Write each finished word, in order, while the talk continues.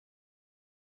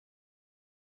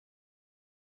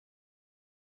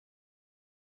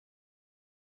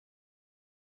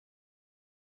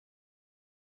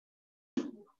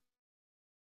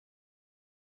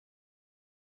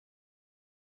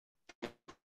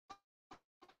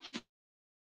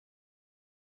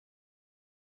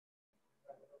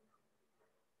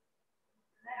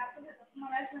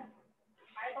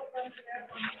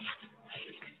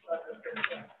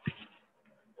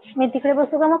मी तिकडे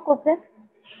बसू का मग कोपऱ्यात?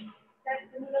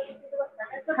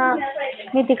 हा,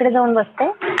 मी तिकडे जाऊन बसते.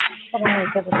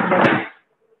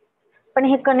 पण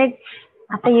हे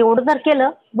कनेक्ट आता एवढं जर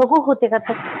केलं, बघू होते का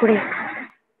पुढे.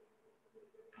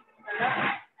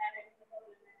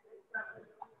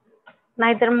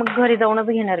 नाहीतर मग घरी जाऊनच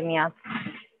घेणार मी आज.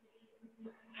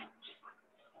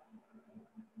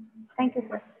 Thank you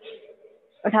sir.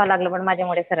 उठावं लागलं पण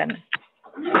माझ्यामुळे सरांना.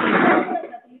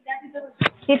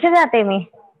 तिथे जाते मी.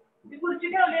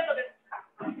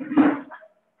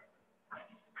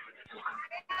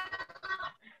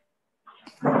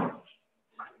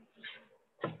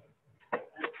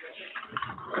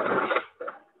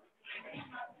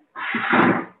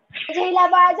 हिला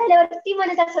बाळ झाल्यावर ती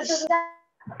म्हणत असेल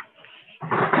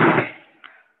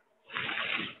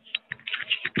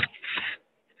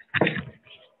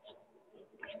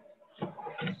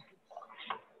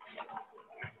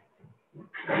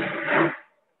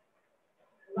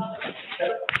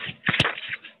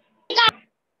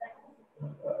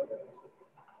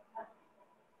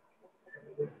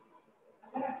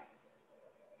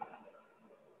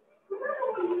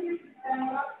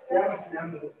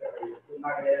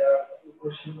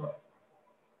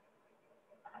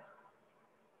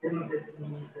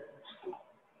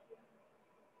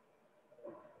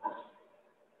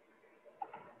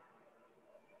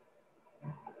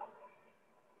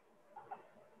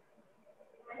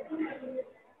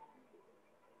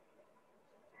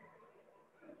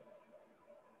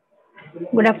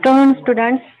गुड आफ्टरनून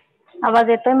स्टुडंट्स. आवाज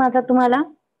येतोय माझा तुम्हाला?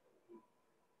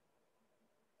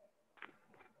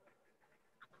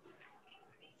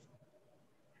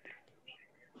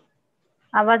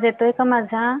 आवाज येतोय का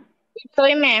माझा?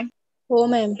 येतोय मॅम. हो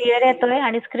मॅम. क्लिअर येतोय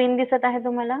आणि स्क्रीन दिसत आहे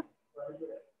तुम्हाला?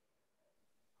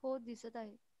 हो दिसत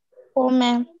आहे. हो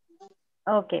मॅम.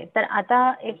 ओके, तर आता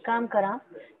एक काम करा.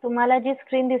 तुम्हाला जी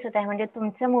स्क्रीन दिसत आहे म्हणजे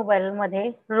तुमच्या मोबाईल मध्ये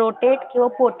रोटेट किंवा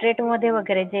पोर्ट्रेट मध्ये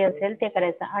वगैरे जे असेल ते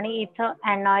करायचं आणि इथं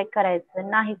अनॉय करायचं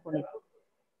नाही कोणी.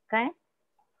 काय?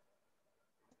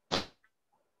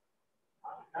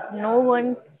 No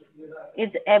one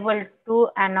is able to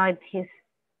annoy his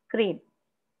screen.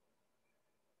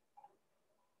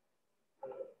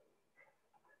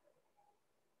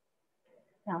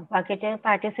 बाकीचे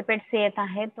पार्टिसिपेट्स येत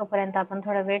आहेत तोपर्यंत आपण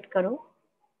थोडा वेट करू.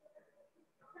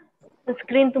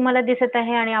 स्क्रीन तुम्हाला दिसत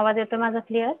आहे आणि आवाज येतोय माझा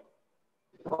क्लिअर?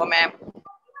 हो मॅम.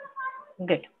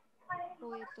 गुड.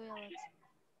 हो येतोय आवाज.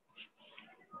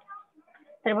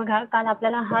 तर बघा, काल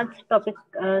आपल्याला हाच टॉपिक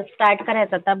स्टार्ट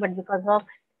करायचा होता, but because of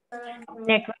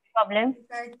network problem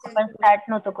आपण स्टार्ट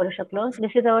नव्हतो करू शकलो.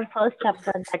 दिस is our first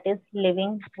chapter, that is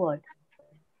living word.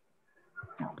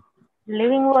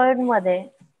 Living word मध्ये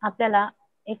आपल्याला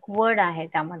एक वर्ड आहे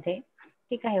त्यामध्ये,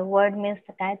 ठीक आहे. वर्ड मीन्स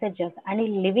काय तर जग आणि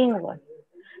living word.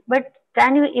 But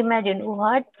can you imagine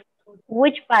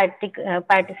which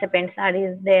participants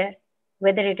is there,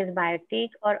 whether it is biotic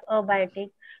or abiotic,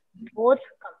 both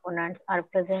components are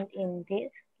present in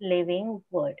this living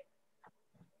world.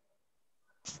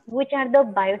 Which are the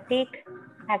biotic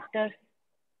factors?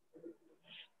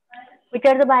 Which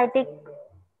are the biotic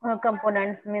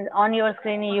components? Means on your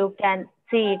screen you can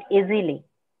see it easily.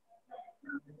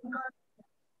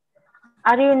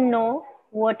 Are you know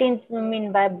what is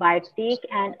mean by biotic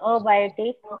and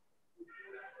abiotic?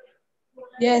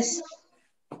 Yes.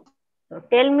 So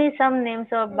tell me some names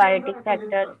of biotic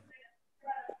factors.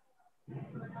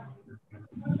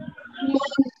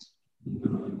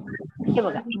 हे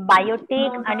बघा,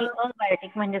 Biotique आणि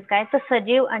abiotic म्हणजे काय तर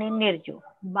सजीव आणि निर्जीव.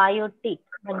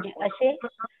 Biotique म्हणजे असे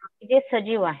जे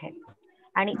सजीव आहेत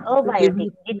आणि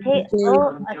अबायोटिक जिथे अ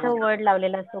असं वर्ड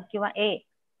लावलेला असतो किंवा ए.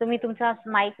 तुम्ही तुमचा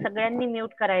माईक सगळ्यांनी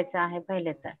म्यूट करायचा आहे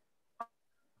पहिले तर.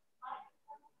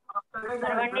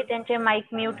 सर्वांनी त्यांचे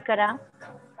माईक म्यूट करा.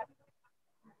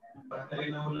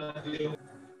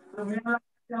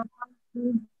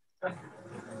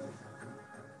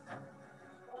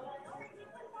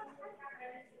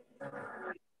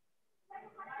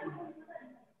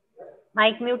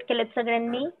 माईक म्यूट केलेत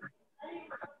सगळ्यांनी?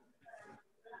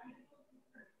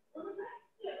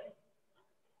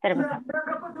 तर बघा,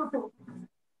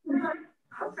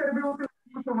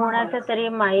 कोणाचा तरी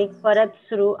माईक परत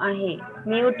सुरू आहे.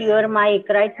 म्यूट युअर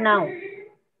माईक राईट नाव.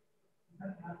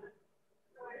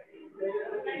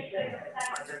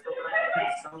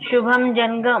 शुभम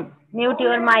जंगम, mute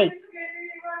your mic.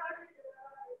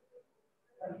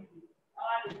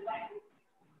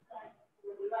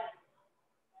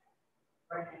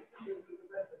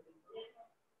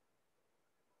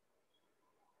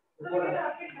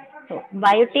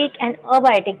 Biotique and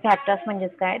abiotic factors म्हणजे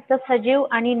काय तर सजीव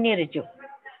आणि निर्जीव.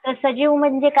 तर सजीव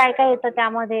म्हणजे काय काय येतं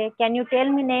त्यामध्ये? Can you tell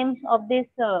me names of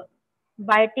this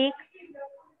Biotique?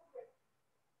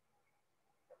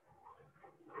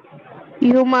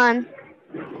 Human,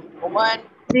 Human,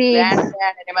 trees, plants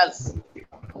and animals.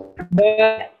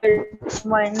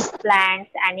 Humans,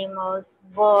 plants, animals,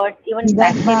 birds, even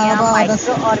bacteria,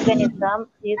 microorganism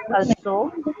is also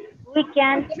we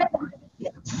can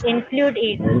include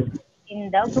it in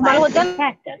the biotic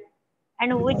factors.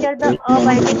 And which are the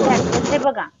abiotic factors? हे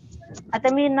बघा,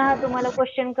 आता मी ना तुम्हाला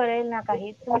question करेल ना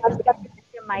काही, तुम्ही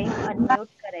सगळ्यांचे माईक अनम्यूट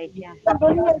करायचे आहे.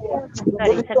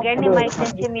 सॉरी, सगळ्यांनी माईक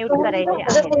त्यांचे म्यूट करायचे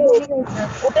आहेत.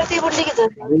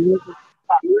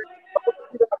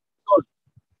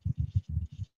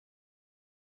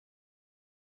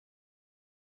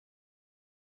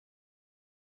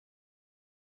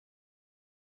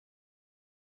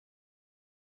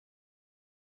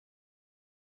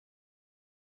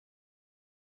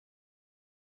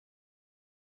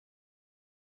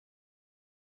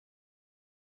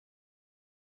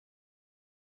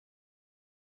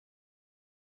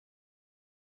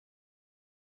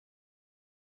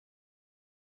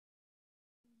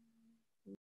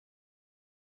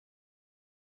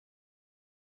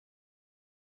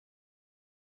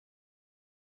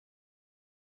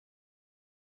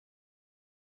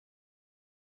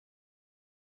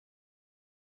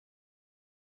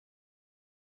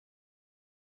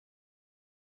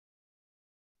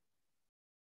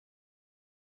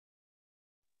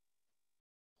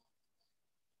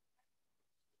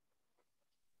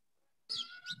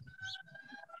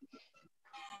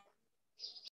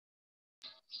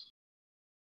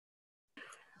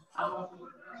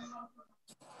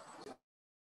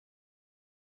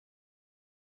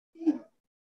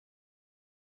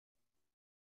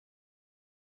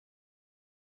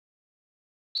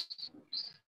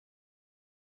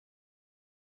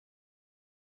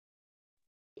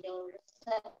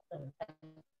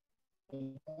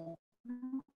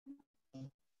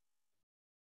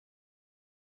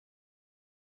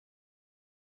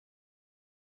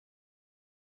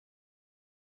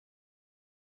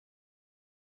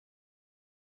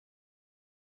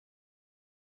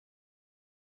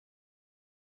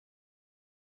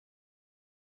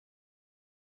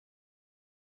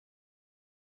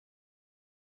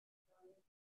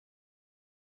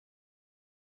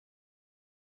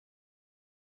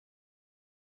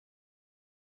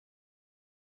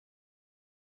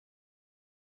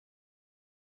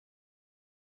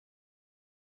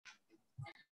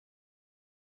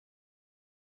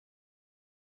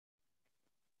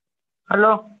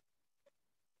 Hello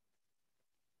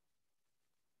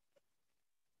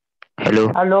hello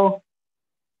hello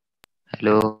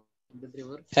hello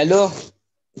hello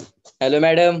hello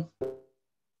madam.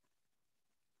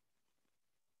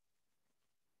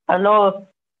 Hello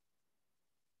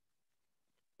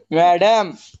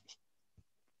madam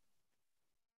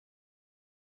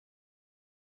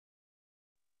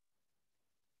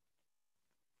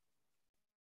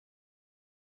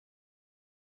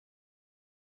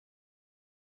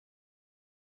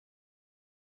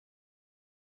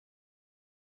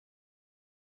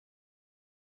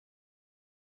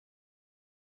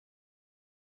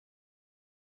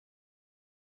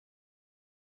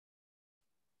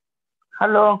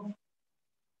hello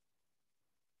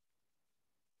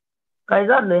काय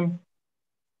झालंय?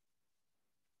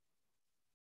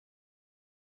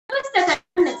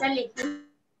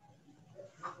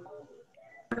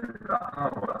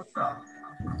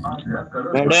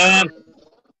 मॅडम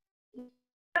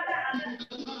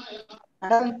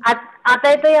आता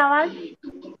येतोय आवाज?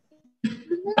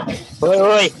 होय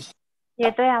होय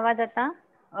येतोय आवाज आता?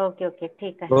 ओके ओके,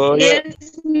 ठीक आहे. होय.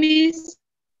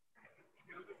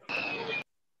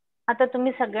 आता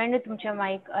तुम्ही सगळ्यांनी तुमचे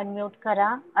माईक अनम्यूट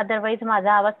करा, अदरवाईज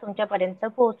माझा आवाज तुमच्यापर्यंत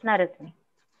पोहोचणारच नाही.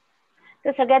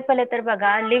 तर सगळ्यात पहिले तर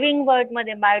बघा, लिव्हिंग वर्ल्ड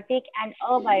मध्ये Biotique and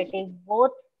abiotic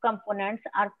both components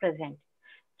are present.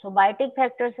 So biotic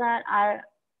factors are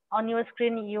on your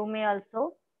screen. You may also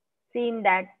see in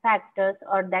that factors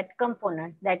or that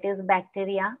component, that is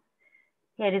bacteria.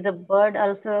 Here is a bird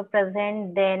also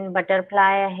present. Then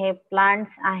butterfly आहे,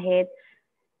 plants आहेत,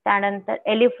 त्यानंतर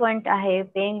elephant आहे,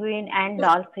 penguin and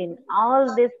dolphin. All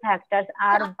these factors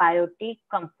are biotic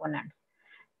components.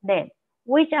 Then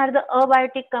which are the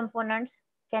abiotic components?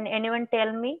 Can anyone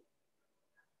tell me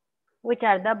which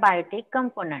are the biotic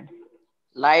components?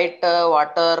 Light,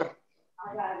 water,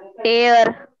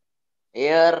 air,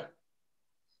 air,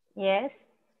 Yes,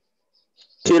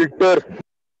 filter,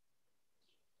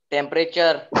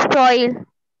 temperature, soil,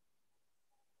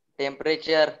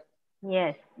 temperature.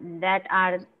 yes, that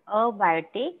are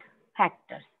abiotic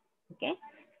factors. Okay.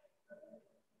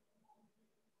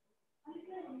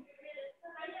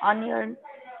 on your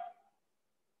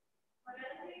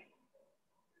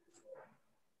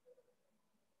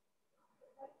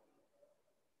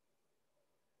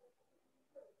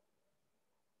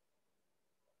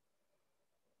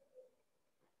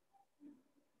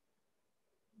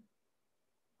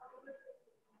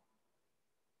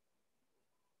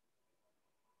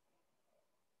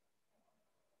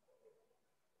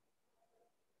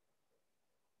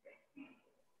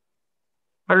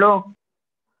Hello.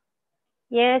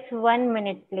 yes, 1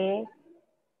 minute, please.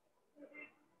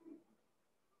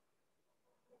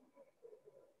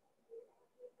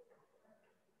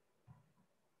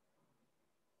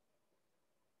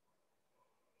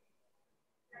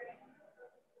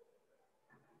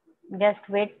 Just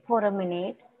wait for a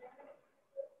minute.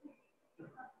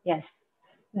 Yes.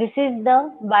 This is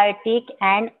the biotic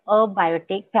and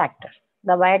abiotic factors.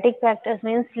 The biotic factors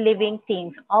means living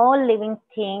things, all living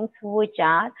things which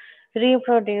are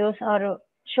reproduce or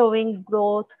showing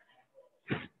growth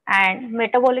and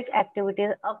metabolic activities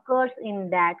occurs in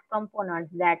that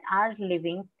components that are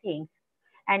living things.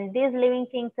 And these living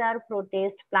things are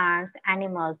protists, plants,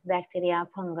 animals, bacteria,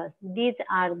 fungus. These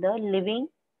are the living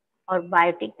or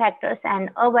biotic factors, and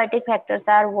abiotic factors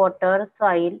are water,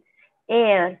 soil,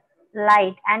 air,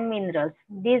 light, and minerals.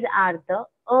 These are the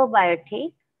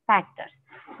abiotic factors.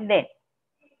 Then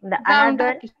the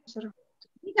another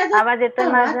आवाज येतोय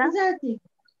माझा?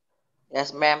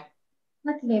 Yes, ma'am.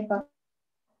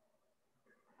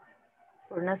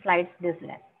 पूर्ण slides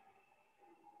दिसल्या.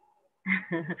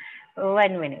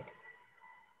 1 minute.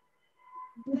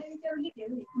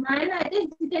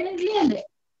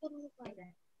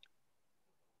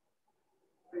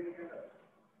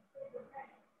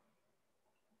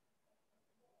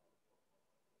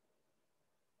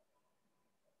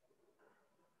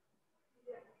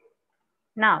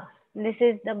 Now, this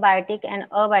is the biotic and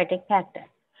abiotic factor.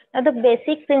 Now, the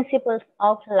basic principles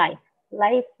of life.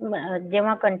 Life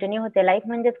जेव्हा continue होते, life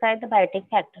म्हणजेच काय, तर बायोटिक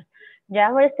फॅक्टर.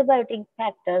 ज्यावेळेस ते बायोटिक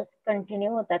फॅक्टर्स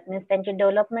कंटिन्यू होतात मीन्स त्यांची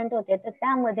डेव्हलपमेंट होते, तर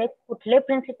त्यामध्ये कुठले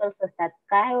प्रिन्सिपल्स असतात,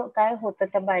 काय काय होतं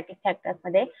त्या बायोटिक फॅक्टर्स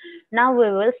मध्ये. Now we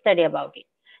will study about it.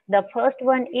 The first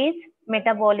one is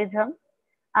metabolism.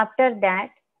 After that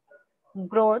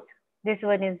growth, this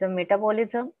one is the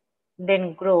metabolism,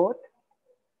 then growth,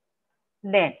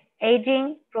 then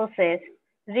aging process,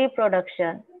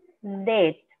 reproduction,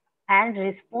 death and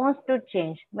response to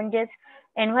change. म्हणजेच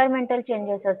environmental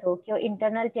changes असो किंवा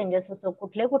internal changes असो,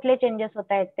 कुठले कुठले changes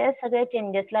होत आहेत त्या सगळ्या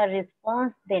चेंजेसला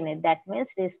रिस्पॉन्स देणे, that means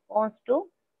response to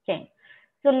change.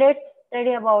 So let's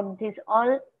study about this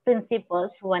all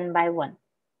principles one by one.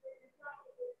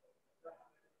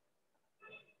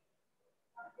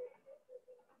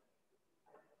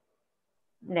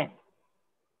 Then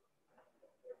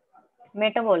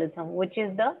metabolism, which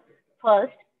is the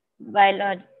first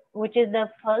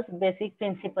basic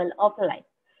principle of life.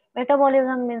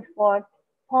 Metabolism means what?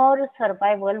 For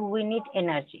survival we need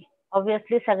energy.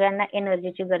 Obviously सगळ्यांना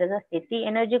एनर्जीची गरज असते. ती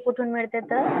energy कुठून मिळते?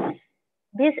 तर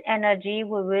this energy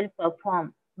we will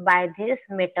perform by this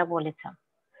metabolism.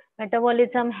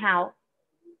 Metabolism have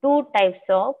two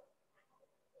types of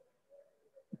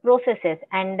processes,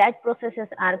 and that processes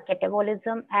are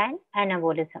catabolism and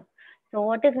anabolism. So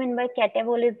what is meant by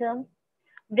catabolism?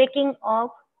 Breaking of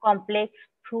complex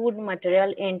food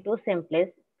material into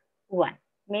simplest one,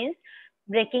 means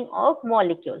breaking of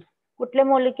molecules. कुठले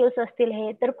molecules असतील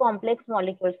हे? तर complex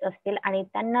molecules असतील आणि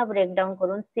त्यांना breakdown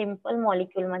करून simple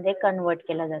molecule मध्ये convert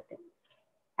केलं जाते.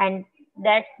 and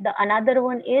that the another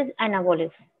one is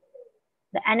anabolism.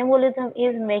 The anabolism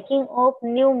is making of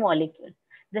new molecule.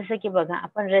 जसं की बघा,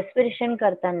 आपण रेस्पिरेशन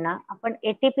करताना आपण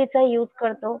एटीपीचा यूज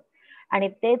करतो आणि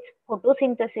तेच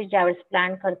फोटोसिंथेसिस ज्यावेळेस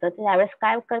प्लांट करतात त्यावेळेस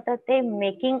काय करतात? ते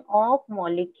making of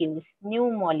molecules, new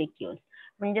molecules.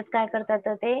 म्हणजेच काय करतात?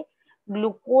 तर ते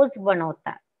ग्लुकोज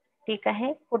बनवतात. ठीक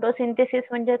आहे. फोटोसिंथेसिस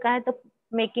म्हणजे काय? तर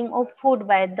making of food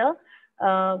by the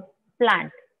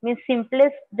plant. Means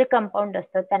simplest जे कंपाऊंड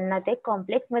असतात त्यांना ते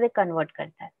कॉम्प्लेक्स मध्ये कन्वर्ट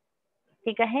करतात.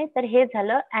 ठीक आहे. तर हे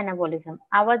झालं anabolism.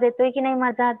 आवाज येतोय की नाही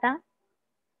माझा? आता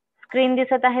स्क्रीन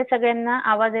दिसत आहे सगळ्यांना?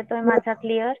 आवाज येतोय माझा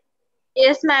clear?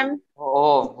 Yes, ma'am.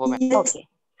 Oh, ma'am. Okay.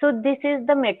 So this is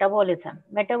the metabolism.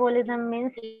 Metabolism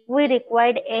means we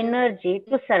required energy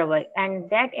to survive, and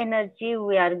that energy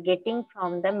we are getting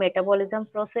from the metabolism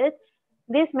process.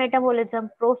 This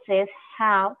metabolism process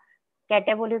have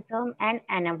catabolism and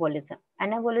anabolism.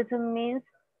 Anabolism means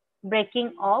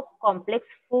breaking of complex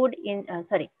food in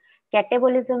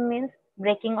catabolism means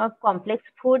breaking of complex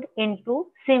food into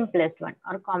simplest one,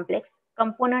 or complex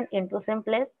component into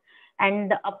simplest,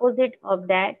 and the opposite of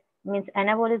that means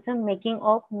anabolism, making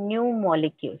of new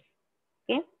molecules.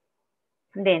 Okay.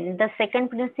 Then the second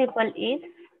principle is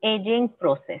ageing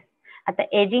process. आता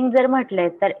ageing जर म्हटलंय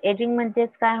तर ageing म्हणजेच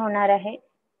काय होणार आहे?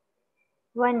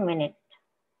 1 minute.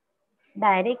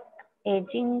 Direct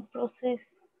ageing process.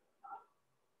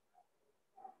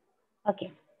 Okay.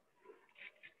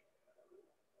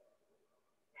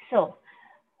 So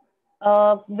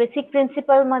basic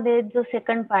principle मध्ये जो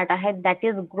सेकंड पार्ट आहे that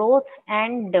is growth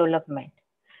and development.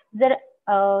 जर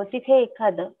तिथे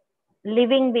एखादं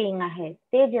लिव्हिंग बिईंग आहे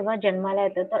ते जेव्हा जन्माला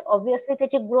येतं तर ऑब्विसली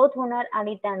त्याची ग्रोथ होणार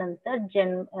आणि त्यानंतर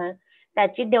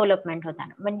त्याची डेव्हलपमेंट होणार.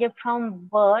 म्हणजे from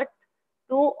birth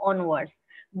to onward.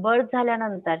 Birth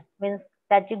झाल्यानंतर मीन्स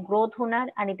त्याची ग्रोथ होणार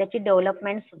आणि त्याची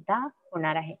डेव्हलपमेंट सुद्धा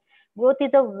होणार आहे. Growth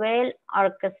is a well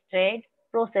orchestrated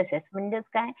processes. म्हणजेच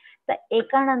काय तर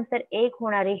एकानंतर एक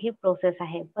होणारी ही प्रोसेस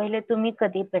आहे. पहिले तुम्ही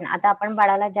कधी पण आता आपण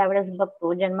बाळाला ज्या वेळेस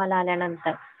बघतो जन्माला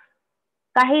आल्यानंतर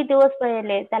काही दिवस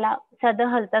पहिले त्याला साधं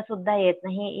हलता सुद्धा येत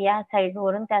नाही. या साईड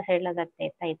वरून त्या साईडला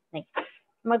जाता येत नाही.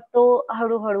 मग तो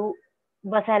हळूहळू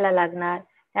बसायला लागणार,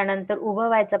 त्यानंतर उभं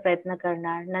व्हायचा प्रयत्न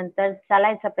करणार, नंतर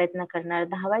चालायचा प्रयत्न करणार,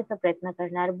 धावायचा प्रयत्न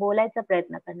करणार, बोलायचा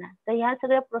प्रयत्न करणार. तर ह्या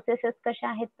सगळ्या प्रोसेसेस कशा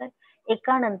आहेत तर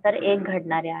एकानंतर एक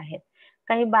घडणाऱ्या आहेत.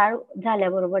 काही बाळ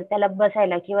झाल्याबरोबर त्याला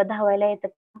बसायला किंवा धावायला येतं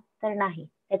तर नाही.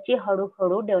 त्याची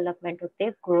हळूहळू डेव्हलपमेंट होते,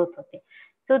 ग्रोथ होते.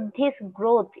 So this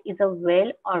growth is a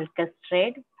well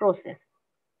orchestrated process.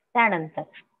 त्यानंतर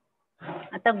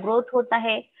आता ग्रोथ होत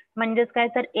आहे म्हणजेच काय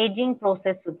तर एजिंग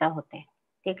प्रोसेस सुद्धा होते.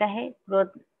 ठीक आहे.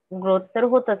 ग्रोथ तर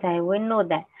होतच आहे, we know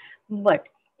that. But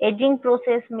ageing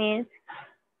process means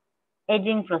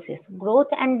ageing process.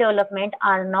 Growth and development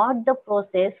R not the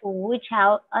process which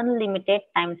have unlimited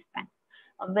time span.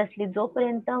 Obviously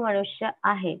जोपर्यंत मनुष्य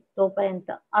आहे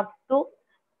तोपर्यंत up to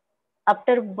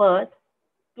after birth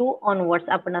to onwards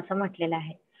आपण असं म्हटलेलं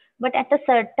आहे. But at a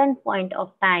certain point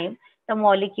of time the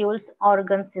molecules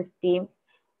organ system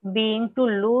being to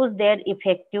lose their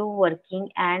effective working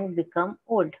and become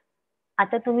old.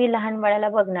 आता तुम्ही लहान बाळाला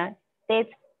बघणार तेच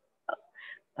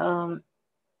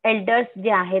एल्डर्स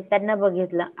जे आहेत त्यांना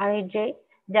बघितलं आणि जे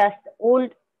जास्त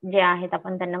ओल्ड जे आहेत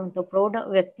आपण त्यांना म्हणतो प्रौढ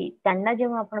व्यक्ती त्यांना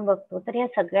जेव्हा आपण बघतो तर या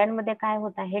सगळ्यांमध्ये काय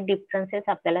होत आहे डिफरन्सेस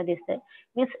आपल्याला दिसते.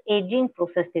 मीन्स एजिंग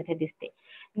प्रोसेस तिथे दिसते.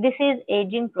 दिस is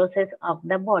ageing process of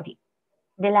the body.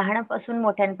 जे लहानापासून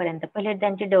मोठ्यांपर्यंत पहिले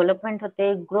त्यांची डेव्हलपमेंट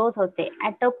होते, ग्रोथ होते.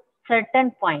 ऍट अ सर्टन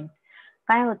पॉइंट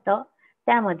काय होतं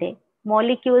त्यामध्ये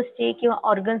मॉलिक्युल्सची किंवा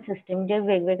ऑर्गन सिस्टीम जे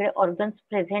वेगवेगळे ऑर्गन्स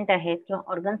प्रेझेंट आहेत किंवा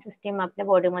ऑर्गन सिस्टीम आपल्या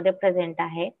बॉडीमध्ये प्रेझेंट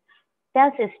आहे त्या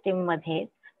सिस्टीम मध्ये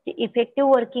इफेक्टिव्ह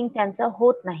वर्किंग त्यांचं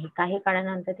होत नाही. काही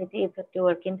काळानंतर तिथे इफेक्टिव्ह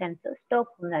वर्किंग त्यांचं स्टॉप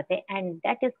होऊन जाते and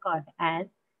that is called as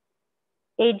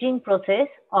ageing process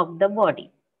of the body.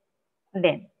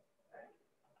 Then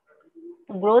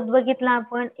growth बघितला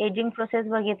आपण, एजिंग प्रोसेस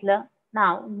बघितलं.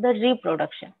 नाव द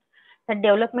रिप्रोडक्शन. तर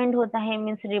डेव्हलपमेंट होत आहे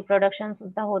मीन्स रिप्रोडक्शन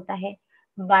सुद्धा होत आहे.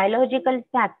 बायोलॉजिकल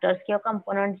फॅक्टर्स किंवा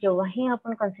कंपोनंट जेव्हाही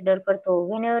आपण कन्सिडर करतो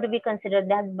whenever we consider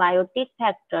that Biotique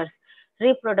factors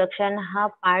reproduction हा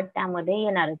पार्ट त्यामध्ये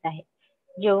येणारच आहे.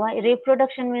 जेव्हा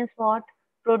reproduction means what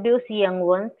produce young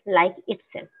once like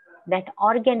itself. That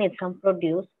organism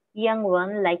produce young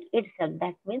one like itself.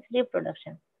 That means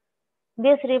reproduction.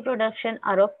 This reproduction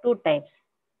are of two types,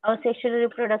 asexual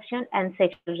reproduction and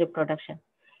sexual reproduction.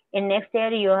 In next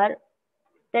year you are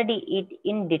study it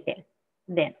in detail.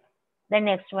 Then the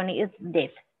next one is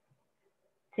death.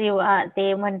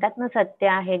 ते म्हणतात ना सत्य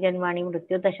आहे जन्म आणि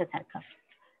मृत्यू तशासारखं.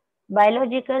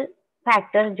 Biological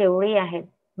factors जेवढे आहेत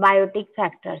बायोटिक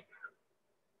फॅक्टर्स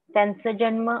त्यांचा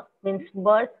जन्म means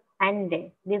birth and death.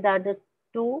 These are the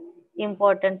two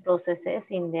important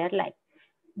processes in their life.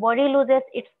 Body loses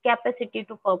its capacity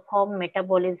to perform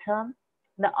metabolism,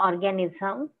 the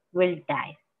organism will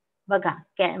die. बघा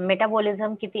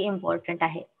मेटाबॉलिझम किती इम्पॉर्टंट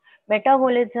आहे.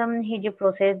 मेटाबॉलिझम ही जी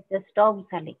process stop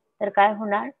झाली तर काय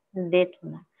होणार death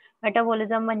होणार.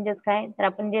 मेटाबॉलिझम म्हणजेच काय तर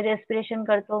आपण जे रेस्पिरेशन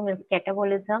करतो मीन्स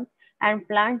कॅटाबॉलिझम अँड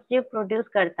प्लांट जे प्रोड्यूस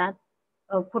करतात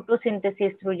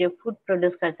फोटोसिंथेसिस थ्रू जे फूड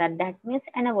प्रोड्यूस करतात दॅट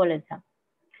मीन्स एनाबॉलिझम.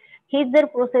 ही जर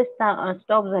प्रोसेस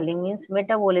स्टॉप झाली मीन्स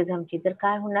मेटाबॉलिझमची तर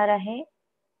काय होणार आहे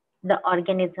the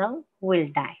organism will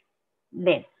die.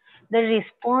 Then the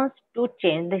response to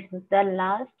change. This is the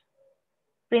last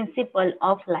principle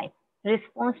of life.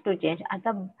 Response to change.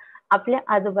 आता आपल्या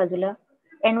आजूबाजूला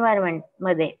एन्व्हायरमेंट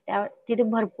मध्ये तिथे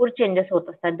भरपूर चेंजेस होत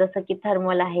असतात जसं की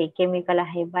थर्मल आहे, केमिकल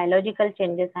आहे, बायोलॉजिकल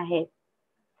चेंजेस आहेत.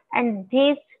 And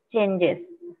these changes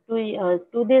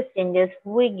to these changes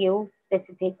we give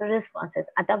specific responses.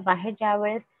 आता बाहेर ज्या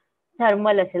वेळेस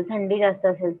थर्मल असेल थंडी जास्त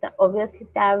असेल तर ऑब्विसली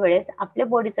त्यावेळेस आपल्या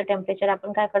बॉडीचं टेम्परेचर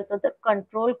आपण काय करतो तर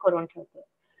कंट्रोल करून ठेवतो.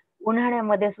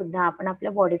 उन्हाळ्यामध्ये सुद्धा आपण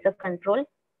आपल्या बॉडीचं कंट्रोल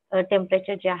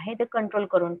टेम्परेचर जे आहे ते कंट्रोल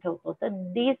करून ठेवतो. तर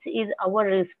दिस is our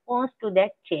response to that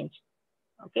change.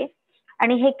 Okay.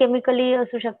 आणि हे केमिकली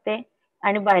असू शकते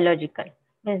आणि biological.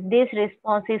 Means this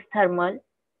response is thermal,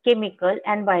 chemical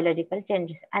and biological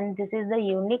changes, and this is the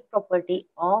unique property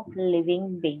of living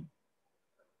being.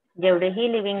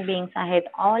 जेवढेही लिव्हिंग बीइंग्स आहेत,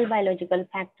 all biological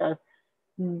factors,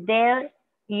 their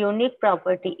unique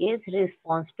property is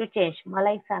response to change.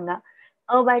 मला एक सांगा,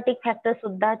 abiotic factor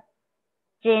सुद्धा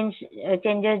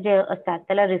changes जे असतात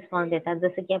त्याला response देतात.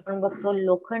 जसं की आपण बघतो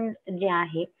लोखंड जे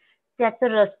आहे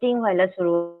त्याचं रस्टिंग व्हायला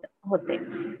सुरू होते,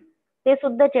 ते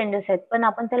सुद्धा चेंजेस आहेत, पण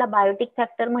आपण त्याला बायोटिक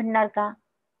फॅक्टर म्हणणार का?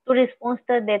 तो रिस्पॉन्स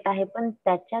तर देत आहे पण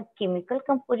त्याच्या केमिकल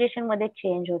कंपोजिशन मध्ये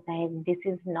चेंज होत आहे. दिस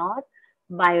is not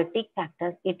Biotique factor,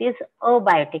 it is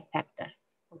abiotic factor.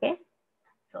 Okay,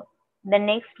 so the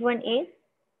next one is,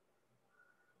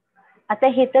 आता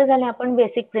हे तर झाले आपण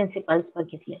बेसिक प्रिन्सिपल्स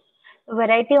बघितले.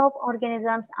 Variety of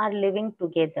organisms R living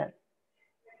together.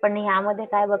 पण यामध्ये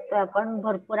काय बघतोय आपण,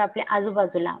 भरपूर आपल्या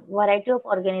आजूबाजूला व्हरायटी ऑफ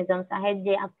ऑर्गॅनिझम्स आहेत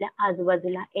जे आपल्या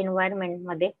आजूबाजूला एन्व्हायरमेंट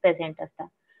मध्ये प्रेझेंट असतात.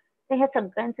 तर ह्या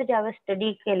सगळ्यांचा ज्यावेळेस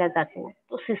स्टडी केला जातो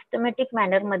तो सिस्टमॅटिक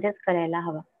मॅनर मध्येच करायला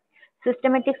हवा.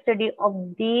 Systematic study of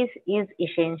this is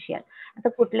essential. आता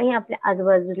कुठल्याही आपल्या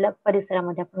आजूबाजूला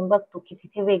परिसरामध्ये आपण बघतो की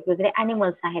तिथे वेगवेगळे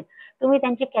अॅनिमल्स आहेत, तुम्ही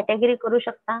त्यांची कॅटेगरी करू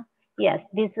शकता. Yes,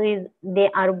 this is, they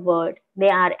are bird, they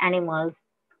are animals,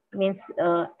 means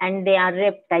and they are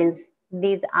reptiles,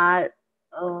 these R,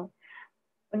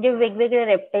 म्हणजे वेगवेगळे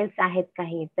रेप्टाइल्स आहेत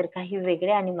काही, तर काही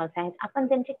वेगळे अॅनिमल्स आहेत. आपण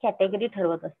त्यांची कॅटेगरी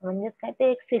ठरवत असतो, म्हणजे काय, ते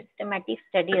एक सिस्टमॅटिक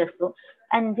स्टडी असतो.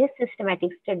 And this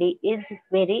systematic study is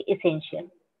very essential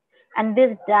and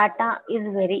this data is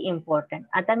very important.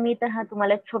 आता मी तर हा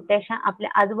तुम्हाला छोट्याशा आपल्या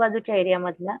आजूबाजूच्या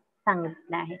एरियामधला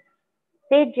सांगितलं आहे.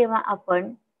 ते जेव्हा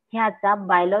आपण ह्याचा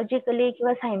बायोलॉजिकली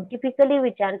किंवा सायंटिफिकली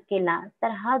विचार केला तर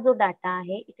हा जो डाटा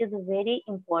आहे it is very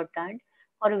important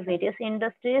for various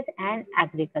industries and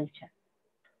agriculture.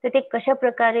 तर ते कशा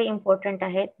प्रकारे इम्पॉर्टंट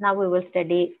आहेत, now we will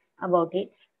study about it.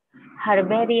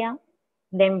 Herbaria,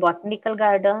 then botanical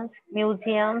gardens,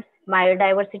 museums,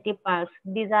 biodiversity parks,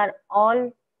 these are all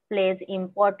plays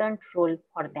important role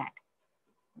for that.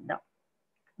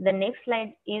 The next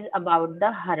slide is about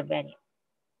the herbarium.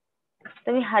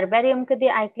 तुम्ही हर्बॅरियम कधी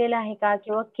ऐकलेला आहे का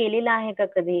किंवा केलेला आहे का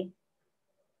कधी?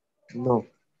 No.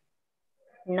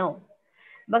 नो.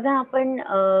 बघा आपण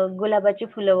गुलाबाची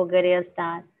फुलं वगैरे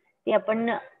असतात ती आपण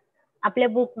आपल्या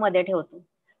बुक मध्ये ठेवतो,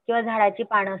 किंवा झाडाची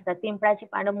पानं असतात, पिंपळाची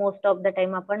पानं मोस्ट ऑफ द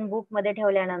टाइम आपण बुक मध्ये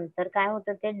ठेवल्यानंतर काय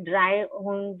होतं, ते ड्राय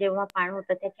होऊन जेव्हा पान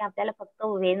होतं त्याचे आपल्याला फक्त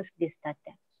वेन्स दिसतात.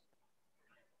 त्या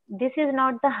दिस is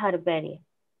not the हर्बॅरियम.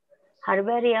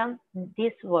 हर्बॅरियम,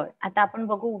 this word, आता आपण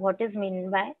बघू what is mean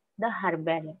by the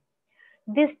हर्बॅरियम.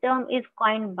 This term is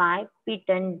coined by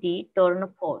Peyton D.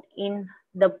 Tournefort in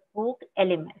the book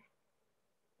Elements.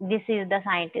 This is the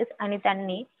scientist आणि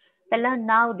त्यांनी त्याला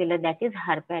नाव दिलं, that is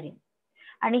herbarium.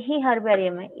 आणि ही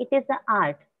herbarium आहे, it is the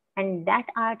art and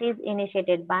that art is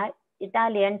initiated by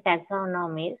Italian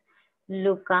taxonomist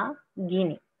Luca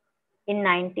Ghini in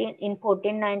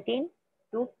 1419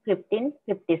 to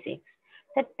 1556.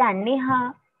 तर त्यांनी हा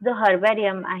जो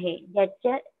herbarium आहे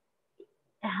ज्याच्या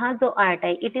हा जो आर्ट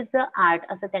आहे इट इज द आर्ट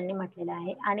असं त्यांनी म्हटलेलं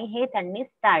आहे आणि हे त्यांनी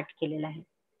स्टार्ट केलेलं आहे.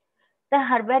 तर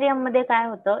हर्बॅरियम मध्ये काय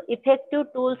होतं, इफेक्टिव्ह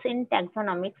टूल्स इन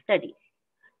टॅक्झॉनॉमिक स्टडी.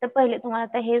 तर पहिले तुम्हाला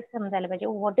आता हे समजायला पाहिजे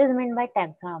what is mean by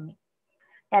टॅक्झॉनॉमी.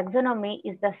 टॅक्झॉनॉमी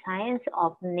is the science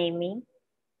of naming,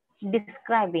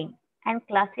 describing and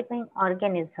classifying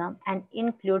organism and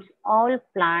includes all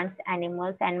plants,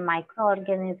 animals and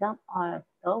microorganisms of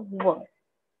the world.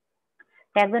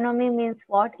 Taxonomy means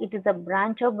what? It is a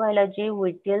branch of biology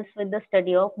which deals with the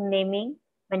study of naming,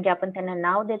 म्हणजे आपण त्यांना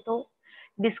नाव देतो,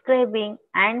 describing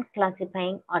and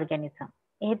classifying organism.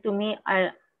 हे तुम्ही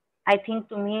I think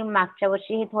तुम्ही मागच्या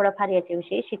वर्षी हे थोडंफार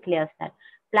याच्याविषयी शिकले असतात,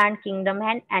 plant kingdom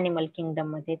and animal kingdom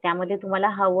मध्ये. त्यामध्ये तुम्हाला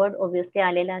हा वर्ड ऑब्विसली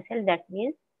आलेला असेल, that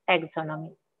means taxonomy.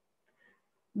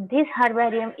 This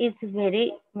herbarium is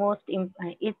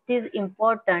it is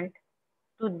important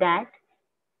to that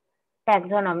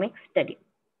taxonomic study.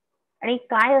 आणि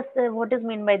काय असतं, what is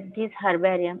mean by this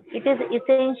हर्बॅरियम, it is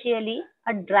essentially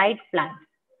a dried plant.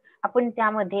 आपण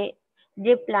त्यामध्ये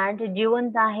जे प्लांट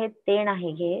जिवंत आहेत ते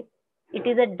नाही घेत, it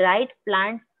is a dried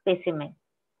plant specimen.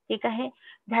 ठीक आहे,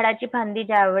 झाडाची फांदी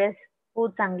ज्या वेळेस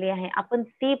खूप चांगली आहे आपण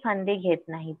ती फांदी घेत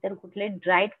नाही, तर कुठले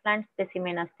ड्राईड प्लांट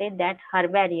स्पेसिमेन असते, that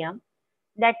हर्बॅरियम,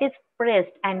 that is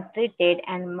pressed and treated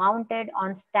and mounted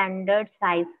on standard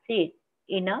size sheet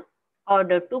in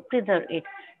order to preserve it.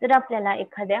 जर आपल्याला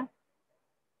एखाद्या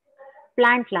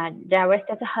प्लांटला ज्यावेळेस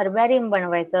त्याचं हर्बॅरियम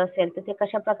बनवायचं असेल तर ते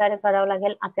कशा प्रकारे करावं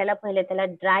लागेल, आपल्याला पहिले त्याला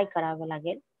ड्राय करावं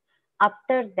लागेल.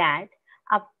 आफ्टर दॅट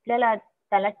आपल्याला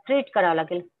त्याला ट्रीट करावं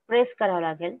लागेल, प्रेस करावं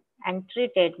लागेल, and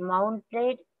treated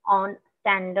mounted on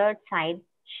standard size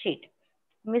sheet.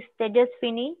 Miss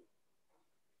Tejaswini,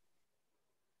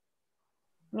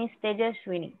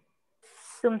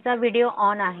 तुमचा व्हिडिओ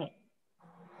ऑन आहे,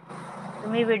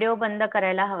 तुम्ही व्हिडिओ बंद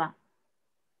करायला हवा.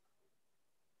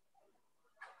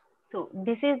 सो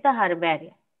दिस इज द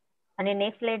हर्बॅरियम आणि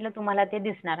नेक्स्ट स्लाइडला तुम्हाला ते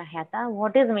दिसणार आहे. आता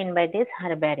what is mean by this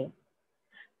हर्बॅरियम?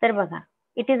 तर बघा,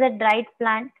 it is a dried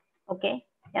plant. Okay,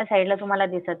 या साईडला तुम्हाला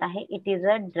दिसत आहे it is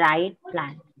a dried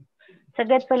plant.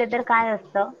 सगळ्यात पहिले तर काय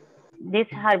असतं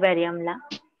दिस हर्बॅरियमला?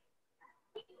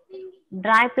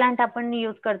 ड्राय प्लांट आपण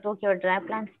यूज करतो किंवा ड्राय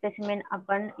प्लांट स्पेसिमेन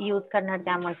आपण यूज करणार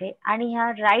त्यामध्ये. आणि ह्या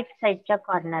राईट साईडच्या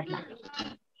कॉर्नरला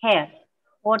hair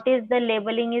what is the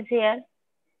labelling is hair?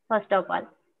 First of all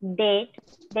that,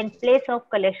 then place of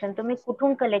collection, तुम्ही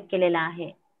कुठून कलेक्ट केलेला आहे,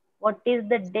 what is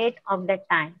the date of the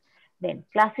time, then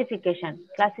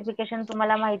classification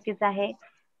तुम्हाला माहितीच आहे,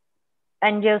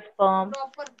 एंजिओस्पर्म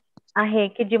आहे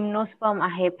की जिम्नोस्पर्म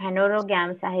आहे,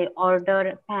 फॅनोरोगॅम्स आहे,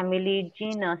 order, family,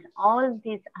 genus, all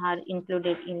this R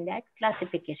included in that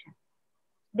classification.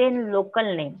 Then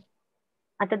local name.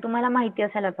 आता तुम्हाला माहिती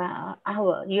असायला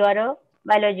हवं, you are a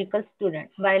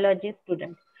biology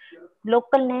student.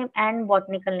 Local name and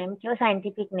botanical name किंवा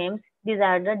scientific names, these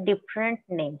R the different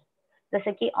names.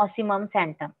 जसं की ऑसिमम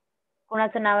सॅन्टम,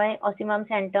 कोणाचं नाव आहे ऑसिमम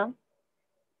सॅन्टम?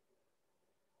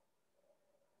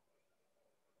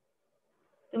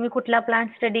 तुम्ही कुठला प्लांट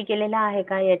स्टडी केलेला आहे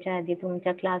का याच्या आधी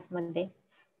तुमच्या क्लासमध्ये?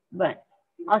 बर,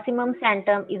 Ocimum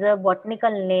sanctum is a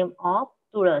botanical name of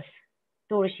तुळस.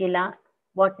 तुळशीला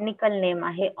बॉटनिकल नेम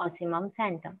आहे ऑसिमम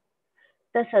सॅन्टम.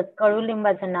 तसंच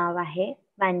कडुलिंबाचं नाव आहे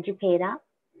मँजिफेरा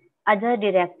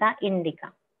अझडिरॅक्टा इंडिका.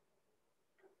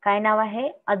 काय नाव आहे?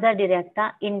 अझडिरॅक्टा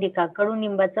इंडिका,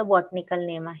 कडुनिंबाचं बॉटनिकल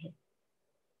नेम आहे.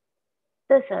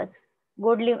 तसंच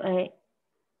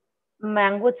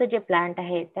मँगोचं जे प्लांट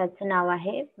आहे त्याचं नाव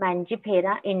आहे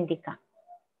मँजिफेरा indica.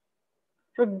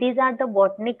 So these R the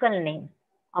botanical name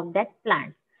of that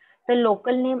plant. The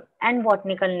local name and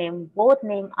botanical name, both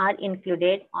name are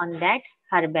included on that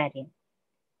herbarium.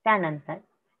 त्यानंतर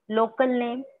local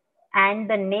name and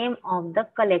the name of the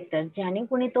collector, ज्याने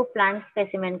कोणी तो plant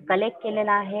specimen collect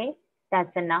केलेला आहे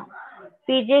त्याचं नाव.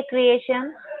 PJ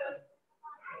creation,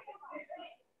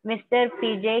 mister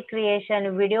PJ creation,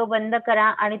 video बंद करा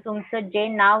आणि तुमचं जे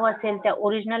नाव असेल त्या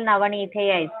ओरिजिनल नावाने इथे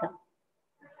यायचं.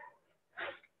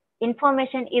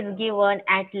 Information is given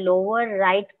at lower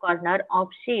right corner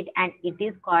of sheet and it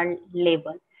is called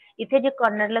label. इथे जे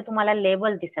कॉर्नरला तुम्हाला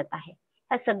लेबल दिसत आहे,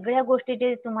 ह्या सगळ्या गोष्टी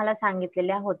जे तुम्हाला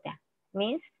सांगितलेल्या होत्या,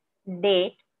 means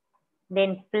that,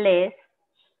 then place,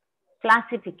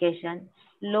 classification,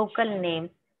 local name,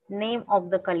 name of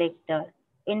the collector,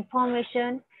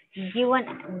 information given,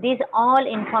 this all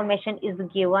information is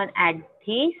given at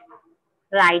the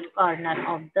right corner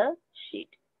of the sheet.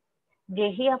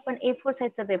 जेही आपण A4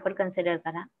 साईजचा पेपर कन्सिडर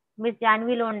करा. मिस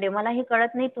जान्हवी लोंढे, मला हे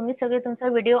कळत नाही तुम्ही सगळे तुमचा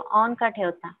व्हिडिओ ऑन का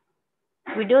ठेवता?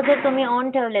 व्हिडिओ जर तुम्ही ऑन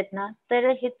ठेवलेत ना तर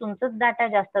हे तुमचंच डाटा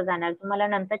जास्त जाणार, तुम्हाला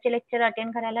नंतरचे लेक्चर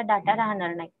अटेंड करायला डाटा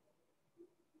राहणार नाही.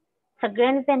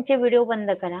 सगळ्यांनी त्यांचे व्हिडिओ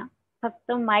बंद करा,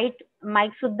 फक्त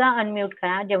माईक सुद्धा अनम्यूट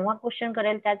करा. जेव्हा क्वेश्चन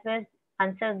करेल त्याच वेळेस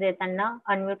आन्सर देताना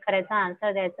अनम्यूट करायचा,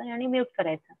 आन्सर द्यायचा आणि म्यूट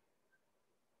करायचा.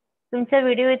 तुमचा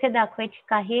व्हिडिओ इथे दाखवायची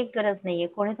काही गरज नाहीये,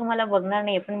 कोणी तुम्हाला बघणार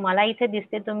नाहीये. पण मला इथे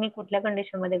दिसते तुम्ही कुठल्या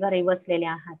कंडिशन मध्ये घरी बसलेले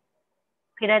आहात,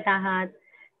 फिरत आहात,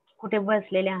 कुठे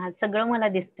बसलेले आहात, सगळं मला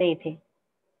दिसतंय इथे.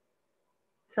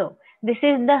 So this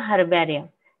is the हर्बॅरियम.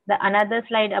 The another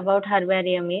slide about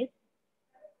हर्बॅरियम is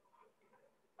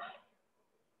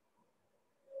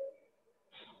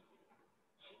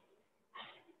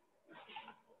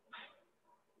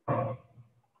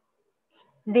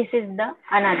this is the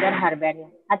another हर्बॅरियम.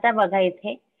 आता बघा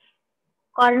इथे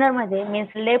कॉर्नर मध्ये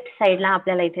मीन्स लेफ्ट साइडला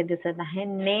आपल्याला इथे दिसत आहे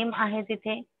नेम आहे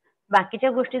तिथे. बाकीच्या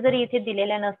गोष्टी जरी इथे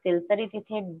दिलेल्या नसतील तरी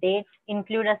तिथे डेट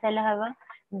इन्क्लूड असायला हवं.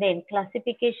 Then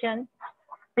classification,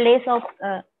 place of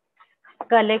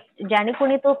collect, ज्याने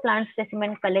कोणी तो प्लांट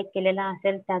स्पेसिमेन कलेक्ट केलेला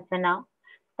असेल त्याचं नाव.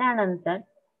 त्यानंतर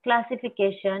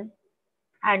क्लासिफिकेशन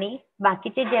आणि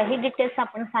बाकीचे ज्याही डिटेल्स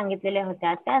आपण सांगितलेल्या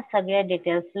होत्या त्या सगळ्या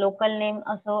डिटेल्स, लोकल नेम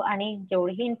असो आणि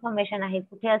जेवढी इन्फॉर्मेशन आहे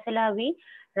कुठे असायला हवी,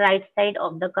 right side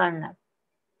of the corner.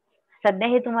 सध्या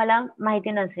हे तुम्हाला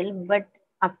माहिती नसेल बट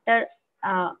आफ्टर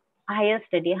हायर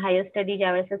स्टडी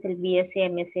ज्यावेळेस असेल BSc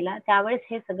MSc ला त्यावेळेस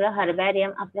हे सगळं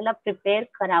हर्बॅरियम आपल्याला प्रिपेअर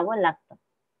करावं लागतं.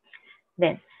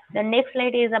 Then the next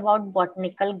slide is about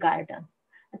botanical garden.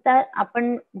 आता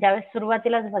आपण ज्यावेळेस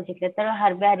सुरुवातीलाच बघितले तर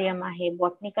हर्बॅरियम आहे,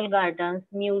 botanical gardens,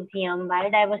 museum,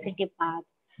 biodiversity park,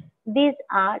 these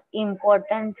are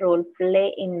important role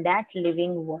play in that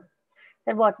living world.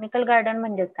 तर बॉटनिकल गार्डन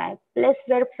म्हणजे काय? Place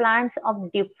where plants of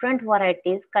different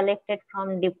varieties collected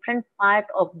from different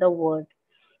part of the world.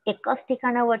 एकाच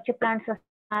ठिकाणावरचे प्लांट्स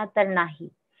तर नाही.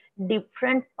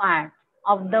 Different part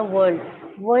of the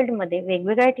world मध्ये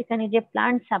वेगवेगळ्या ठिकाणी जे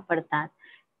प्लांट सापडतात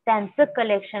त्यांचं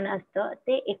कलेक्शन असतं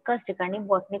ते एकाच ठिकाणी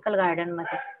बॉटनिकल गार्डन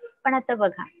मध्ये. पण आता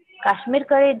बघा,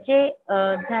 काश्मीरकडे जे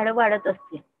झाडं वाढत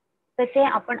असतील तर ते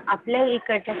आपण आपल्या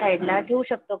इकडच्या साईडला ठेवू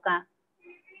शकतो का?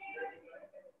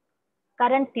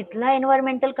 कारण तिथला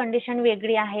एन्व्हायरमेंटल कंडिशन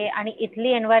वेगळी आहे आणि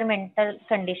इथली एन्व्हायरमेंटल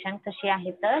कंडिशन कशी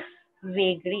आहे तर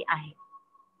वेगळी आहे.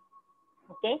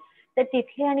 ओके, तर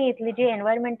तिथली आणि इथली जी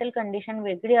एन्व्हायरमेंटल कंडिशन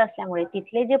वेगळी असल्यामुळे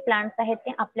तिथले जे प्लांट्स आहेत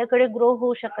ते आपल्याकडे ग्रो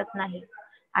होऊ शकत नाही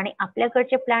आणि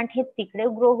आपल्याकडचे प्लांट हे तिकडे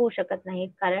ग्रो होऊ शकत नाही,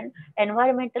 कारण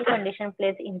environmental condition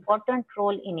pledge important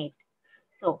role in it.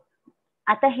 So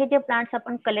आता हे जे प्लांट्स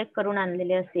आपण कलेक्ट करून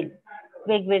आणलेले असतील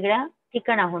वेगवेगळ्या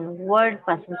ठिकाणाहून वर्ल्ड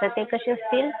पासून, तर ते कसे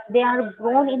असतील? They are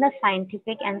grown in a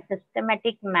scientific and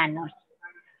systematic manner.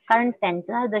 कारण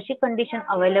त्यांना जशी कंडिशन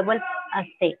अवेलेबल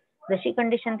असते, जशी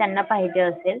कंडिशन त्यांना पाहिजे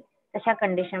असेल तशा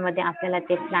कंडिशन मध्ये आपल्याला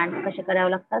ते प्लांट कसे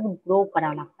करावे लागतात? ग्रो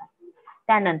करावे लागतात.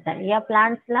 त्यानंतर या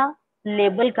प्लांट्सला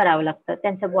लेबल करावं लागतं.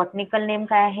 त्यांचं बॉटनिकल नेम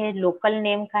काय आहे, लोकल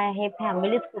नेम काय आहे,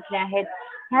 फॅमिलीज कुठल्या आहेत,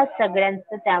 ह्या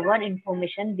सगळ्यांचं त्यावर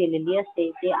इन्फॉर्मेशन दिलेली असते.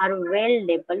 They are well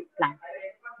label plant.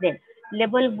 Then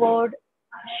label board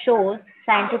shows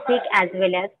scientific as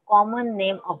well as common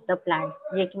name of the plant,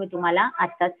 जे की मी तुम्हाला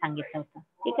आताच सांगितलं होतं.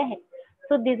 ठीक आहे.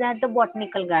 So these are the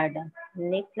botanical garden.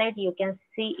 Next slide you can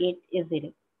see it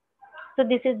easily. So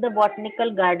this is the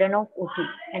botanical garden of Ooty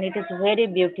and it is very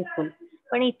beautiful.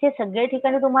 पण इथे सगळ्या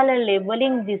ठिकाणी तुम्हाला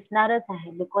लेबलिंग दिसणारच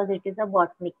आहे because it is a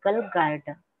botanical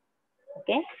garden.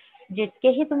 Okay,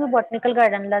 जितकेही तुम्ही botanical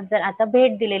गार्डनला जर आता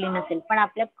भेट दिलेली नसेल, पण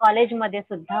आपल्या कॉलेजमध्ये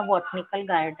सुद्धा बॉटनिकल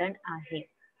गार्डन आहे.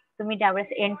 तुम्ही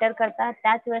ज्यावेळेस एंटर करता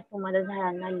त्याच वेळेस तुम्हाला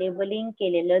झाडांना लेबलिंग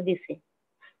केलेलं दिसेल.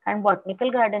 कारण बॉटनिकल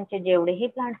गार्डनचे जेवढेही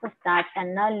प्लांट्स असतात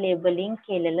त्यांना लेबलिंग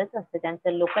केलेलंच असतं.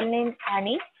 त्यांचं लोकल नेम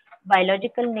आणि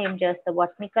बायोलॉजिकल नेम जे असतं,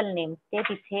 बॉटनिकल नेम, ते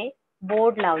तिथे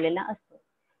बोर्ड लावलेला असतो.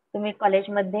 तुम्ही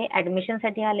कॉलेजमध्ये ऍडमिशन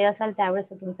साठी आले असाल त्यावेळेस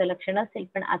तुमचं लक्ष नसेल,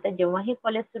 पण आता जेव्हाही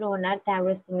कॉलेज सुरू होणार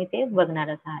त्यावेळेस तुम्ही ते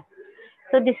बघणारच आहात.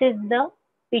 So this is the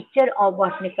picture of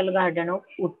botanical garden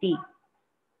of Ooty.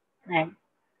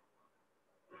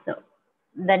 So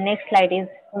the next slide is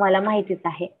तुम्हाला माहितीच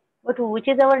आहे, but which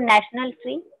is our national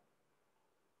tree?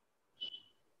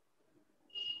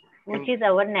 Which is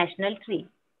our national tree?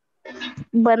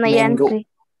 Banyan Mango. tree.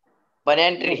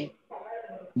 Banyan tree.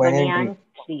 Banyan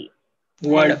tree.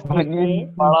 वड. And this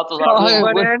is फळाचं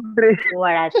झाड.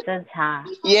 वडाचं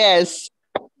झाड. Yes.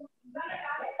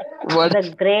 What? The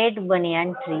great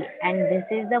banyan tree and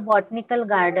this is the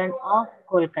botanical garden of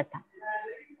Kolkata.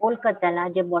 कोलकाताला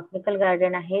जे botanical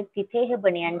garden आहे तिथे हे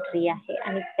banyan tree आहे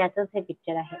आणि त्याचंच हे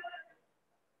पिक्चर आहे.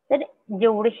 तर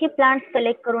जेवढेही प्लांट्स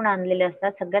कलेक्ट करून आणलेले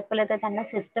असतात सगळ्यात पहिले तर त्यांना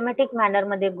सिस्टमॅटिक मॅनर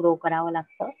मध्ये ग्रो करावं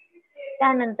लागतं.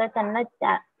 त्यानंतर त्यांना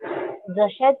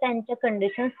जशा त्यांच्या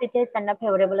कंडिशन्स तिथे त्यांना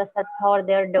फेवरेबल असतात फॉर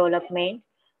देअर डेव्हलपमेंट,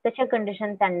 तशा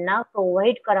कंडिशन त्यांना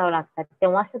प्रोव्हाइड करावं लागतात.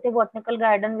 तेव्हाच ते बॉटनिकल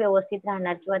गार्डन व्यवस्थित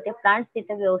राहणार किंवा ते प्लांट्स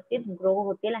तिथे व्यवस्थित ग्रो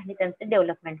होतील आणि त्यांचं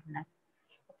डेव्हलपमेंट होणार.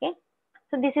 Okay,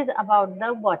 so this is about the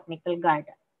botanical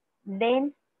garden. Then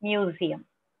museum.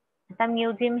 आता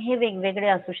म्युझियम हे वेगवेगळे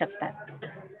असू शकतात.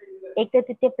 एक तर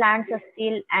तिथे प्लांट्स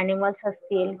असतील, ॲनिमल्स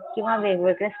असतील किंवा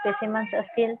वेगवेगळे स्पेसिमन्स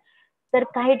असतील. तर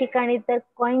काही ठिकाणी तर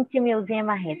कॉइनचे म्युझियम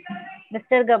आहेत.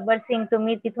 मिस्टर गब्बर सिंग,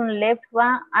 तुम्ही तिथून लेफ्ट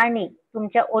व्हा आणि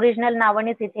तुमच्या ओरिजिनल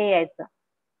नावाने तिथे यायचं.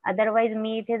 अदरवाईज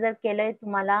मी इथे जर केलंय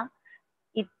तुम्हाला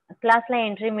क्लासला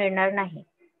एंट्री मिळणार नाही.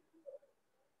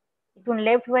 इथून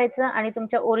लेफ्ट व्हायचं आणि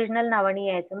तुमच्या ओरिजिनल नावाने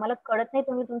यायचं. मला कळत नाही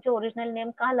तुम्ही तुमचे ओरिजिनल नेम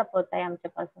का लपवताय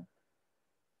आमच्यापासून.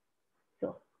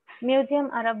 So museum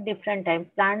R of different type.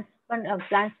 Plant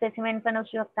specimen पण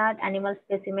असू शकतात, ॲनिमल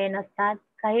स्पेसिमेन असतात.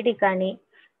 काही ठिकाणी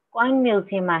कॉइन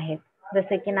म्युझियम आहेत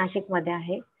जसे की नाशिकमध्ये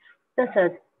आहे.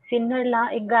 तसंच सिन्नरला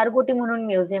एक गारगोटी म्हणून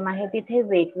म्युझियम आहे. तिथे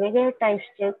वेगवेगळ्या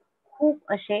टाइप्सचे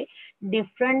खूप असे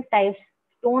डिफरंट टाइप्स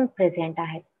स्टोन प्रेझेंट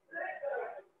आहेत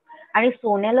आणि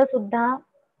सोन्याला सुद्धा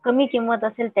कमी किंमत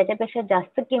असेल त्याच्यापेक्षा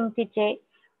जास्त किमतीचे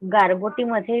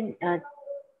गारगोटीमध्ये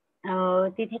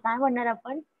तिथे काय म्हणणार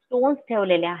आपण स्टोन्स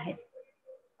ठेवलेले आहेत.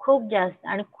 खूप जास्त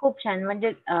आणि खूप छान,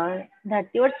 म्हणजे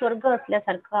धरतीवर स्वर्ग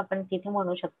असल्यासारखं आपण तिथे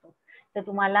म्हणू शकतो. तर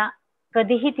तुम्हाला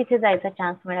कधीही तिथे जायचा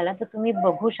चान्स मिळाला तर तुम्ही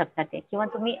बघू शकता ते, किंवा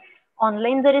तुम्ही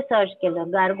ऑनलाईन जरी सर्च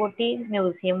केलं गारगोटी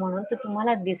म्युझियम म्हणून तर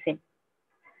तुम्हाला दिसेल.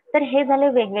 तर हे झाले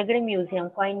वेगवेगळे म्युझियम.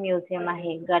 कॉइन म्युझियम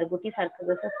आहे, गारगोटी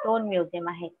सारखं जसं स्टोन म्युझियम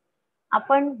आहे.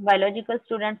 आपण बायोलॉजिकल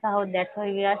स्टुडंट्स आहोत, that's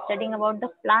why we R studying about the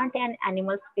plant and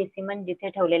animal specimen जिथे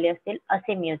ठेवलेले असतील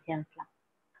असे म्युझियम्सला.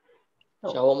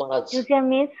 Shahu Maharaj.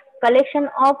 Museum is collection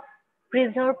of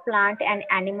preserve plant and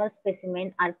animal specimen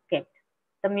R kept.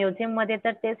 तर म्युझियम मध्ये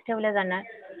तर तेच ठेवले जाणार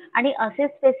आणि असे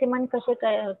स्पेसिमन कसे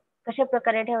कशा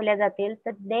प्रकारे ठेवल्या जातील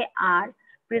तर दे आर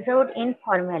प्रिझर्व्ड इन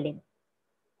फॉर्मॅलिन.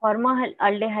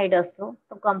 फॉर्मल्डिहाइड असतो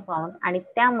तो कंपाऊंड आणि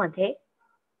त्यामध्ये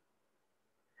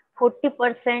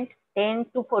 40% 10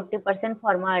 to 40%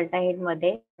 फॉर्मल्डिहाइड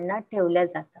मध्ये त्यांना ठेवल्या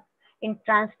जातं इन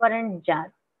ट्रान्सपरंट जार.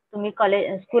 तुम्ही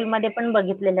स्कूलमध्ये पण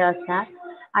बघितलेले असणार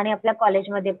आणि आपल्या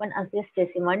कॉलेजमध्ये पण असे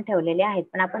स्पेसिमन ठेवलेले आहेत,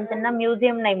 पण आपण त्यांना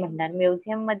म्युझियम नाही म्हणणार.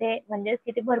 म्युझियम मध्ये म्हणजे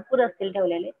तिथे भरपूर असतील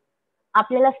ठेवलेले.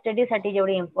 आपल्याला स्टडीसाठी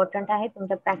जेवढे इम्पॉर्टंट आहे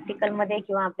तुमच्या प्रॅक्टिकल मध्ये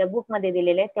किंवा आपल्या बुक मध्ये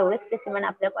दिलेले तेवढे स्पेसिमन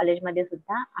आपल्या कॉलेजमध्ये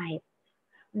सुद्धा आहेत.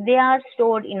 They are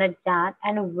stored in a jar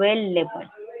and well label.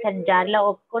 त्या जारला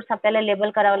ऑफकोर्स आपल्याला लेबल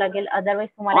करावं लागेल, अदरवाईज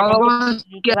तुम्हाला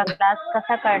त्यांची किंवा क्लास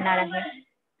कसा करणार आहे.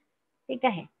 ठीक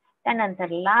आहे. त्यानंतर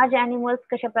लार्ज अॅनिमल्स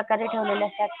कशा प्रकारे ठेवलेले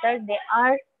असतात तर they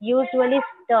are usually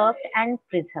stuffed and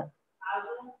preserve.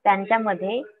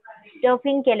 त्यांच्यामध्ये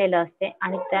स्टफिंग केलेलं असते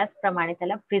आणि त्याचप्रमाणे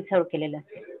त्याला प्रिझर्व केलेलं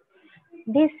असते.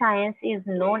 दिस सायन्स इज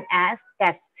नोन ॲज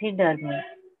टॅक्सिडर्मी.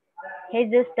 हे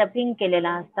जे स्टफिंग केलेलं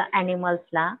असतं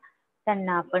अॅनिमल्सला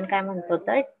त्यांना आपण काय म्हणतो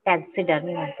तर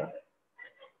टॅक्सिडर्मी म्हणतो.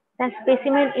 The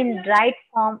specimen in dried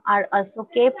form are also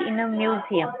kept in a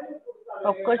museum.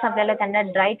 Of course आपल्याला त्यांना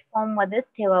ड्राईड फॉर्म मध्येच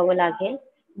ठेवावं लागेल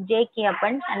जे की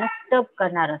आपण त्यांना स्टफ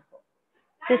करणार असतो.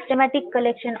 Systematic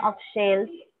collection of shells,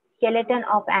 skeleton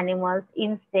of animals,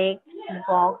 insect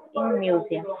box in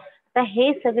museum. आता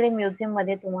हे सगळे म्युझियम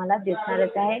मध्ये तुम्हाला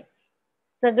दिसणारच आहे.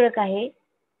 सगळं काही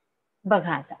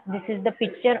बघा आता. दिस is the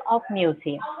picture of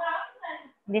museum.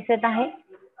 दिसत आहे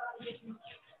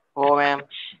हो ma'am.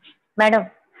 Madam?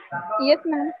 Yes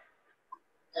ma'am.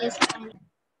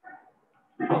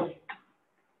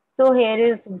 So here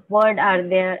is bird are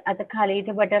there. आता खाली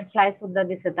इथे बटरफ्लाय सुद्धा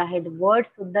दिसत आहेत, बर्ड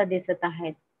सुद्धा दिसत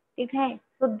आहेत. ठीक आहे.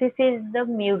 So this is the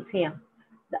museum.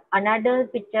 The another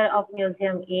picture of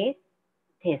museum is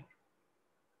this.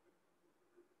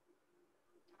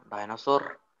 Dinosaur.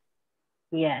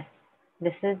 Yes,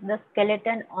 this is the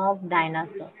skeleton of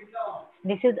dinosaur.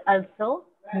 This is also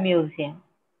museum.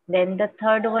 Then the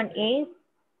third one is,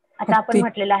 आता आपण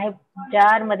म्हटलेलं आहे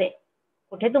जार मध्ये.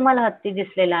 कुठे तुम्हाला हत्ती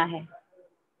दिसलेला आहे?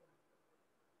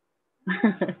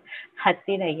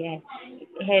 हत्ती नाही आहे.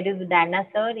 Here is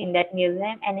dinosaur in that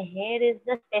museum and here is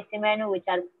the specimen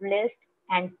which are placed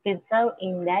and preserved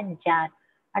in that jar.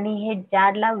 आणि हे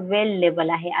जारला वेल लेबल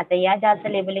आहे. आता या जारचं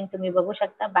लेबलिंग तुम्ही बघू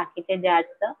शकता. बाकीच्या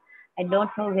जारचं I don't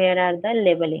know where are the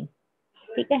labelling.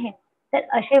 ठीक आहे. तर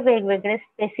असे वेगवेगळे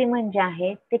स्पेसिमन जे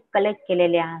आहेत ते कलेक्ट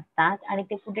केलेले असतात आणि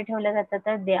ते कुठे ठेवले जातात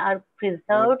तर they are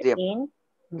प्रिझर्व्ड in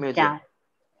jar.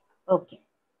 Okay.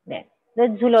 The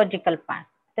zoological park.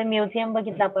 तर म्युझियम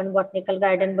बघितलं आपण, बॉटनिकल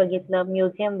गार्डन बघितलं,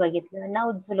 म्युझियम बघितलं.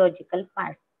 नाव झुलॉजिकल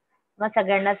पार्क मग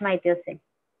सगळ्यांनाच माहिती असेल.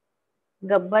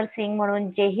 गब्बर सिंग म्हणून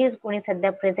जेही कोणी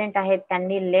सध्या प्रेझेंट आहेत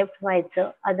त्यांनी लेफ्ट व्हायचं,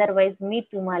 अदरवाईज मी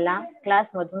तुम्हाला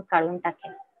क्लासमधून काढून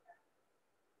टाकेन.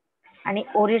 आणि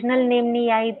ओरिजिनल नेमनी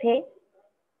या इथे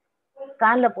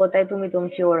का लपवताय तुम्ही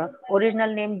तुमची ओळख?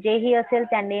 ओरिजिनल नेम जेही असेल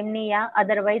त्या नेमनी या,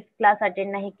 अदरवाईज क्लास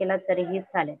अटेंड नाही केला तरीही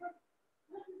चालेल.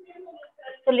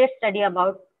 So let's study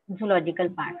about zoological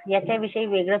park. याच्याविषयी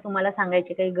वेगळं तुम्हाला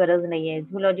सांगायची काही गरज नाहीये.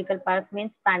 झुलॉजिकल पार्क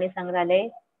मीन्स प्राणी संग्रहालय,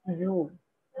 झू.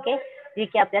 ओके. जी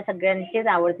की आपल्या सगळ्यांचीच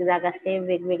आवडती जागा असते.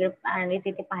 वेगवेगळे प्राणी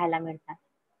तिथे पाहायला मिळतात.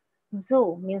 Zoo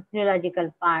means zoological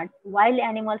park. Wild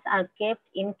animals R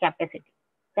kept in capacity.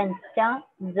 त्यांच्या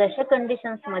जशा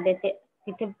कंडिशन्स मध्ये ते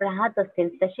तिथे राहत असतील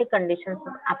तसे कंडिशन्स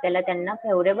आपल्याला त्यांना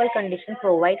फेवरेबल कंडिशन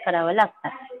प्रोव्हाइड करावं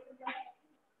लागतात.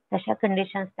 तशा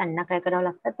कंडिशन्स त्यांना काय करावं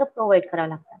लागतात तर प्रोव्हाइड करावं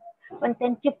लागतात. पण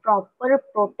त्यांची प्रॉपर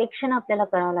प्रोटेक्शन आपल्याला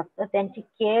करावं लागतं. त्यांची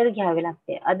केअर घ्यावी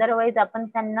लागते. अदरवाईज आपण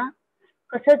त्यांना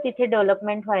कसं तिथे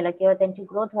डेव्हलपमेंट व्हायला किंवा त्यांची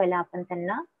ग्रोथ व्हायला आपण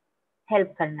त्यांना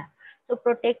हेल्प करणार. So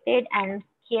protected and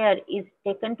care is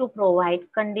taken to provide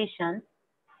conditions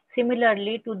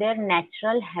similarly to their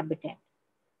natural habitat.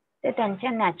 ते त्यांच्या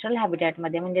नॅचरल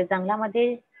हॅबिटॅटमध्ये म्हणजे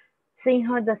जंगलामध्ये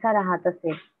सिंह जसा राहत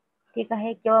असेल, ठीक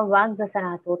आहे, किंवा वाघ जसा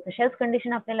राहतो तशाच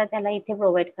कंडिशन आपल्याला त्याला इथे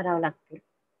प्रोव्हाइड करावं लागतील.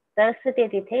 तरच ते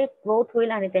तिथे ग्रोथ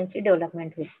होईल आणि त्यांची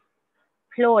डेव्हलपमेंट होईल.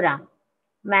 Flora,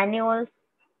 manuals,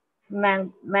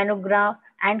 मॅनोग्राफ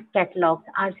and catalogues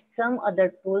are some other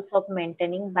tools of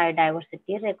maintaining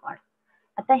biodiversity record.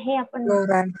 आता हे आपण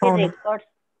record.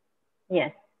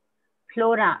 Yes.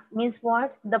 Flora means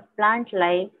what? The plant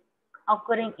life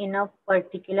occurring in a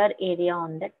particular area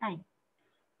on that time.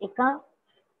 एका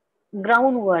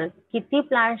ग्राउंड वर किती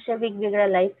प्लांट्सच्या वेगवेगळ्या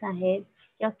लाईफ आहेत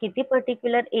किंवा किती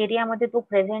पर्टिक्युलर एरियामध्ये तो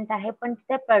प्रेझेंट आहे पण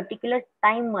त्या पर्टिक्युलर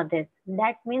टाइम मध्ये.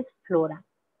 That means flora.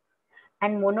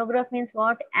 And monograph means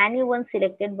what? Any one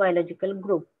selected biological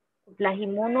group. कुठलाही.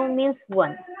 Mono means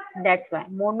one. That's why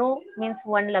mono means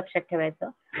one लक्षात ठेवायचं.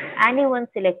 Any one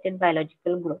selected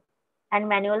biological group. And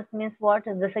manuals means what,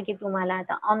 जसं की तुम्हाला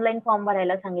आता online form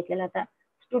भरायला सांगितलेलं, आता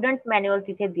स्टुडंट मॅन्युअल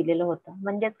तिथे दिलेलं होतं.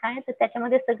 म्हणजेच काय, तर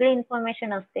त्याच्यामध्ये सगळी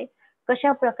इन्फॉर्मेशन असते,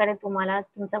 कशा प्रकारे तुम्हाला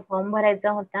तुमचा फॉर्म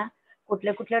भरायचा होता,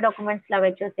 कुठले कुठले डॉक्युमेंट्स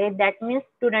लावायचे होते. दॅट मीन्स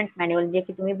स्टुडंट मॅन्युअल, जे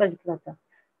की तुम्ही बघितलं होतं.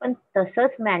 पण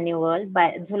तसंच मॅन्युअल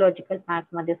झुलॉजिकल पार्क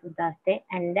मध्ये सुद्धा असते.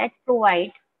 And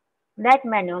that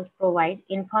manuals provide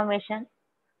information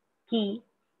key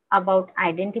about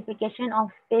identification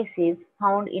of species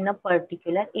found in a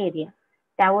particular area.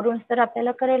 त्यावरून तर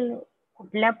आपल्याला कळेल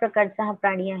कुठल्या प्रकारचा हा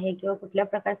प्राणी आहे किंवा कुठल्या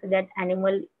प्रकारचं दॅट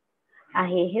ॲनिमल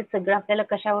आहे, हे सगळं आपल्याला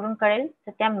कशावरून कळेल,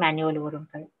 तर त्या मॅन्युअल वरून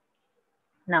कळेल.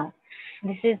 Now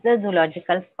this is the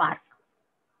zoological park.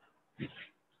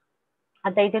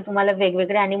 आता इथे तुम्हाला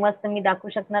वेगवेगळे ॲनिमल्स तर मी दाखवू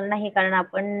शकणार नाही, कारण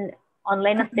आपण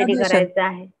ऑनलाईन स्टडी करायचं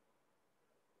आहे.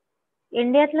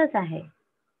 इंडियातलंच आहे,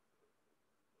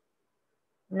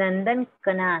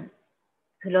 नंदनकनान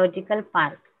झुलॉजिकल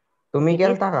पार्क. तुम्ही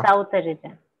गेलता का? South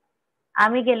region.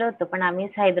 आम्ही गेलो होतो, पण आम्ही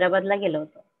हैदराबादला गेलो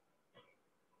होतो.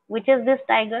 Which is this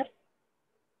tiger?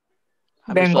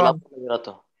 आम्ही बेंगॉल. सोलापूरला गेलो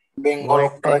होतो. Bengal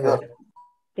tiger.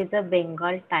 तिचं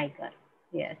Bengal tiger.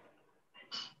 Yes.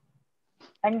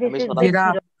 And this आम्ही is the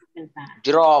giraffe. zoological park.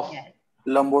 Giraffe. Yes.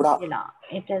 लंबोडा.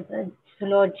 It is a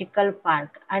zoological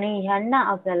park. आणि ह्यांना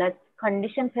आपल्याला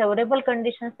कंडिशन, फेवरेबल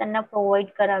कंडिशन त्यांना प्रोव्हाइड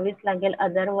करावीच लागेल,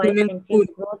 अदरवाईज Swimming त्यांची pool.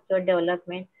 ग्रोथ किंवा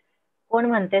डेव्हलपमेंट. कोण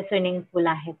म्हणते स्विमिंग पूल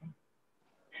आहे ते?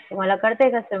 तुम्हाला कळतंय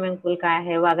का स्विमिंग पूल काय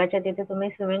आहे? वाघाच्या तिथे तुम्ही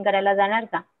स्विमिंग करायला जाणार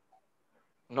का?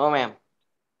 No ma'am.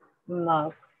 मग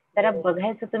तर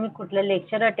बघायचं तुम्ही कुठलं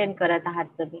लेक्चर अटेंड करत आहात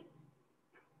तुम्ही.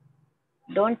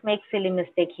 Don't make silly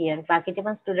mistake here. बाकीचे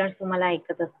पण स्टुडंट्स तुम्हाला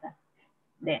ऐकत असतात.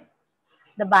 Then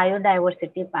the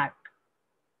biodiversity park.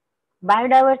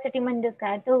 Biodiversity म्हणजे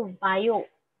काय, तो बायो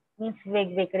मीन्स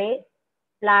वेगवेगळे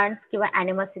प्लांट्स किंवा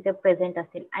ॲनिमल्स तिथे प्रेझेंट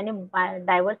असतील, आणि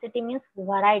डायव्हर्सिटी मीन्स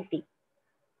व्हरायटी.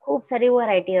 खूप सारी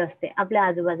व्हरायटी असते आपल्या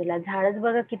आजूबाजूला. झाडच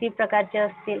बघा किती प्रकारचे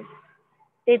असतील,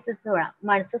 तेच सोळा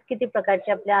माणसंच किती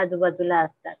प्रकारचे आपल्या आजूबाजूला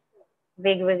असतात.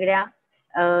 वेगवेगळ्या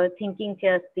थिंकिंगचे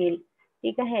असतील,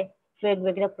 ठीक आहे,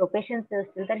 वेगवेगळ्या प्रोफेशनचे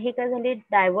असतील. तर हे काय झाली,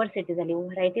 डायव्हर्सिटी झाली,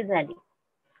 व्हरायटी झाली.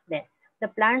 द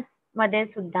प्लांट्स मध्ये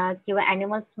सुद्धा किंवा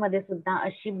ॲनिमल्स मध्ये सुद्धा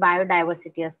अशी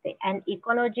बायोडायव्हर्सिटी असते. And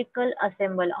ecological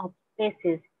assemble of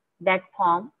species that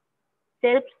form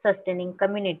self sustaining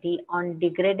community on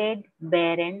degraded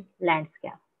barren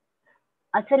landscape.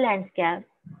 असं लँडस्कॅप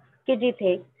की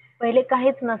जिथे पहिले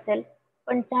काहीच नसेल,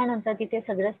 पण त्यानंतर तिथे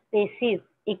सगळं स्पेसीज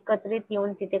एकत्रित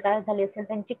येऊन तिथे काय झाली असेल,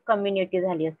 त्यांची कम्युनिटी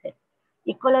झाली असेल.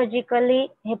 इकॉलॉजिकली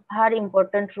हे फार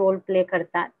इम्पॉर्टंट रोल प्ले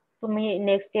करतात. तुम्ही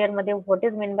नेक्स्ट इयर मध्ये what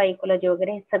is mean by ecology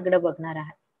वगैरे हे सगळं बघणार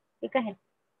आहात, ठीक आहे.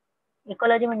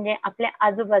 इकॉलॉजी म्हणजे आपल्या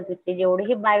आजूबाजूचे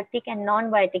जेवढेही Biotique and non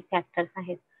Biotique factors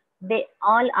आहेत, they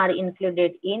all R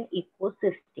included in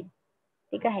ecosystem,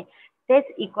 ठीक आहे.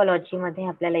 तेच इकॉलॉजी मध्ये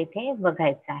आपल्याला इथे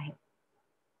बघायचं आहे.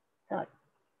 तर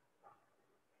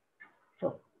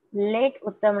late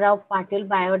Uttamrao Patil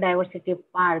biodiversity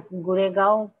park,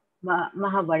 गुरेगाव,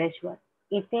 Mahabaleshwar.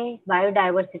 इथे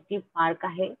बायोडायव्हर्सिटी पार्क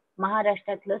आहे,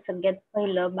 महाराष्ट्रातलं सगळ्यात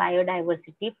पहिलं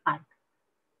biodiversity park.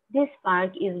 This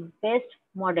park is best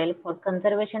model for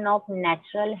conservation of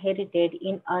natural heritage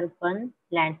in urban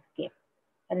landscape.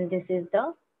 And this is the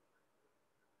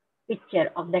picture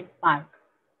of that park.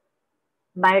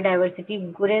 Biodiversity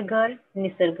गुरेघर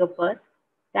निसर्ग पथ.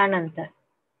 त्यानंतर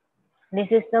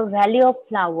this is the Valley of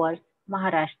Flowers,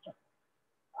 Maharashtra.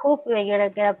 खूप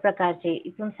वेगवेगळ्या प्रकारचे,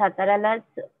 इथून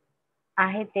साताऱ्यालाच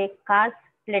आहे ते कास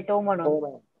प्लेटो म्हणून,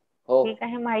 हो. ठीक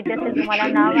आहे, माहिती असेल तुम्हाला,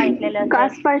 नाव ऐकलेलं असेल.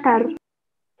 कास पठार.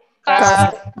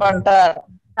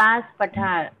 कास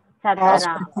पठार,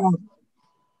 सातारा,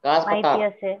 कास माहिती पठार.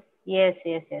 असेल. Yes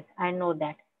yes yes, I know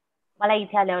that. मला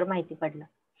इथे आल्यावर माहिती पडलं.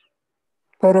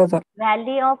 बरोबर.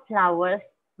 Valley of flowers,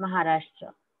 Maharashtra.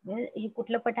 हे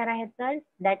कुठलं पठार आहे तर,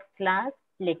 दॅट क्लास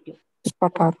प्लेट्यू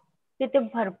पठार. तिथे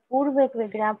भरपूर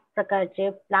वेगवेगळ्या प्रकारचे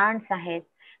प्लांट्स आहेत,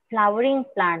 फ्लावरिंग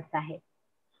प्लांट्स आहेत.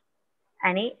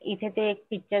 आणि इथे ते एक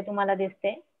पिक्चर तुम्हाला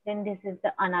दिसते. Then this is the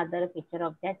another picture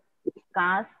of that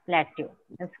Kas plateau,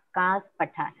 कास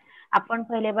पठार. आपण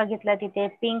पहिले बघितलं तिथे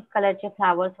पिंक कलरचे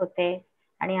फ्लावर्स होते,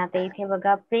 आणि आता इथे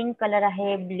बघा पिंक कलर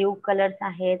आहे, ब्ल्यू कलर्स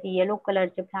आहेत, येलो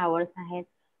कलरचे फ्लावर्स आहेत.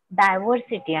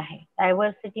 डायव्हर्सिटी आहे.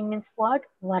 Diversity means what,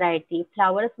 variety.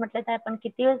 Flowers म्हटलं तर आपण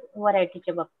किती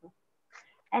व्हरायटीचे बघतो.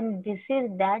 And this is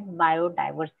that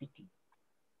biodiversity.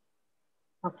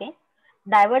 Okay,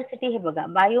 diversity हे बघा,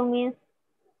 बायो मीन्स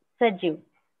सजीव,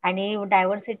 आणि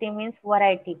डायव्हर्सिटी मीन्स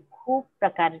व्हरायटी, खूप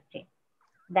प्रकारचे.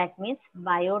 That means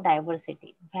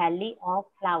biodiversity. Valley of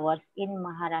Flowers in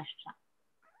Maharashtra.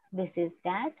 This is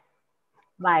that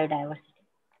biodiversity.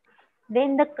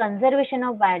 Then the conservation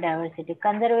of biodiversity.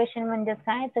 Conservation म्हणजे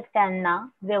काय, तर त्यांना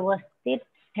व्यवस्थित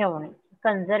ठेवणे,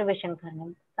 कन्झर्वेशन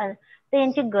करणे. तर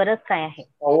यांची गरज काय आहे?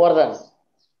 संवर्धन.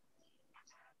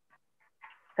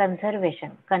 कन्झर्वेशन,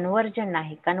 कन्व्हर्जन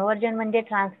नाही. कन्व्हर्जन म्हणजे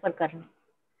ट्रान्सफर करणे.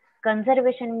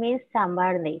 कन्झर्वेशन मीन्स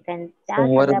सांभाळणे, त्या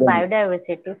सगळ्या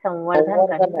बायोडायव्हर्सिटी संवर्धन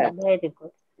करणे. Very good.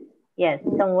 येस,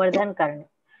 संवर्धन करणे.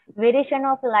 Variation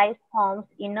of life forms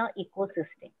in a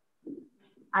ecosystem.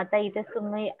 आता इथे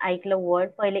तुम्ही ऐकलं वर्ड,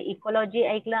 पहिले इकोलॉजी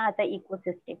ऐकलं, आता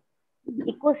इकोसिस्टम.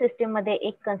 इकोसिस्टम मध्ये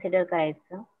एक कन्सिडर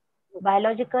करायचं,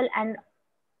 biological and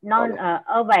non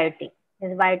abiotic,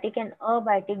 Biotique and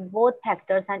abiotic both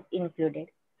factors R included.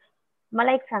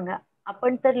 मला एक सांगा,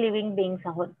 आपण तर लिव्हिंग बिंग्स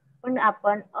आहोत, पण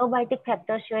आपण अबायोटिक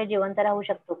फॅक्टर शिवाय जिवंत राहू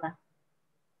शकतो का?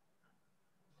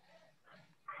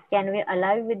 Can we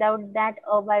alive without that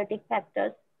abiotic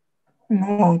factors?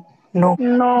 No, no.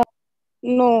 No.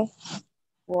 No.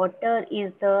 Water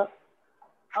is the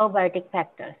abiotic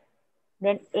factor.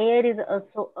 Then air is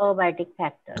also abiotic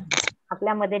factor.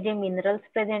 आपल्यामध्ये जे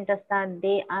मिनरल्स प्रेझेंट असतात,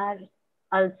 they are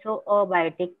also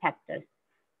abiotic factors.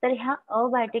 तर ह्या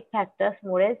अबायोटिक फॅक्टर्स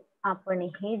मुळे आपण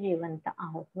हे जिवंत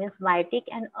आहोत. Means Biotique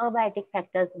and abiotic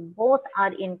factors both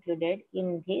R included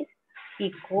in this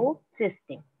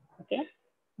ecosystem. Okay,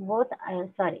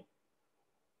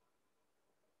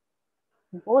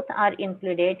 both are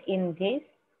included in this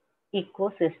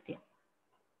ecosystem.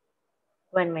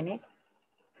 1 minute.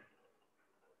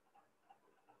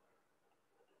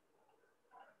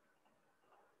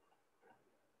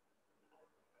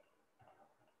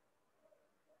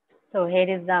 So here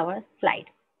is our slide.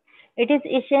 It is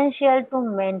essential to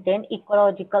maintain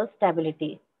ecological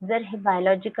stability. जर हे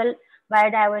biological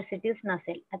बायोडायव्हर्सिटीच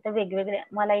नसेल, आता वेगवेगळे,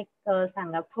 मला एक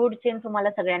सांगा, food chain तुम्हाला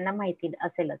सगळ्यांना माहिती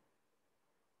असेलच.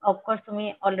 ऑफकोर्स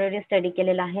तुम्ही ऑलरेडी स्टडी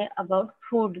केलेला आहे अबाउट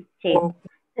फूड चेन. हो.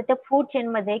 तर त्या फूड चेन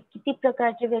मध्ये किती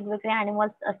प्रकारचे वेगवेगळे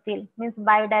अॅनिमल्स असतील, मीन्स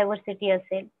बायोडायव्हर्सिटी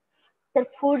असेल. तर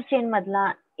फूड चेन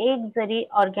मधला एक जरी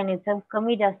ऑर्गॅनिझम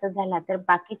कमी जास्त झाला तर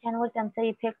बाकीच्यांवर त्यांचा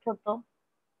इफेक्ट होतो.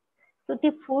 तर ती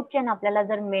फूड चेन आपल्याला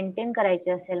जर मेंटेन करायची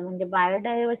असेल, म्हणजे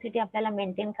बायोडायव्हर्सिटी आपल्याला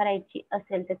मेंटेन करायची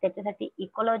असेल, तर त्याच्यासाठी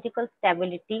इकोलॉजिकल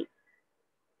स्टॅबिलिटी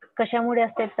कशामुळे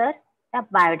असते, तर त्या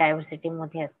बायोडायव्हर्सिटी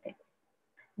मध्ये असते.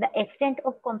 The extent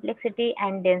of complexity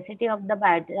and density of the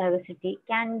biodiversity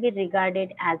can be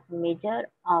regarded as measure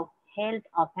of health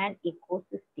of an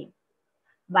ecosystem.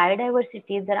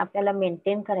 Biodiversity जर आपल्याला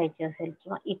मेंटेन करायची असेल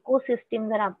किंवा इकोसिस्टीम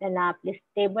जर आपल्याला आपली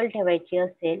स्टेबल ठेवायची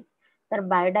असेल, तर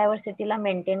बायोडायव्हर्सिटीला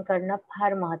मेंटेन करणं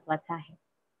फार महत्वाचं आहे.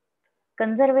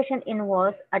 Conservation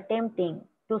involves attempting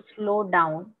to slow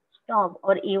down, stop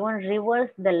or even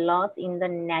reverse the loss in the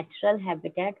natural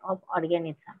habitat of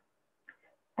organism.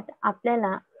 आता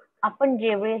आपल्याला, आपण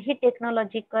जेवढेही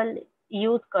टेक्नॉलॉजिकल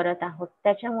यूज करत आहोत,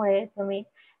 त्याच्यामुळे तुम्ही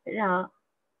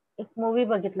एक मूवी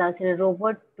बघितला असेल,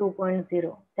 रोबोट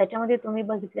 2.0. त्याच्यामध्ये तुम्ही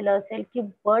बघितलेलं असेल की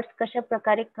बर्ड्स कशा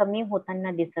प्रकारे कमी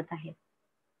होताना दिसत आहेत.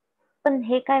 पण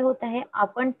हे काय होत आहे,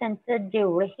 आपण त्यांचं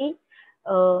जेवढेही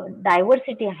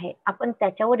डायव्हर्सिटी आहे, आपण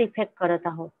त्याच्यावर इफेक्ट करत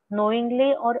आहोत.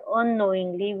 नोईंगली और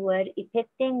unknowingly we R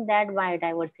affecting that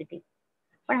biodiversity.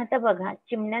 पण आता बघा,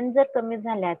 चिमण्या जर कमी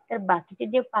झाल्या तर बाकीचे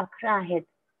जे पाखरं आहेत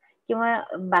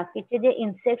किंवा बाकीचे जे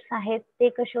इन्सेक्ट्स आहेत, ते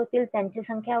कसे होतील, त्यांची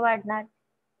संख्या वाढणार.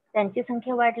 त्यांची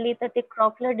संख्या वाढली तर ते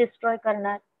क्रॉपला डिस्ट्रॉय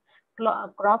करणार.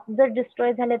 क्रॉप जर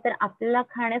डिस्ट्रॉय झाले तर आपल्याला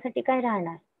खाण्यासाठी काय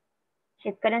राहणार,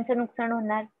 शेतकऱ्यांचं नुकसान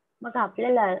होणार. मग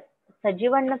आपल्याला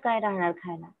सजीवांना काय राहणार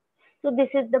खायला. So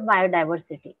this is the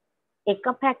biodiversity.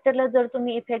 एका फॅक्टरला जर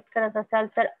तुम्ही इफेक्ट करत असाल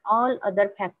तर all other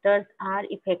factors R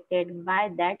affected by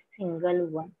that single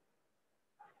one.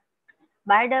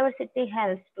 Biodiversity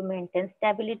helps to maintain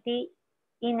stability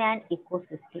in an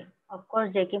ecosystem. Of course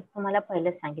जे की तुम्हाला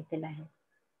पहिलेच सांगितलेलं आहे.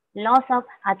 लॉस ऑफ,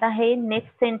 आता हे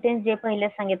नेक्स्ट सेंटेन्स जे पहिले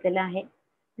सांगितलेलं आहे,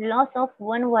 loss of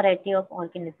one variety of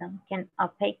organism can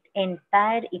affect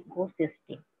entire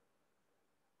ecosystem.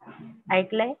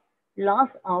 ऐकलंय,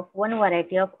 loss of one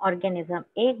variety of organism.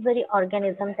 एक जरी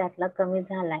ऑर्गॅनिझम त्यातला कमी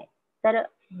झालाय तर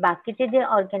बाकीचे जे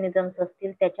ऑर्गॅनिझम्स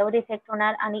असतील त्याच्यावर इफेक्ट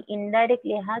होणार आणि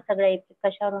इनडायरेक्टली हा सगळा इफेक्ट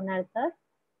कशावर होणार, तर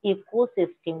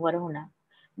इकोसिस्टम वर होणार.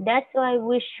 That's why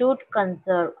we should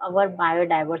conserve our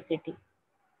biodiversity.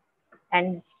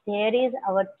 And here is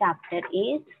our chapter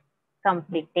is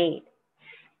completed.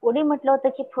 कोणी म्हटलं होतं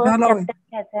की फर्स्ट झालं होय. चॅप्टर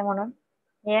घ्यायचं आहे म्हणून?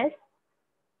 येस,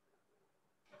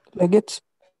 लगेच.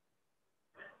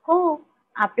 हो.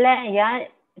 आपल्या या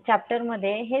चॅप्टर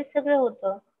मध्ये हे सगळं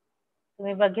होतं.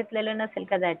 तुम्ही बघितलेलं नसेल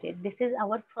कदाचित. दिस is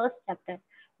our first chapter.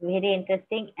 Very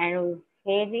interesting and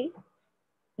very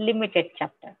limited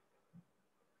chapter.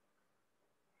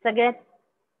 सगळ्यात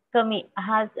कमी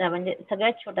हा, म्हणजे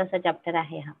सगळ्यात छोटासा चॅप्टर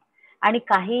आहे हा, आणि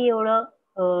काही एवढं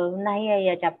नाही आहे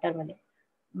या चॅप्टर मध्ये.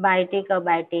 Biotique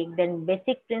abiotic then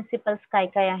basic principles काय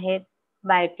काय आहेत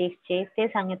बायोटिकचे ते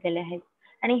सांगितलेले आहेत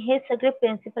आणि हे सगळे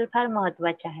प्रिन्सिपल फार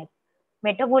महत्वाचे आहेत.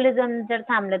 मेटाबॉलिझम जर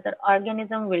थांबलं तर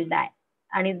ऑर्गॅनिझम विल डाय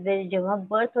आणि जेव्हा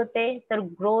बर्थ होते तर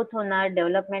ग्रोथ होणार,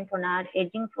 डेव्हलपमेंट होणार,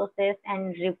 एजिंग प्रोसेस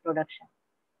अँड रिप्रोडक्शन.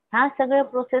 हा सगळं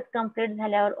प्रोसेस कम्प्लीट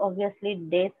झाल्यावर ऑब्विसली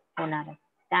डेथ होणार आहे.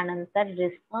 त्यानंतर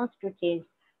रिस्पॉन्स टू चेंज,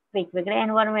 वेगवेगळ्या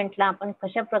एन्व्हायरमेंटला आपण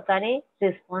कशा प्रकारे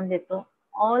रिस्पॉन्स देतो,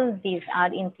 all these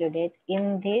R included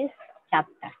in this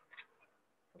chapter.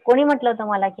 कोणी म्हटलं होतं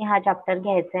मला की हा चॅप्टर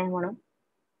घ्यायचा आहे म्हणून?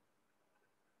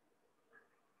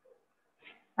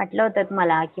 म्हटलं होतं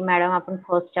मला की मॅडम आपण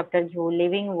फर्स्ट चॅप्टर घेऊ,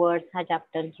 लिव्हिंग वर्ड्स हा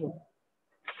चॅप्टर घेऊ.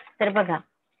 तर बघा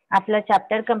आपलं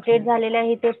चॅप्टर कम्प्लीट झालेलं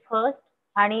आहे ते फर्स्ट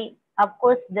आणि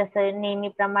ऑफकोर्स जसं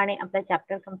नेहमीप्रमाणे आपला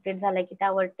चॅप्टर कम्प्लीट झाला की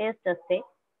त्यावर टेस्ट असते.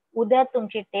 उद्या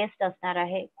तुमची टेस्ट असणार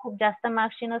आहे. खूप जास्त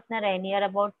मार्क्सची नसणार आहे, नियर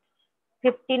अबाउट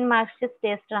 15 मार्क्सची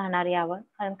टेस्ट राहणार यावर,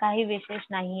 कारण काही विशेष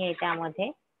नाही आहे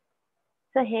त्यामध्ये.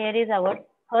 So here is our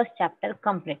first chapter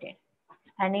completed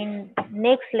and in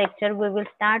next lecture we will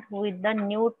start with the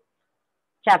new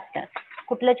chapter.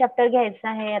 कुठलं चॅप्टर घ्यायचं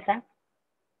आहे आता?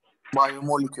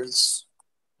 बायोमॉलिक्युल्स.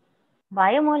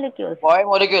 बायोमॉलिक्युल्स.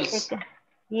 बायोमॉलिक्युल्स.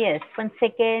 येस, पण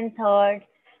सेकंड थर्ड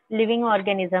लिव्हिंग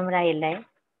ऑर्गॅनिझम राहिलंय.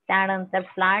 त्यानंतर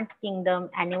प्लांट किंगडम,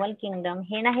 ॲनिमल किंगडम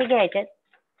हे नाही घ्यायचे,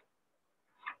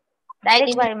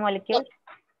 डायरेक्ट बायोमॉलिक्युल्स.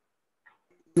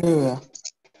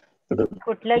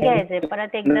 कुठलं घ्यायचंय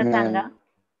परत एकदा सांगा.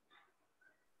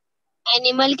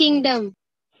 Animal kingdom.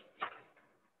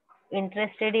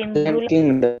 Interested in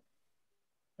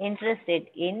interested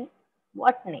in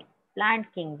botany, plant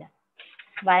kingdom.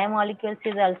 Biomolecules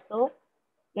is also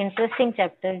interesting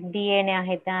chapter. DNA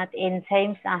आहे त्यात,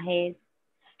 एन्झाईम्स आहेत,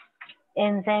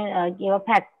 एन्झाईम किंवा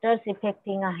फॅक्टर्स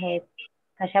इफेक्टिंग आहेत,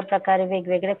 कशा प्रकारे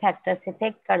वेगवेगळे फॅक्टर्स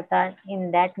इफेक्ट करतात इन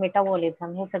दॅट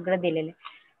मेटाबॉलिझम, हे सगळं दिलेलं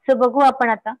आहे. सो बघू आपण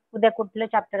आता उद्या कुठलं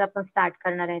चॅप्टर आपण स्टार्ट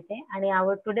करणार आहे ते, आणि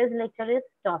आवर today's lecture is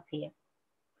stop here.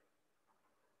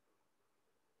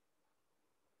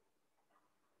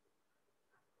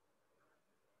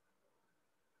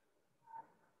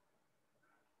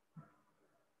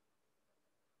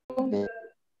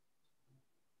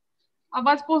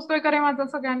 आवाज पोहोचतोय का रे माझा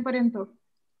सगळ्यांपर्यंत?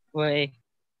 होय.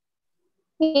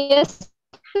 Yes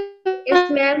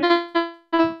yes ma'am.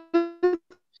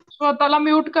 स्वतःला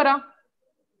म्यूट करा.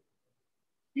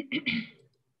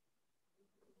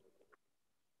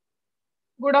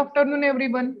 Good afternoon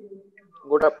everyone.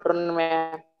 Good afternoon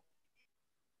ma'am.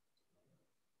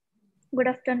 Good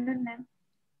afternoon ma'am.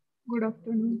 Good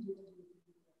afternoon.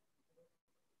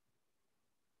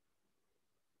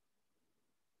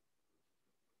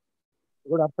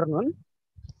 Good afternoon.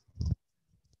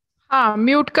 हा,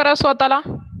 म्यूट करा स्वतःला.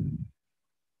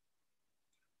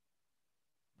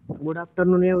 Good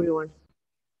afternoon everyone.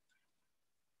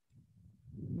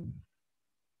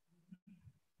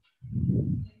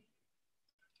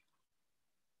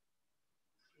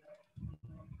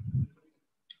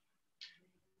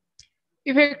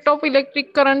 Effect of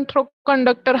electric current through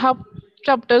conductor हा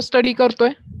चॅप्टर स्टडी करतोय.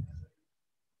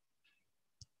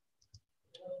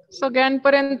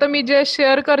 सगळ्यांपर्यंत मी जे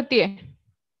शेअर करतेय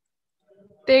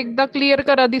ते एकदा क्लिअर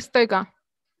करा. दिसतंय का?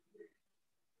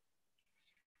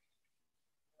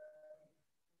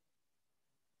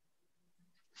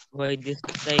 होय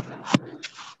दिसतंय.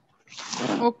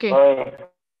 ओके.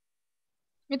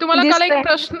 मी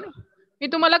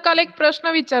तुम्हाला काल एक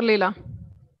प्रश्न विचारलेला.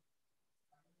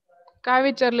 काय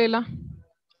विचारलेला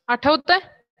आठवतंय?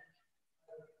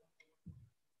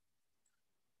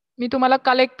 मी तुम्हाला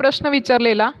काल एक प्रश्न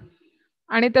विचारलेला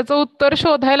आणि त्याचं उत्तर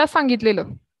शोधायला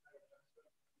सांगितलेलं.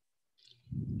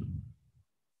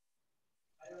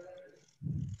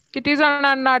 किती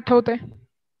जणांना आठवतंय?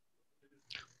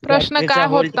 प्रश्न काय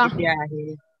होता?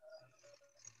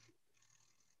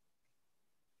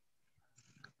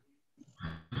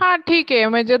 हा ठीक आहे,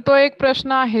 म्हणजे तो एक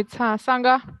प्रश्न आहेच. हा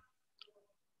सांगा,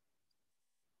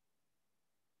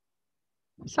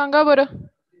 सांगा बरं,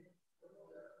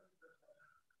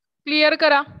 क्लिअर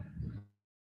करा.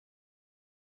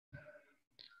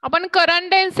 आपण करंट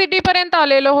डेन्सिटी पर्यंत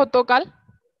आलेलो होतो काल.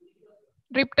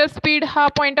 रिफ्ट स्पीड हा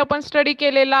पॉइंट आपण स्टडी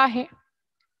केलेला आहे.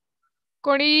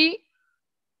 कोणी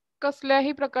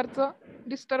कसल्याही प्रकारचं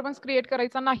डिस्टर्बन्स क्रिएट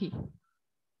करायचा नाही.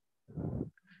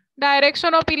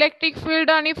 डायरेक्शन ऑफ इलेक्ट्रिक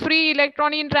फील्ड आणि free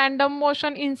electron in random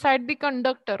motion inside the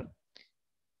conductor.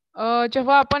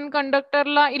 जेव्हा आपण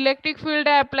कंडक्टरला इलेक्ट्रिक फील्ड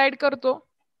अप्लाइड करतो,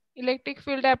 इलेक्ट्रिक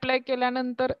फील्ड अप्लाय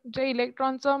केल्यानंतर जे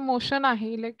इलेक्ट्रॉनचं मोशन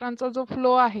आहे, इलेक्ट्रॉनचा जो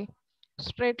फ्लो आहे,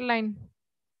 स्ट्रेट लाईन,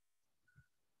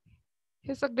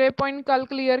 हे सगळे पॉइंट काल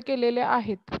क्लिअर केलेले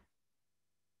आहेत.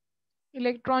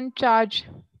 इलेक्ट्रॉन चार्ज,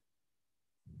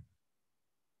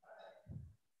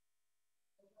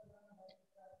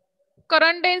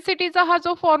 करंट डेन्सिटीचा हा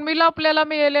जो फॉर्म्युला आपल्याला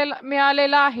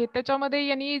मिळालेला आहे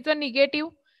त्याच्यामध्ये N is a negative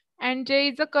and J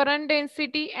is a current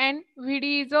density and VD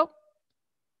is a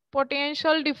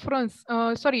potential difference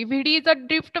VD is a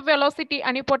drift velocity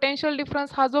आणि पोटेन्शियल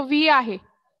डिफरन्स हा जो V आहे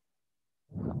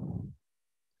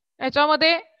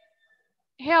याच्यामध्ये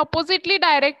हे अपोजिटली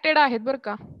डायरेक्टेड आहेत बरं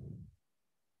का.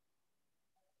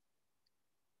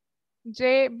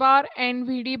 J bar and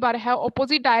VD bar have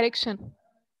opposite direction.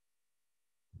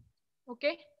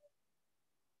 Okay.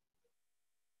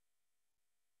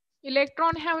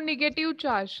 Electron have negative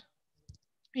charge.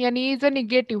 N is a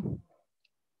negative.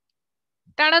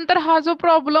 त्यानंतर हा जो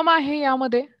प्रॉब्लेम आहे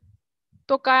यामध्ये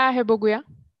तो काय आहे बघूया.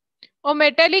 अ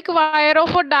metallic wire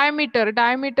of a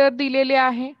diameter दिलेले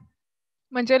आहे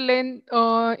म्हणजे लेंथ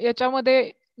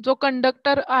याच्यामध्ये जो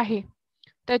कंडक्टर आहे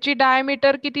त्याची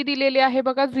डायमीटर किती दिलेली आहे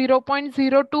बघा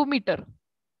 0.02 मीटर.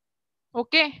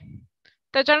 ओके.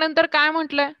 त्याच्यानंतर काय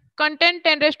म्हटलंय कंटेंट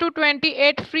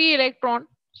 10⁻28 फ्री इलेक्ट्रॉन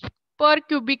पर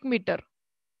क्युबिक मीटर.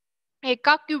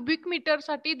 एका क्युबिक मीटर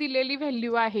साठी दिलेली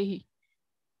व्हॅल्यू आहे ही.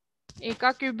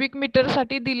 एका क्युबिक मीटर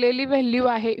साठी दिलेली व्हॅल्यू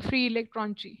आहे फ्री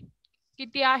इलेक्ट्रॉनची.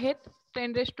 किती आहेत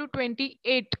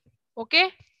 10⁻28. ओके.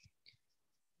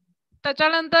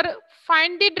 त्याच्यानंतर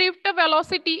find the drift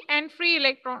velocity and free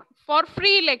electron for free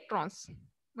electrons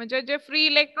म्हणजे जे फ्री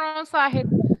इलेक्ट्रॉन्स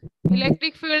आहेत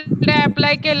इलेक्ट्रिक फील्ड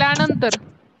अप्लाय केल्यानंतर.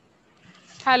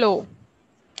 हॅलो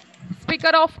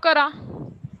स्पीकर ऑफ करा.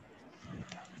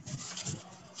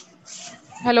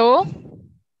 हॅलो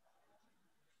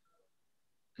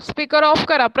स्पीकर ऑफ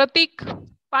करा. प्रतीक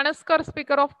पाणसकर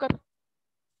स्पीकर ऑफ कर.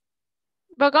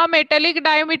 बघा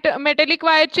मेटॅलिक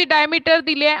वायरची डायमीटर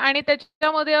दिली आहे आणि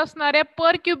त्याच्यामध्ये असणाऱ्या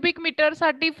पर क्युबिक मीटर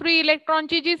साठी फ्री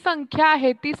इलेक्ट्रॉनची जी संख्या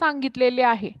आहे ती सांगितलेली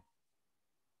आहे.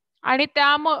 आणि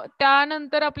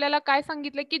त्यानंतर आपल्याला काय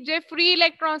सांगितलं की जे फ्री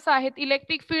इलेक्ट्रॉन्स आहेत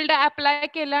इलेक्ट्रिक फील्ड अप्लाय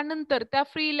केल्यानंतर त्या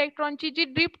फ्री इलेक्ट्रॉनची जी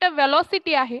ड्रिफ्ट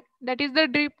वेलोसिटी आहे that is the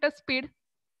drift speed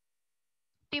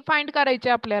ती फाइंड करायची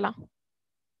आपल्याला.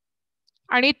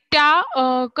 आणि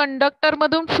त्या कंडक्टर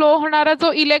मधून फ्लो होणारा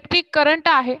जो इलेक्ट्रिक करंट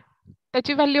आहे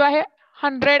त्याची व्हॅल्यू आहे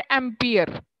 100 ampere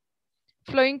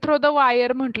flowing through the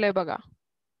wire म्हटलंय बघा.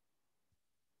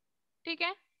 ठीक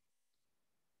आहे.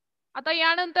 आता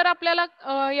यानंतर आपल्याला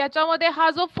याच्यामध्ये हा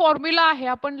जो फॉर्म्युला आहे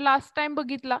आपण लास्ट टाइम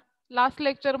बघितला लास्ट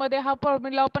लेक्चर मध्ये हा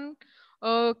फॉर्म्युला आपण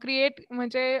क्रिएट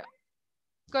म्हणजे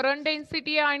करंट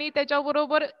डेन्सिटी आणि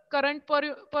त्याच्याबरोबर करंट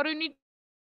पर युनिट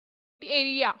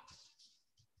एरिया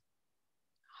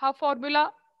हा फॉर्म्युला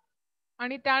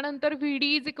आणि त्यानंतर VD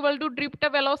is equal to drift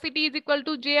velocity is equal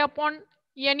to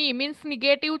J/NE means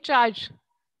negative charge.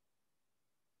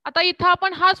 आता इथं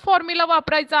आपण हाच फॉर्म्युला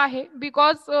वापरायचा आहे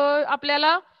बिकॉज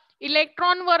आपल्याला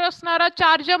इलेक्ट्रॉन वर असणारा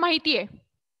चार्ज माहिती आहे.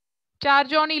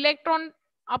 चार्ज ऑन इलेक्ट्रॉन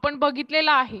आपण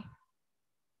बघितलेला आहे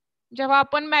जेव्हा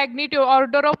आपण मॅग्निट्यूड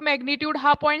ऑर्डर ऑफ मॅग्निट्यूड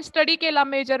हा पॉइंट स्टडी केला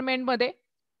मेजरमेंट मध्ये.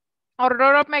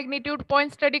 Order of magnitude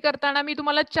point study करताना मी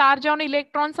तुम्हाला चार्ज ऑन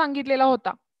इलेक्ट्रॉन सांगितलेला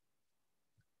होता.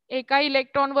 एका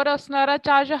इलेक्ट्रॉन वर असणारा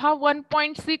चार्ज हा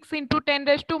 1.6 ×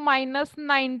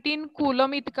 10⁻⁻19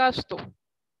 कूलम इतका असतो.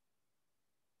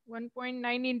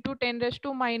 1.9 ×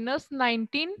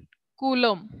 10⁻⁻19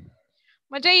 कूलम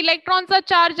म्हणजे इलेक्ट्रॉनचा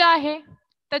चार्ज आहे.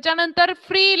 त्याच्यानंतर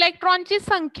फ्री इलेक्ट्रॉनची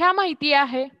संख्या माहिती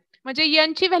आहे म्हणजे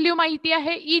N ची व्हॅल्यू माहिती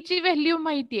आहे E ची व्हॅल्यू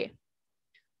माहिती आहे.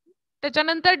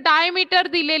 त्याच्यानंतर डायमीटर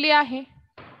दिलेली आहे.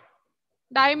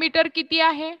 डायमीटर किती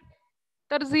आहे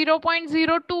तर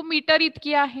 0.02 मीटर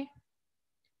इतकी आहे.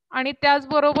 आणि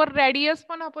त्याचबरोबर रेडियस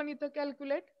पण आपण इथं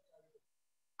कॅल्क्युलेट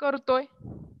करतोय.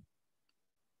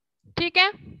 ठीक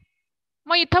आहे.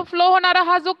 मग इथं फ्लो होणारा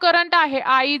हा जो करंट आहे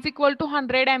I is equal to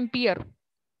 100 ampere.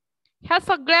 ह्या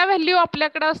सगळ्या व्हॅल्यू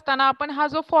आपल्याकडे असताना आपण हा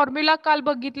जो फॉर्म्युला काल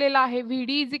बघितलेला आहे VD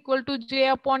is equal to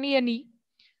J/NE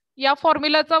या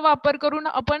फॉर्म्युलाचा वापर करून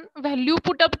आपण व्हॅल्यू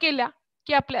पुटअप केल्या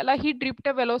की आपल्याला ही ड्रिफ्ट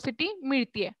वेलोसिटी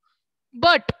मिळते.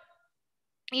 बट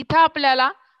इथं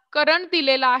आपल्याला करंट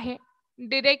दिलेला आहे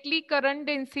डायरेक्टली करंट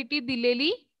डेन्सिटी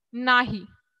दिलेली नाही.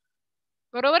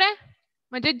 बरोबर आहे.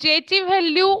 म्हणजे J ची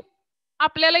व्हॅल्यू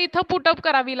आपल्याला इथं पुटअप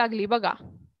करावी लागली बघा.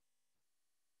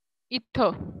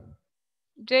 इथं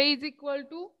J is equal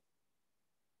to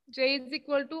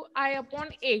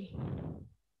I/A.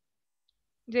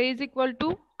 J is equal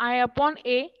to I/A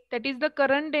that is the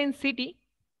current density.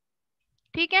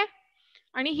 ठीक आहे.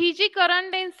 आणि ही जी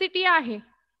करंट डेन्सिटी आहे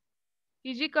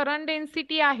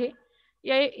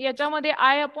याच्यामध्ये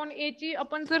I/A ची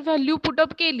आपण जर व्हॅल्यू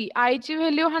पुटअप केली I ची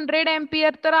व्हॅल्यू 100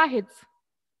 एम्पियर तर आहेच.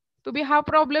 तुम्ही हा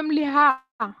प्रॉब्लेम लिहा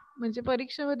म्हणजे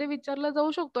परीक्षेमध्ये विचारला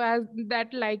जाऊ शकतो ॲज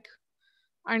दॅट लाईक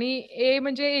आणि ए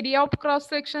म्हणजे एरिया ऑफ क्रॉस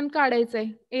सेक्शन काढायचं आहे.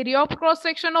 Area of cross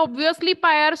section obviously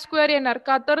पाय आर स्क्वेअर येणार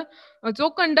का, तर जो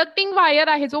कंडक्टिंग वायर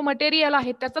आहे, जो मटेरियल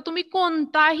आहे, त्याचा तुम्ही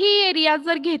कोणताही एरिया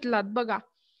जर घेतलात, बघा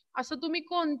असं तुम्ही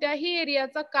कोणत्याही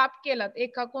एरियाचा काप केलात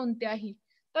एका कोणत्याही,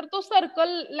 तर तो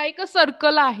सर्कल लाईक अ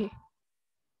सर्कल आहे.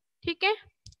 ठीक आहे,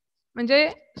 म्हणजे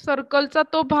सर्कलचा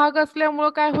तो भाग असल्यामुळं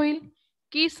काय होईल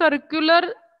की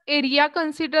सर्क्युलर एरिया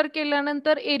कन्सिडर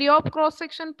केल्यानंतर एरिया ऑफ क्रॉस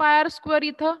सेक्शन पाय आर स्क्वेअर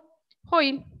इथं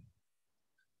होईल.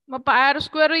 मग पाय आर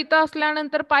स्क्वेअर इथं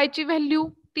असल्यानंतर पायची व्हॅल्यू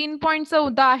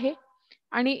 3.14 आहे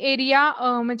आणि एरिया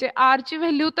म्हणजे आर ची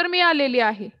व्हॅल्यू तर मिळालेली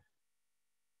आहे.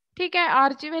 ठीक आहे,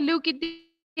 आर ची व्हॅल्यू किती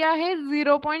आहे,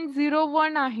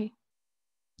 0.01 आहे.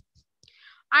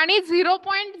 आणि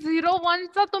 0.01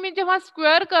 चा तुम्ही जेव्हा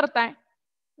स्क्वेअर करताय,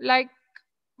 लाईक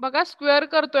बघा स्क्वेअर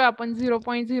करतोय आपण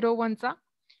 0.01 चा,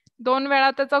 2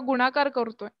 वेळा त्याचा गुणाकार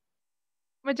करतोय,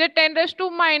 म्हणजे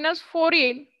 10⁻⁴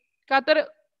 येईल का, तर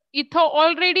इथं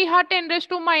ऑलरेडी हा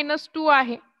 10⁻²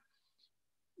 आहे,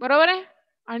 बरोबर आहे.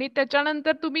 आणि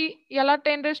त्याच्यानंतर तुम्ही याला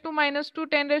 10⁻²,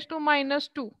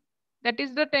 10⁻², दॅट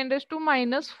इज द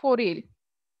 10⁻⁴ येईल,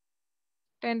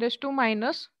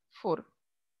 10⁻⁴.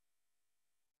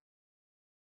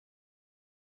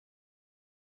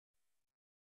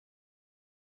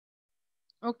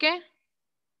 ओके,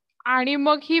 आणि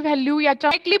मग ही व्हॅल्यू याच्या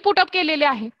डायरेक्टली पुटअप केलेली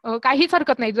आहे, काहीच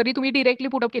हरकत नाही जरी तुम्ही डिरेक्टली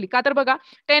पुटअप केली, का तर बघा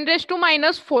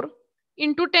 10⁻⁴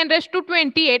 इंटू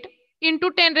 10⁻28 इंटू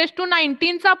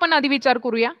 10⁻19 चा आपण आधी विचार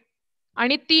करूया,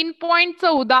 आणि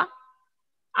 3.14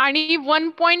 आणि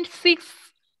 1.6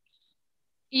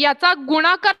 याचा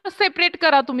गुणाकार सेपरेट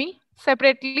करा तुम्ही,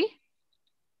 सेपरेटली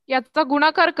याचा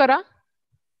गुणाकार करा.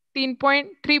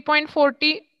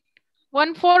 3.42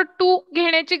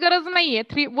 घेण्याची गरज नाहीये,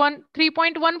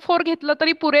 3.14 घेतलं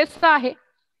तरी पुरेसं आहे.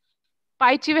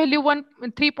 पायची व्हॅल्यू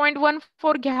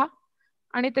 3.14 घ्या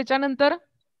आणि त्याच्यानंतर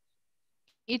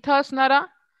इथं असणारा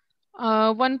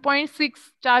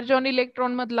 1.6 चार्ज ऑन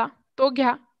इलेक्ट्रॉन मधला तो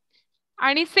घ्या,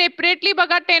 आणि सेपरेटली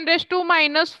बघा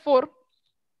 10⁻⁴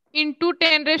 इंटू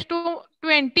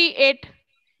 10⁻28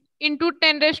 इंटू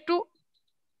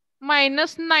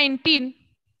 10⁻⁻19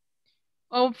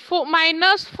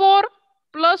 -4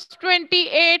 प्लस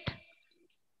 28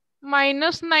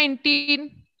 -19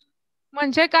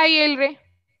 म्हणजे काय येईल रे,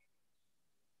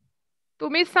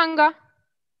 तुम्ही सांगा.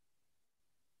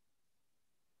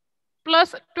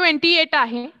 प्लस 28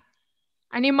 आहे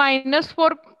आणि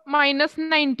 -4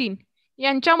 -19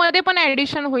 यांच्यामध्ये पण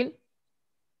ऍडिशन होईल,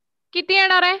 किती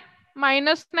येणार आहे,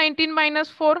 -19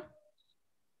 -4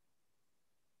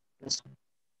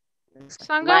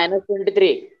 सांगा.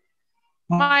 -23.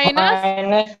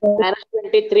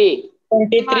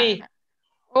 -23.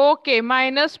 ओके,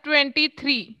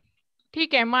 -23.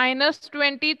 ठीक आहे,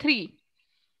 -23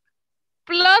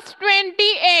 plus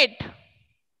 28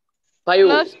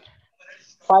 plus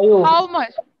 5. How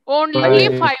much, only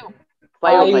 5.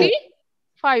 Only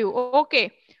 5. Okay,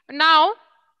 now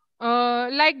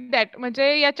like that,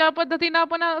 म्हणजे याच्या पद्धतीनं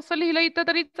आपण असं लिहिलं इथं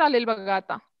तरी चालेल बघा.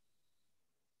 आता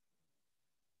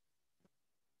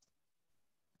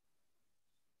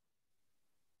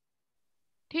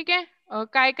ठीक आहे,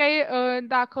 काय काय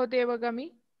दाखवते बघा मी.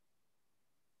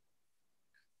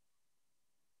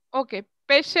 ओके,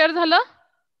 पेज शेअर झालं.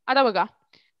 आता बघा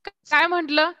काय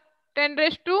म्हटलं,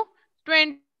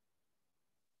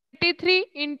 10⁻23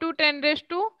 इंटू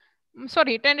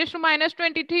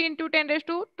 10⁻⁻23 इंटू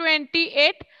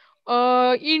 10⁻28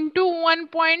 इंटू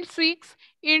 1.6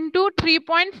 इंटू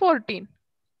 3.14.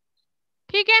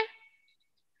 ठीक आहे,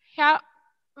 ह्या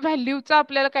व्हॅल्यूचा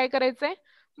आपल्याला काय करायचंय,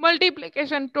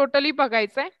 मल्टिप्लिकेशन टोटली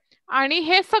बघायचंय. आणि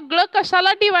हे सगळं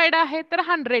कशाला डिवाइड आहे, तर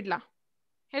 100 ला.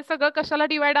 हे सगळं कशाला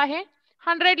डिवाइड आहे,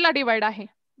 100 ला डिवाइड आहे,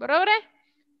 बरोबर आहे.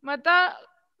 मग आता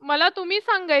मला तुम्ही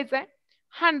सांगायचंय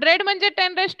 100 म्हणजे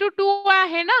 10⁻²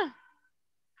 आहे ना,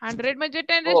 100 म्हणजे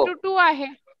 10⁻² आहे,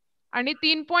 आणि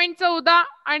 3.14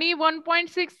 आणि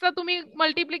 1.6 च तुम्ही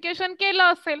मल्टिप्लिकेशन केलं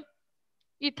असेल.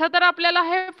 इथं तर आपल्याला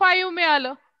हे 5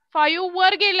 मिळालं. 5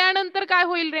 वर गेल्यानंतर काय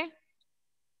होईल रे,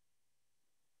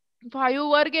 5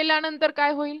 वर गेल्यानंतर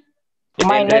काय होईल,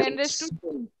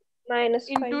 10⁻²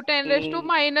 इंटू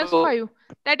 10⁻⁻5.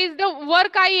 दॅट इज द वर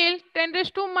काय येईल,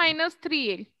 10⁻⁻3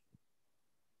 येईल.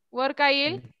 वर काय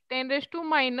येईल,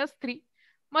 10⁻⁻3.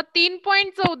 मग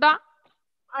 3.14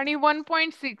 आणि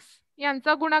 1.6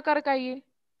 यांचा गुणाकार काय येईल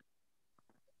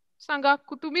सांगा,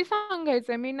 तुम्ही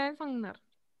सांगायचंय, मी नाही सांगणार.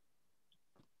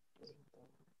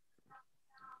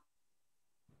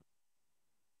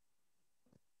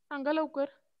 सांगा लवकर.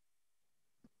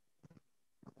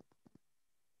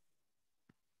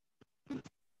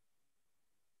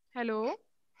 हॅलो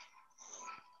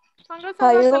सांगा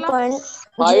सांगा चला.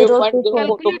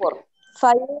 5.024.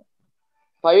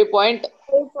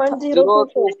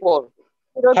 5.024.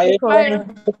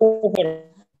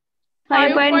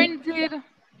 5.0.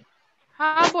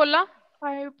 हा बोला.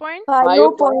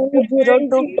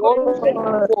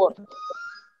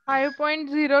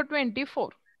 5.024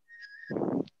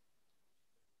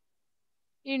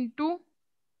 into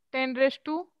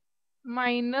 10⁻³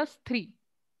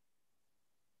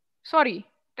 सॉरी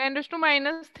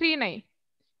 10⁻³ नाही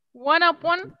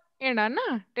 1/, येणार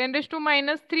ना.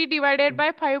 10⁻³ डिवायडेड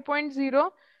बाय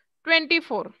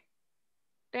 5.024.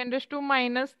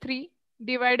 10⁻³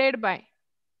 divided by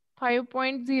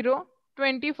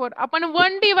 5.024. आपण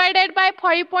 1 डिवायडेड बाय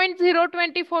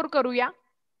 5.024 करूया.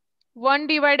 1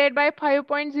 डिवायडेड बाय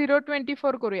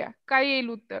 5.024 करूया. काय येईल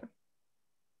उत्तर?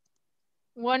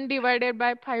 1 डिवायडेड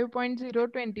बाय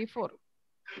 5.024.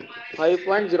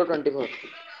 5.024.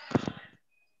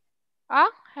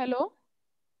 हॅलो,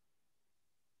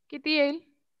 किती येईल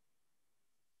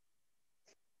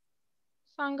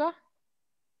सांगा.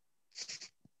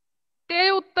 ते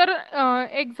उत्तर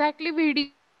एक्झॅक्टली व्हिडिओ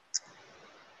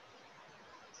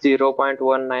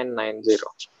 0.1990.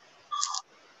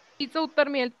 तिचं उत्तर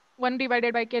मिळेल 1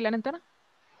 डिवायडेड बाय केल्यानंतर.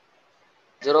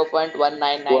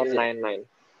 0.1999.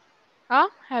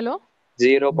 हॅलो,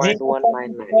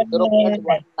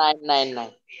 0.199.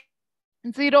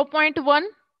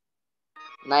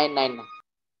 0.1999.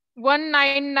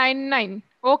 0.1999.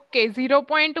 ओके,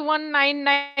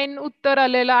 0.199 उत्तर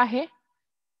आलेलं आहे.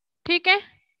 ठीक आहे,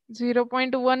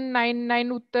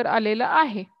 0.199 उत्तर आलेलं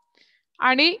आहे.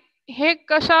 आणि हे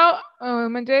कशा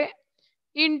म्हणजे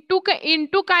इंटू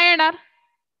काय येणार?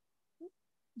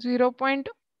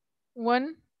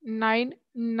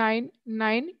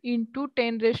 0.1999 इंटू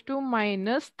 10⁻³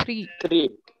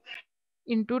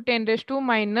 इंटू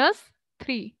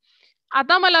 10⁻³.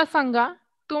 आता मला सांगा,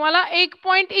 तुम्हाला एक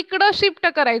पॉइंट इकडं शिफ्ट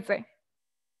करायचंय.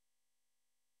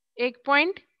 एक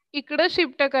पॉइंट इकडं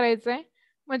शिफ्ट करायचंय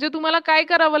म्हणजे तुम्हाला काय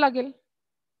करावं लागेल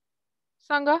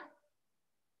सांगा?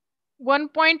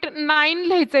 1.9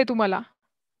 लिहायचंय तुम्हाला.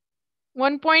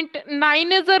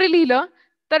 1.9 जर लिहिलं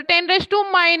तर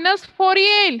 10⁻⁴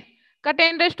 येईल का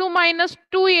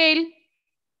 10⁻² येईल?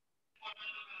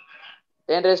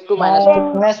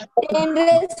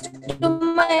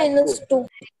 10⁻².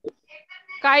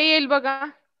 काय येईल बघा?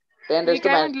 मी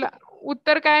काय म्हटलं?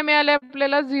 उत्तर काय मिळाले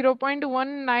आपल्याला?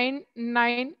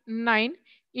 0.1999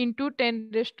 इंटू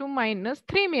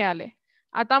 10⁻³ मिळाले.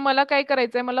 आता मला काय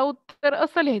करायचंय? मला उत्तर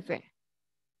असं लिहायचंय.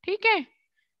 ठीक आहे,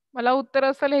 मला उत्तर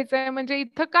असं लिहायचंय म्हणजे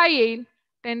इथं काय येईल?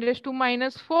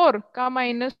 10⁻⁴ का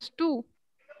 -2?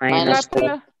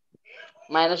 -4.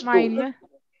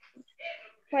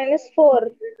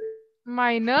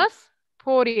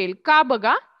 -4 येईल का?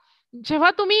 बघा,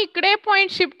 जेव्हा तुम्ही इकडे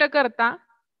पॉइंट शिफ्ट करता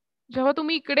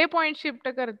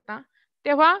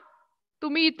तेव्हा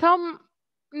तुम्ही इथं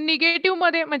निगेटिव्ह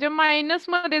मध्ये म्हणजे मायनस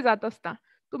मध्ये जात असता.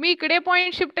 तुम्ही इकडे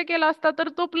पॉइंट शिफ्ट केला असता तर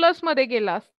तो प्लस मध्ये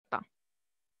गेला असता.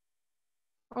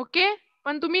 ओके,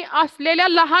 पण तुम्ही असलेल्या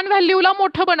लहान व्हॅल्यूला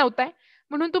मोठं बनवताय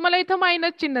म्हणून तुम्हाला इथं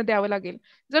मायनस चिन्ह द्यावं लागेल.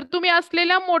 जर तुम्ही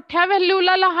असलेल्या मोठ्या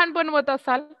व्हॅल्यूला लहान बनवत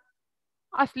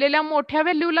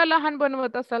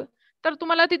असाल तर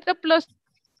तुम्हाला तिथं प्लस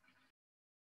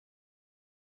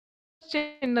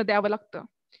चिन्ह द्यावं लागतं.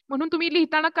 म्हणून तुम्ही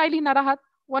लिहिताना काय लिहिणार आहात?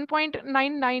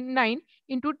 1.999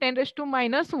 into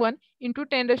 10⁻⁻1 into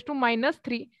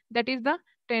 10⁻³ that is the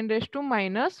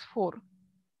 10⁻⁴.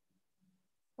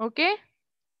 Okay,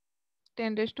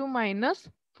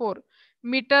 10⁻⁴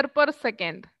 metre per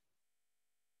second.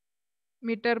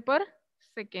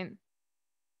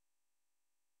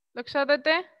 लक्षात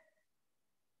येते?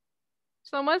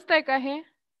 समजतंय का हे?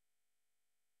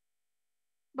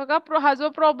 बघा, हा जो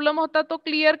प्रॉब्लेम होता तो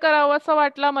क्लिअर करावा असं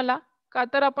वाटला मला. का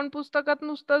तर आपण पुस्तकात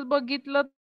नुसतंच बघितलं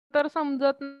तर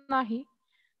समजत नाही.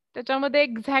 त्याच्यामध्ये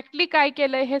एक्झॅक्टली काय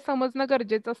केलंय हे समजणं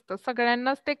गरजेचं असतं.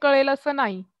 सगळ्यांनाच ते कळेल असं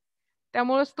नाही.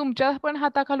 त्यामुळेच तुमच्या पण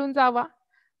हाताखालून जावा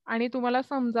आणि तुम्हाला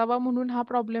समजावा म्हणून हा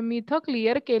प्रॉब्लेम मी इथं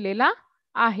क्लिअर केलेला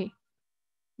आहे.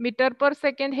 मीटर पर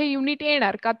सेकंड हे युनिट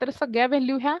येणार का तर सगळ्या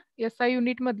व्हॅल्यू ह्या SI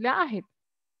युनिट मधल्या आहेत.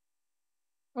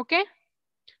 ओके,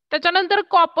 त्याच्यानंतर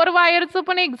कॉपर वायरचं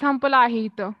पण एक्झाम्पल आहे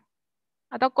इथं.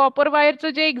 आता कॉपर वायरचं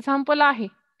जे एक्झाम्पल आहे,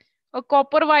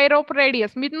 कॉपर वायर ऑफ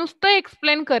रेडियस, मी नुसतं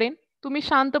एक्सप्लेन करेन, तुम्ही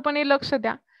शांतपणे लक्ष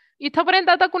द्या. इथपर्यंत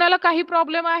आता कुणाला काही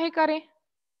प्रॉब्लेम आहे का रे?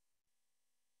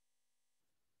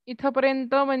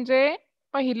 इथपर्यंत म्हणजे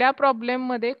पहिल्या प्रॉब्लेम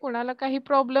मध्ये कुणाला काही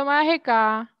प्रॉब्लेम आहे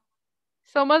का?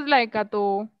 समजलाय का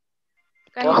तो?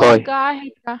 काही शंका आहे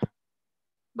का?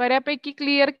 बऱ्यापैकी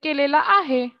क्लिअर केलेला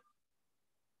आहे.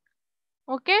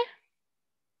 ओके,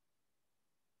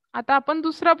 आता आपण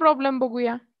दुसरा प्रॉब्लेम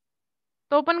बघूया.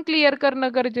 तो पण क्लिअर करणं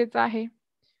गरजेचं आहे.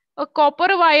 A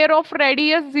copper wire of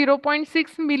radius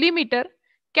 0.6 millimetre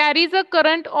carries a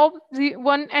current of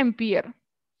 1 ampere.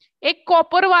 एक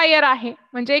कॉपर वायर आहे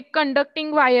म्हणजे एक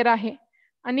कंडक्टिंग वायर आहे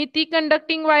आणि ती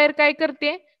कंडक्टिंग वायर काय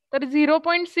करते तर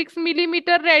 0.6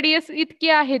 मिलीमीटर रेडियस इतकी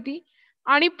आहे ती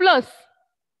आणि प्लस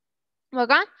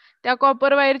बघा त्या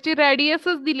कॉपर वायरची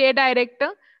रेडियसच दिली आहे डायरेक्ट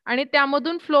आणि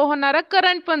त्यामधून फ्लो होणारा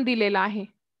करंट पण दिलेला आहे.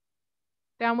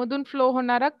 त्यामधून फ्लो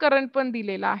होणारा करंट पण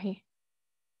दिलेला आहे.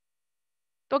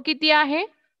 तो किती आहे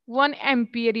 1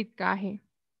 एम्पियर इतका आहे.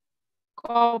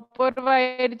 कॉपर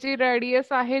वायरची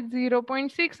रेडियस आहे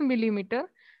 0.6 मिलीमीटर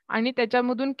आणि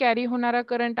त्याच्यामधून कॅरी होणारा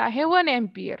करंट आहे 1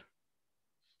 ampere.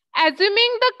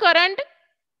 Assuming the current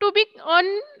to be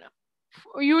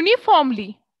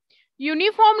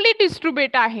uniformly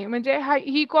distribute आहे म्हणजे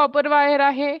ही कॉपर वायर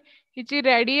आहे, हिची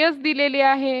रेडियस दिलेली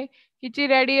आहे, हिची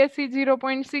रेडियस ही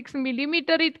 0.6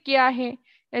 मिलीमीटर इतकी आहे,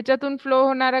 याच्यातून फ्लो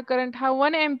होणारा करंट हा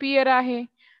 1 एम्पियर आहे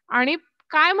आणि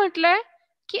काय म्हटलंय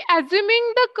की assuming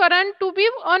the current to be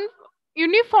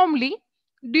uniformly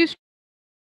distributed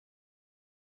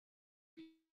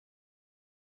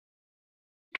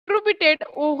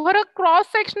over a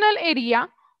cross-sectional area,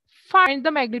 find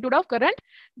the magnitude of current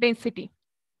density.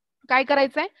 काय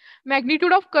करायचंय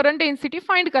magnitude of current density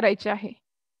find करायची आहे.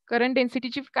 करंट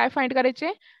डेन्सिटीची काय फाइंड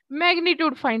करायचे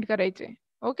मॅग्निट्यूड फाइंड करायचे.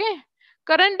 ओके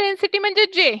करंट डेन्सिटी म्हणजे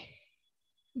जे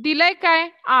दिलाय काय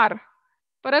आर,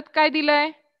 परत काय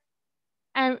दिलाय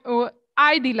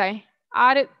आय दिलाय,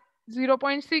 आर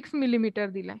 0.6 मिलीमीटर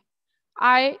दिलाय,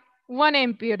 आय 1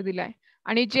 एम्पियर दिलाय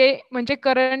आणि जे म्हणजे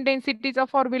करंट डेन्सिटीचा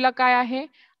फॉर्म्युला काय आहे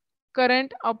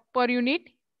current per unit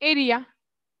area.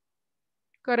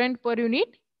 Current per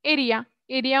unit area,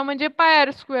 area म्हणजे पाय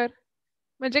r स्क्वेअर.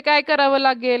 म्हणजे काय करावं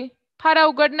लागेल फार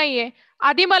अवघड नाहीये.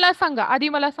 आधी मला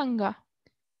सांगा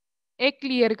एक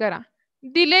क्लिअर करा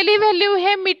दिलेली व्हॅल्यू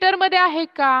हे मीटर मध्ये आहे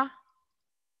का,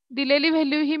 दिलेली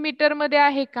व्हॅल्यू ही मीटर मध्ये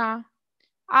आहे का,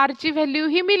 आर ची व्हॅल्यू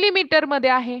ही मिलीमीटर मध्ये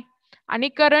आहे आणि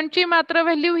करंटची मात्र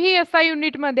व्हॅल्यू ही SI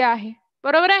युनिट मध्ये आहे.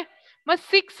 बरोबर आहे. मग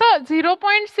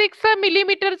 0.6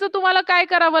 मिलीमीटरचं तुम्हाला काय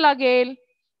करावं लागेल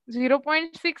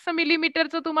 0.6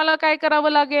 मिलीमीटरचं तुम्हाला काय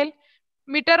करावं लागेल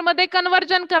मीटर मध्ये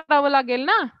कन्वर्जन करावं लागेल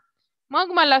ना.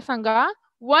 मग मला सांगा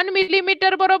 1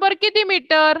 मिलीमीटर बरोबर किती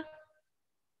मीटर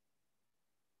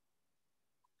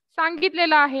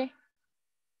सांगितलेलं आहे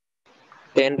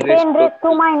 10 raised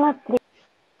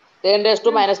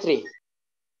to -3.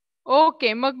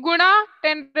 ओके मग गुणा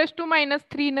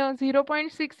 10⁻³ न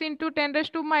 0.6 इंटू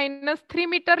 10⁻³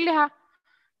 मीटर लिहा.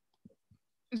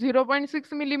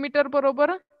 0.6 मिलीमीटर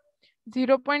बरोबर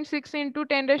 0.6 इंटू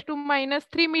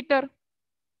 10⁻³ मीटर.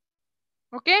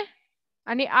 ओके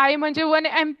आणि आय म्हणजे 1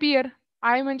 एम्पियर,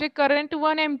 आय म्हणजे करंट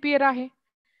 1 एम्पियर आहे.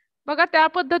 बघा त्या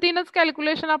पद्धतीनंच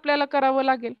कॅल्क्युलेशन आपल्याला करावं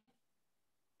लागेल.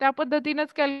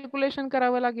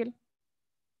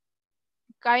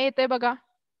 काय येतंय बघा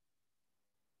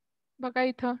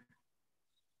इथं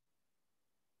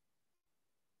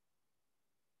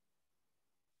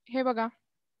हे बघा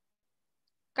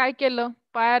काय केलं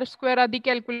पाय r स्क्वेअर आधी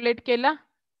कॅल्क्युलेट केला,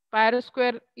 पाय r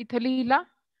स्क्वेअर इथं लिहिला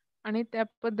आणि त्या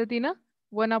पद्धतीनं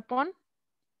 1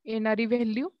 येणारी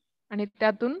व्हॅल्यू आणि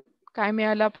त्यातून काय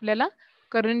मिळालं आपल्याला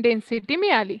करंट डेन्सिटी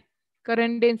मिळाली.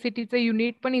 करंट डेन्सिटीचं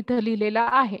युनिट पण इथं लिहिलेलं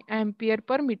आहे एम्पियर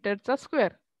पर मीटरचा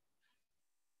स्क्वेअर.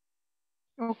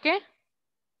 ओके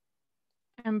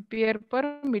एम्पियर पर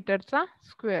मीटरचा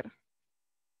स्क्वेअर.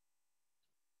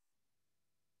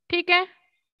 ठीक आहे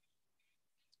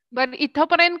बरं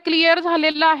इथपर्यंत क्लिअर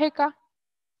झालेलं आहे का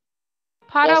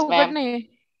फार Yes, अवघड ma'am. नाही.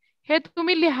 हे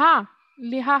तुम्ही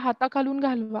लिहा हाताखालून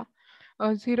घालवा.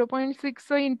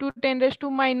 0.6 इंटू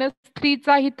 10⁻³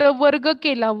 चा इथं वर्ग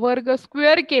केला, वर्ग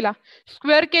स्क्वेअर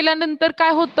केल्यानंतर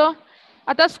काय होतं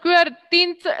आता स्क्वेअर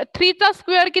 3 चा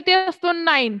स्क्वेअर किती असतो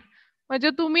 9. म्हणजे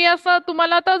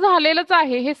तुम्हाला आता झालेलंच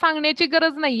आहे हे सांगण्याची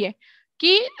गरज नाहीये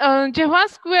की जेव्हा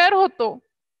स्क्वेअर होतो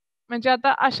म्हणजे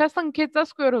आता अशा संख्येचा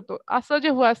स्क्वेअर होतो असं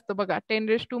जेव्हा असतं बघा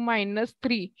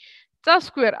 10⁻³ चा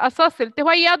स्क्वेअर असं असेल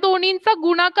तेव्हा या दोन्हींचा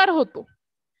गुणाकार होतो.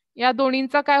 या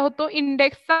दोन्हींचा काय होतो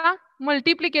इंडेक्सचा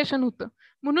मल्टिप्लिकेशन होतं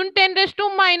म्हणून 10⁻⁹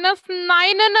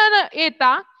 न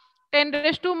येता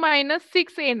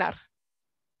 10⁻⁶ येणार.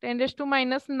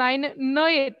 10⁻⁹ न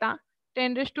येता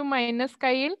 10⁻⁻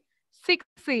 काय येईल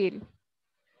 6 येईल.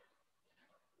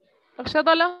 लक्षात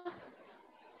आलं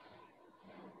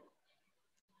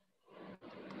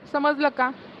समजलं का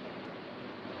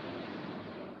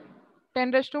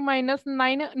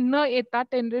 10⁻⁹ न येता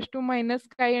 10⁻⁻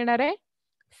 काय येणार आहे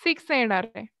 6 येणार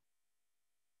आहे.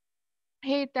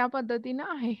 हे त्या पद्धतीनं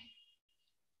आहे.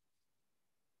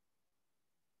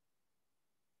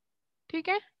 ठीक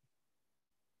आहे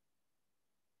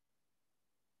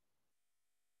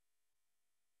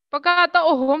बघा आता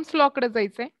ओहम्स लॉ कडे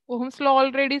जायचंय. ओहम्स लॉ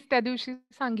ऑलरेडीच त्या दिवशी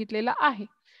सांगितलेला आहे.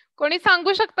 कोणी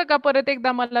सांगू शकतं का परत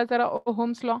एकदा मला जरा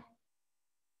ओहम्स लॉ?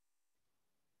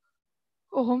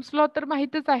 ओहम्स लॉ तर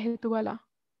माहितच आहे तुम्हाला.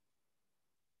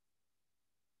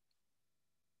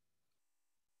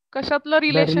 कशातलं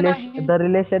रिलेशन आहे? The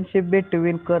relationship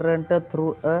between current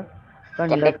through a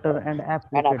conductor and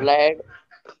And applied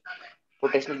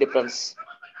potential difference.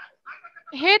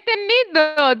 हे त्यांनी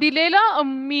दिलेलं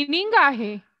मीनिंग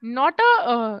आहे, not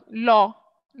a law,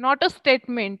 not a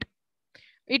statement.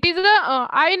 It is a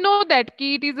I know that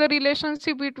ki it is a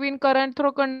relationship between current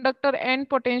through conductor and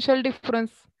potential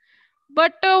difference.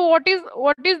 But what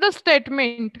is the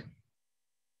statement?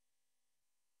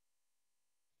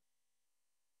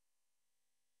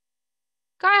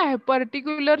 काय आहे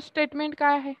particular statement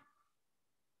काय आहे?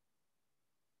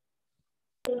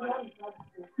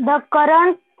 The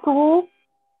current through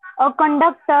a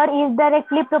conductor is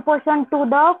directly proportional to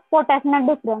the potential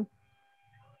difference.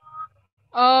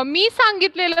 मी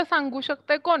सांगितलेलं सांगू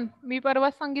शकतंय कोण? मी परवा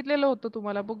सांगितलेलं होतं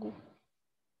तुम्हाला, बघू.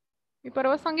 मी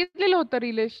परवा सांगितलेलं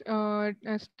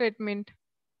होतं statement.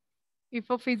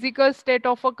 If a physical state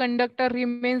of a conductor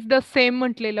remains the same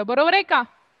म्हटलेलं, बरोबर आहे का?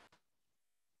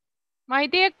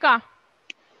 माहिती आहे का?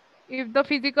 If the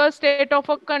physical state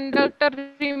of a conductor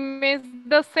remains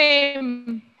the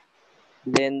same,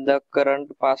 Then the current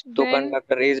passed to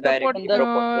conductor is directly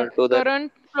proportional to the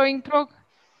current flowing through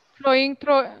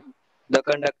the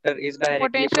conductor is directly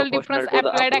potential difference proportional to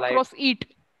the applied applied across it.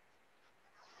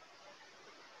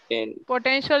 in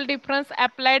Potential difference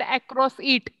applied across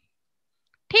it.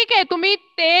 ठीक आहे, तुम्ही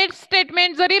ते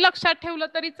statement जरी लक्षात ठेवलं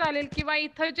तरी चालेल, किंवा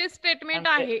इथं जे स्टेटमेंट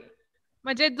आहे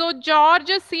म्हणजे जो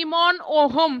जॉर्ज सिमॉन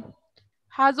ओहम,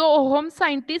 हा जो ओहम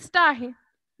सायंटिस्ट आहे,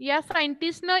 या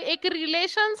सायंटिस्टनं एक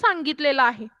रिलेशन सांगितलेलं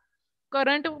आहे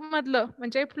करंट मधलं,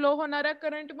 म्हणजे फ्लो होणाऱ्या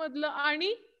करंट मधलं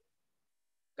आणि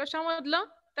कशामधलं,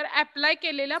 तर अप्लाय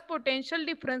केलेल्या पोटेन्शियल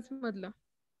डिफरन्स मधलं.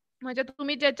 म्हणजे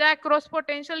तुम्ही ज्याच्या अक्रॉस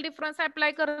पोटेन्शियल डिफरन्स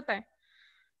अप्लाय करताय,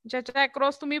 ज्याच्या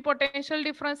अक्रॉस तुम्ही पोटेन्शियल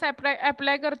डिफरन्स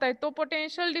अप्लाय करताय, तो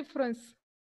पोटेन्शियल डिफरन्स,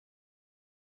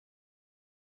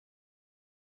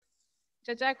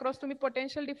 ज्याच्या अक्रॉस तुम्ही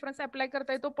पोटेन्शियल डिफरन्स अप्लाय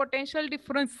करताय, तो पोटेन्शियल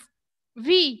डिफरन्स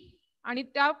व्ही, आणि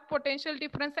त्या पोटेन्शियल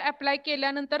डिफरन्स अप्लाय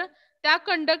केल्यानंतर त्या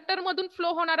कंडक्टर मधून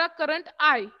फ्लो होणारा करंट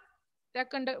आय, त्या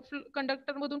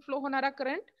कंडक्टर मधून फ्लो होणारा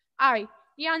करंट आय,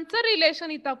 यांचं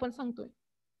रिलेशन इथं आपण सांगतोय.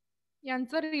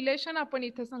 यांचं रिलेशन आपण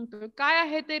इथे सांगतोय. काय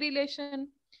आहे ते relation?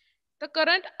 The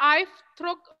current I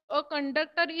through a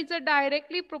conductor is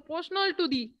directly proportional to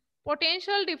the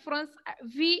potential difference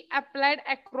V applied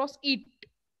across it.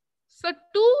 So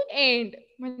to end,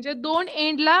 म्हणजे दोन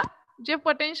एंडला जे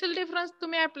पोटेन्शियल डिफरन्स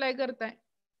तुम्ही अप्लाय करताय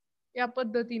या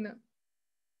पद्धतीनं.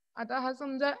 आता हा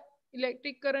समजा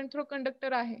इलेक्ट्रिक करंट थ्रू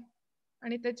कंडक्टर आहे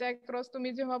आणि त्याच्या अक्रॉस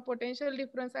तुम्ही जेव्हा पोटेन्शियल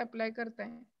डिफरन्स अप्लाय करताय,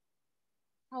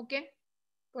 ओके,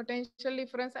 पोटेन्शियल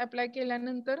डिफरन्स अप्लाय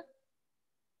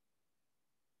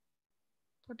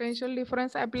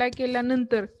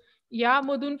केल्यानंतर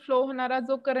यामधून फ्लो होणारा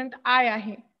जो करंट आय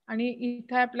आहे आणि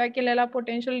इथे अप्लाय केलेला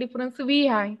पोटेन्शियल डिफरन्स व्ही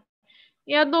आहे,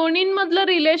 या दोन्हींमधलं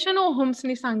रिलेशन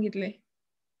ओहम्सनी सांगितले.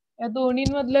 या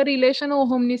दोन्हींमधलं रिलेशन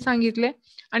ओहमनी सांगितले.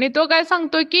 आणि तो काय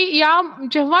सांगतोय की या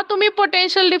जेव्हा तुम्ही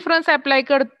पोटेन्शियल डिफरन्स अप्लाय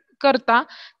करता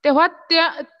तेव्हा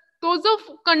तो जो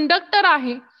कंडक्टर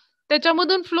आहे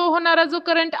त्याच्यामधून फ्लो होणारा जो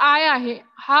करंट आय आहे,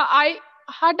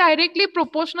 हा डायरेक्टली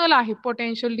प्रोपोर्शनल आहे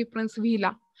पोटेन्शियल डिफरन्स व्ही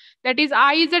ला. That is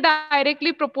I is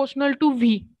directly proportional to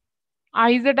V.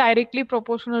 I is directly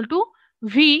proportional to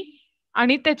V.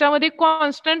 आणि त्याच्यामध्ये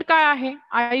कॉन्स्टंट काय आहे?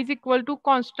 I is equal to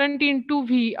constant into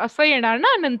V असं येणार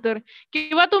ना नंतर.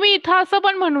 किंवा तुम्ही इथं असं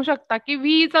पण म्हणू शकता की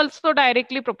V is also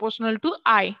directly proportional to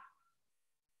I.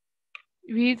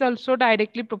 V is also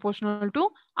directly proportional to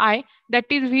I.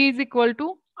 That is V is equal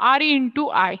to R into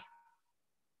I.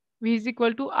 V is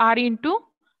equal to R into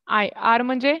I. R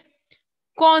म्हणजे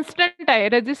constant आहे,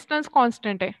 resistance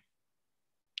constant आहे.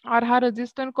 R हा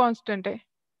resistance constant आहे.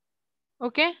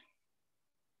 Okay,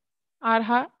 R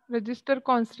हा resistor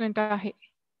constant आहे.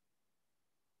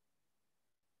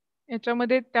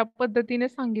 याच्यामध्ये त्या पद्धतीने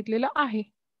सांगितलेलं आहे.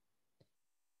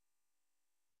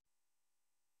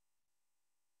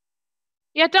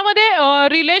 याच्यामध्ये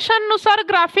रिलेशन नुसार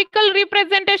ग्राफिकल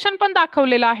रिप्रेझेंटेशन पण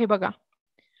दाखवलेलं आहे बघा.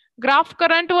 Graph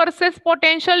current versus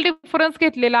potential difference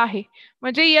घेतलेला आहे.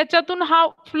 म्हणजे याच्यातून हा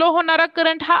फ्लो होणारा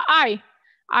करंट हा आय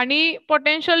आणि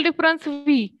पोटेन्शियल डिफरन्स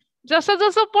व्ही. जसं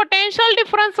जसं पोटेन्शियल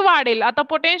डिफरन्स वाढेल, आता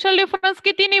पोटेन्शियल डिफरन्स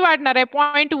कितीने वाढणार आहे?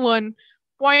 0.1,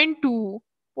 0.2,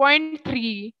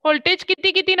 0.3. व्होल्टेज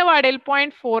कितीने वाढेल?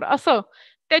 0.4. असं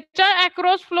त्याच्या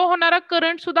अक्रॉस फ्लो होणारा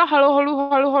करंट सुद्धा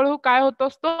हळूहळू काय होत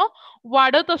असतो?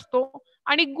 वाढत असतो.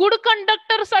 आणि गुड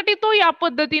कंडक्टर साठी तो या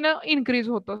पद्धतीनं इन्क्रीज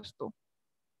होत असतो.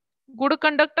 गुड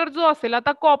कंडक्टर जो असेल,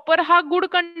 आता कॉपर हा गुड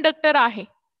कंडक्टर आहे,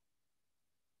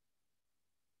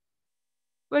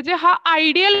 म्हणजे हा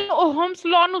आयडियल ओहम्स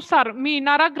लॉ नुसार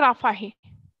मिळणारा ग्राफ आहे.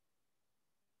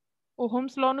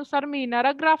 ओहम्स लॉ नुसार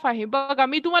मिळणारा ग्राफ आहे. बघा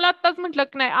मी तुम्हाला आत्ताच म्हटलं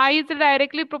की नाही, I is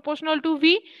directly proportional to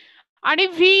V आणि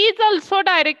V is also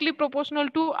directly proportional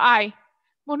to I,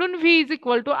 म्हणून V is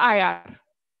equal to I R.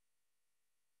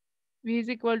 V is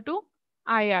equal to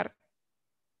I R.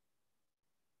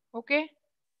 Okay.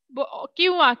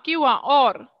 किंवा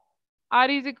और R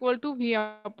is equal to V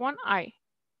upon I.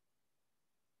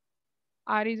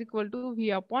 R is equal to V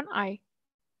upon I.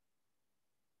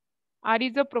 R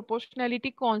is a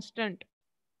proportionality constant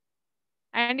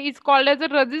and is called as a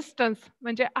resistance.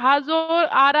 म्हणजे हा जो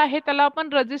R आहे त्याला आपण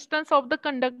resistance of the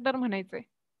conductor म्हणायचंय.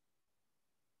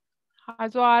 हा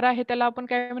जो R आहे त्याला आपण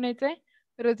काय म्हणायचंय?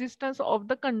 Resistance of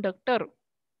the conductor.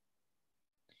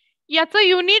 याचं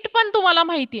युनिट पण तुम्हाला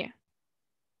माहिती आहे.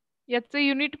 याचं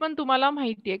युनिट पण तुम्हाला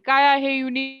माहिती आहे. काय आहे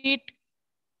युनिट?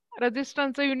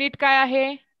 रेजिस्टन्सचं युनिट काय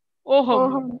आहे?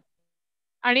 ओहम.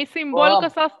 आणि सिम्बॉल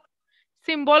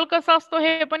कसा असतो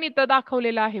हे पण इथं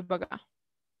दाखवलेलं आहे बघा.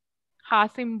 हा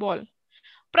सिम्बॉल.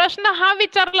 प्रश्न हा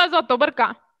विचारला जातो बरं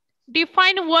का,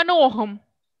 डिफाईन 1 ओहम.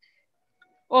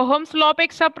 ओहम्स लॉ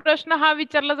पेक्षा प्रश्न हा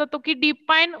विचारला जातो की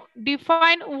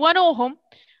डिफाईन 1 ओहम.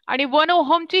 आणि 1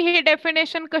 ओहमची ही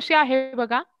डेफिनेशन कशी आहे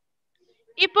बघा.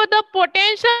 If the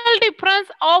potential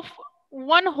difference of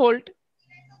 1 volt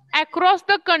across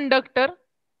the conductor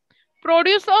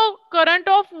produce a current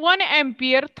of 1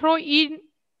 ampere through it,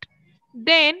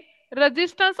 then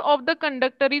resistance of the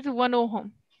conductor is 1 ohm.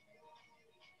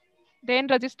 Then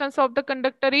resistance of the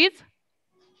conductor is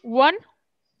 1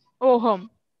 ohm.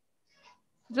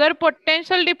 जर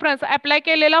potential difference apply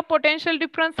केलेला potential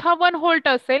difference हा 1 volt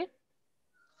असेल,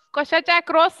 कशाच्या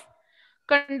across?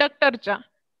 कंडक्टरच्या,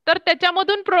 तर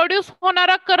त्याच्यामधून produce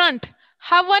होणारा current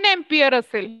हा 1 एम्पियर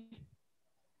असेल.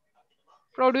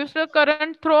 Produce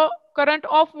current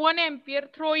of 1 ampere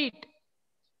through it,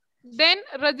 then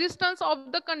resistance of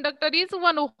the conductor is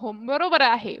 1 ohm. बरोबर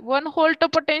आहे. 1 व्होल्ट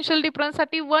पोटेन्शियल डिफरन्स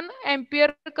साठी 1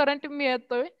 एम्पियर करंट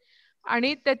मिळतोय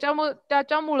आणि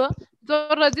त्याच्यामुळं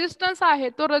जो रेजिस्टन्स आहे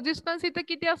तो रेजिस्टन्स इथे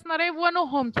किती असणार आहे? 1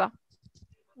 ओहमचा.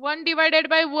 1 divided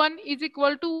by 1 is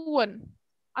equal to 1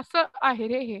 असं आहे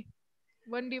रे हे.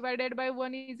 1 divided by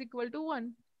 1 is equal to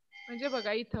 1. म्हणजे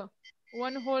बघा इथं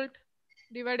 1 volt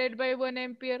divided by 1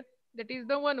 ampere, that is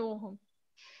the 1 ohm.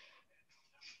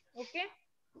 Okay,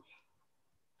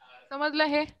 समजलं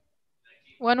हे?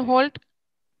 1 volt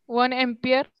 1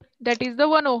 ampere, that is the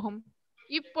 1 ohm.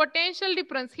 If potential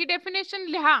difference, he definition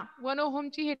लिहा. 1 ओहम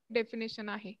ची ही डेफिनेशन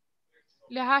आहे,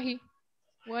 लिहा ही.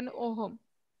 1 ohm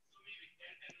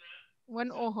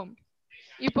 1 ohm.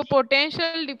 If a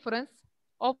potential difference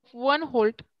of 1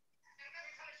 volt,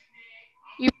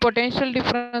 if potential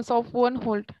difference of 1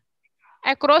 volt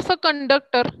across a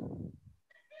conductor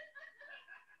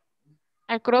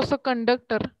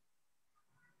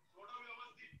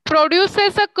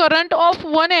produces a current of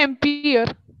 1 ampere,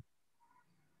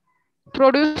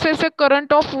 produces a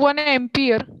current of 1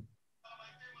 ampere,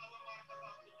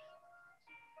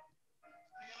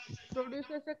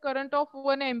 produces a current of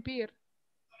 1 ampere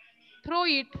through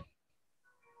it,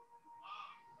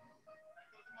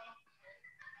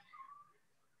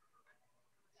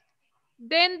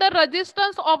 then the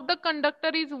resistance of the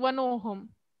conductor is 1 ohm.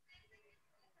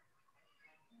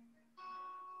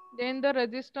 Then the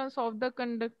resistance of the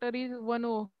conductor is 1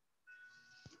 ohm.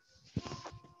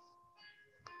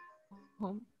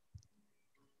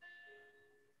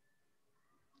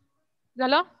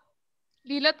 झालं?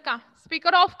 लिहिलत का?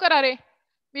 Speaker of करा रे.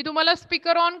 मी तुम्हाला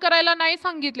speaker on करायला नाही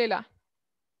सांगितलेला.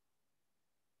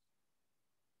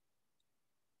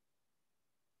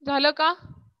 झालं का?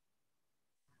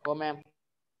 हो मॅम.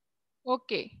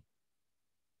 ओके.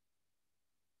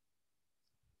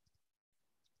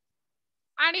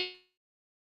 आणि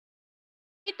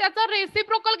त्याचा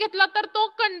रेसिप्रोकल घेतला तर तो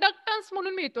कंडक्टन्स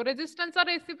म्हणून मिळतो. रेजिस्टन्सचा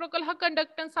रेसिप्रोकल हा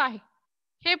कंडक्टन्स आहे.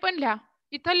 हे पण लिहा.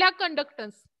 इथं लिहा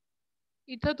कंडक्टन्स.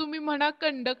 इथं तुम्ही म्हणा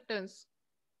conductance.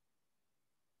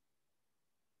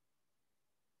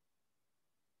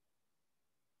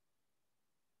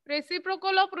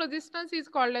 Reciprocal of resistance is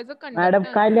called as a conductance. Madam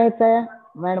काय लिहायचंय?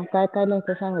 मॅडम काय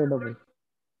लिहायचं सांगा डबल.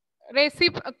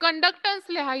 कंडक्टन्स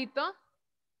लिहा इथं.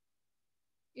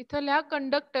 इथं लिहा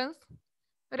conductance.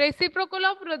 Reciprocal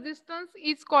of resistance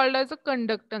is called as a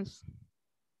conductance.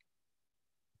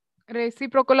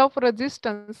 Reciprocal of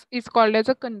resistance is called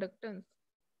as a conductance.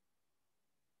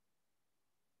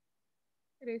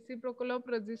 Reciprocal of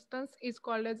resistance is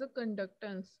called as a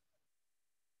conductance.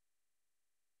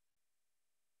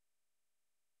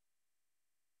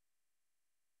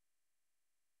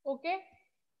 Okay.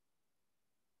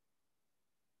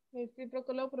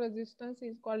 Reciprocal of resistance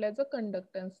is called as a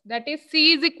conductance. That is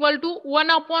C is equal to 1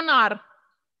 upon R.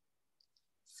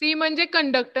 C म्हणजे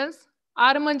conductance,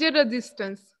 R म्हणजे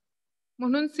resistance.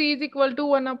 म्हणून C is equal to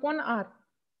 1 upon R.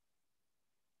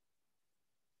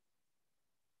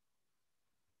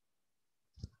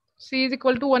 C is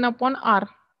equal to 1 upon R.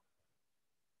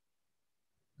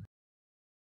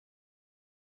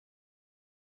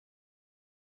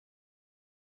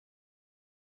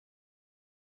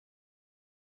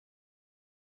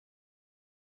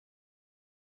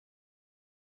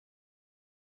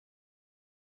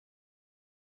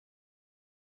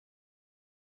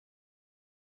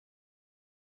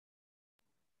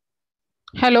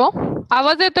 Hello,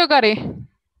 आवाज येतोय का रे?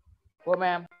 हो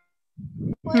ma'am.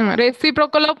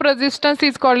 Reciprocal of resistance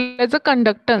is called as a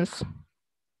conductance.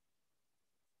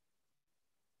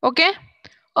 Okay.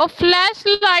 A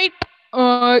flashlight,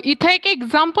 इथे एक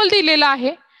example दिलेला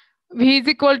आहे V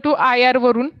is equal to IR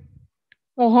वरून,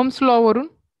 ohms law वरून.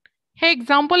 हे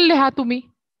एक्झाम्पल लिहा तुम्ही.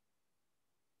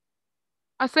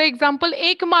 असं एक्झाम्पल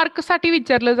 1 मार्क साठी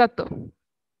विचारलं जातं.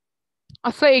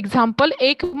 असं एक्झाम्पल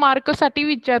 1 मार्क साठी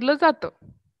विचारलं जातं.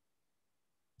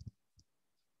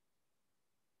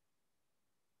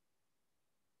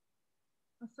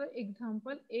 असं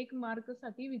एक्झाम्पल 1 मार्क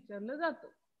साठी विचारलं जातं.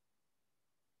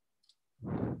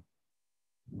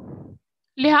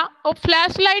 लिहा. अ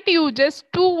फ्लॅशलाइट युजेस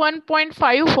 2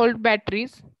 1.5 व्होल्ट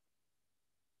बॅटरीज.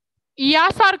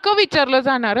 यासारखं विचारलं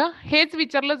जाणार, हेच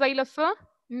विचारलं जाईल असं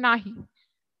नाही.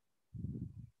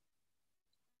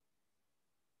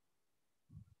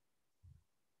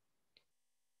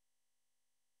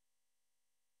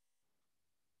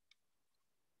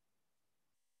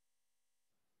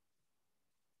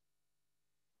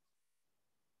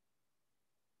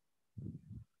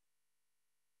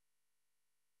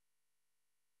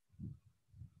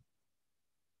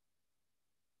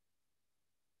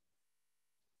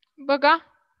 बघा,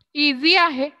 इझी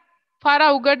आहे, फार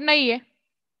अवघड नाहीये.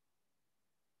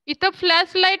 इथं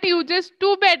फ्लॅशलाइट युजेस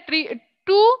 2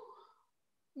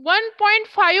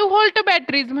 1.5 व्होल्ट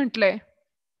बॅटरीज म्हटलंय.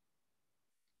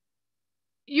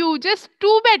 युजेस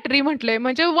 2 बॅटरी म्हटलंय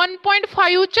म्हणजे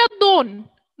 1.5 च्या 2,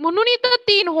 म्हणून इथं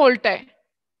 3 व्होल्ट आहे.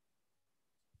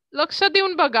 लक्ष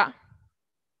देऊन बघा.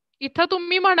 इथं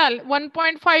तुम्ही म्हणाल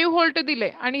 1.5 व्होल्ट दिले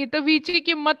आणि इथं V ची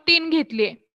किंमत 3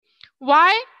 घेतलीये.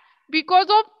 Y?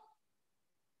 Because of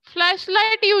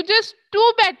flashlight uses 2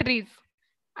 batteries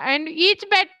and each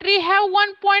battery have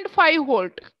 1.5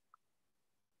 volt.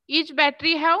 Each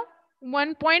battery have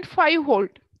 1.5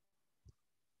 volt.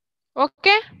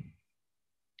 Okay?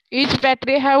 Each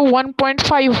battery have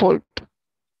 1.5 volt.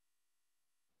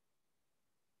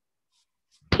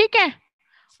 ठीक है?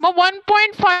 मग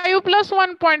 1.5 plus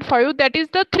 1.5 that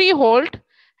is the 3 volt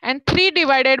and 3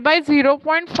 divided by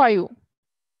 0.5.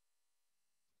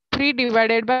 3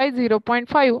 divided by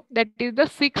 0.5 that is the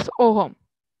 6 ohm.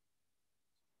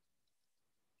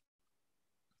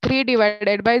 3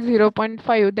 divided by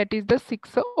 0.5 that is the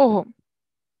 6 ohm.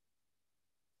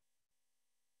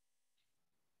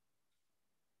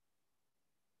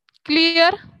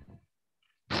 Clear?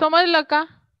 समजलं का?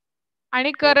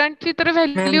 आणि करंटची तर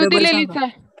value दिलेलीच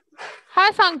आहे. हा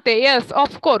सांगते. Yes,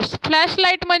 of course.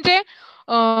 फ्लॅशलाइट म्हणजे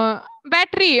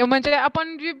बॅटरी, म्हणजे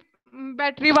आपण जी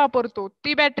बॅटरी वापरतो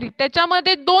ती बॅटरी,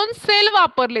 त्याच्यामध्ये 2 सेल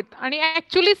वापरलेत आणि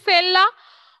ऍक्च्युली सेलला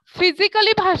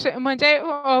फिजिकली भाषे म्हणजे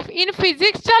इन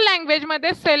फिजिक्सच्या लँग्वेज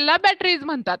मध्ये सेलला बॅटरीज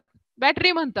म्हणतात,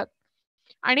 बॅटरी म्हणतात.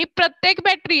 आणि प्रत्येक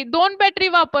बॅटरी 2 बॅटरी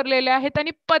वापरलेल्या आहेत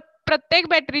आणि प्रत्येक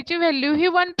बॅटरीची व्हॅल्यू ही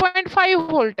 1.5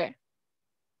 व्होल्ट आहे.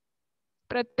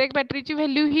 प्रत्येक बॅटरीची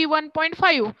व्हॅल्यू ही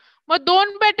 1.5. मग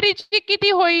 2 बॅटरीची किती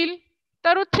होईल?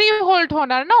 तर 3 व्होल्ट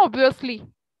होणार ना ऑब्विसली.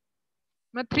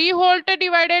 मग 3 volt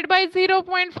divided by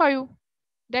 0.5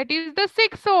 that is the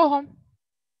 6 ohm.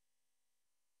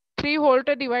 3 volt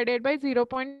divided by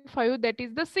 0.5 that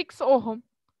is the 6 ohm.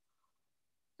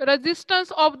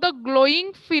 Resistance of the glowing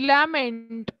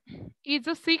filament is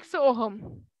 6 ohm.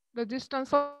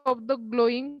 Resistance of the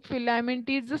glowing filament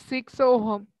is 6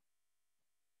 ohm.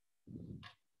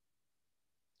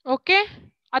 Okay?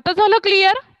 आता झालं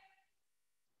clear?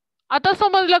 आता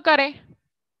समजलं का रे?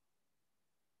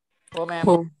 हो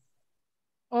ma'am.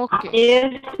 Okay.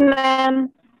 Yes, ma'am.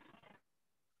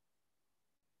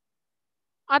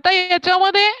 आता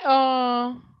याच्यामध्ये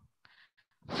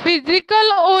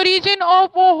physical origin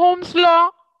of ohms law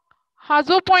हा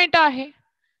जो पॉइंट आहे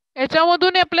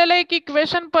याच्यामधून आपल्याला एक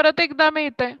इक्वेशन परत एकदा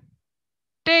मिळतंय.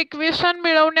 ते इक्वेशन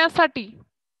मिळवण्यासाठी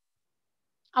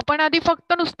आपण आधी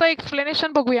फक्त नुसतं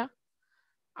एक्सप्लेनेशन बघूया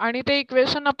आणि ते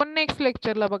इक्वेशन आपण नेक्स्ट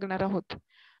लेक्चरला बघणार आहोत.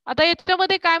 आता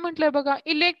याच्यामध्ये काय म्हटलंय बघा,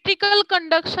 electrical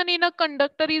conduction in a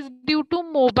conductor is due to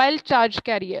mobile charge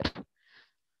carrier.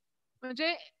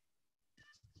 म्हणजे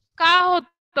काय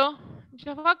होतं,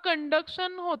 जेव्हा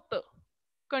कंडक्शन होतं,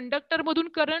 कंडक्टर मधून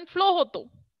करंट फ्लो होतो,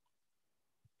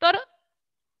 तर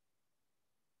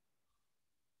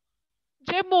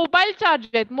जे मोबाईल चार्ज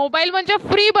आहेत, मोबाईल म्हणजे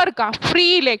फ्री बर का, free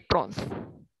electrons,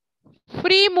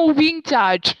 free moving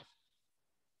charge,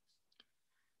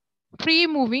 free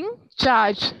moving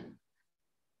charge.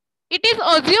 It is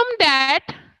assumed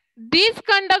that these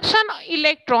conduction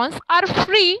electrons are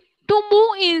free to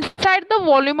move inside the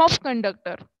volume of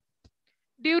conductor.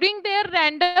 During their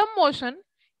random motion,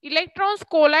 electrons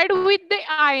collide with the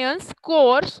ions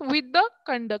cores with the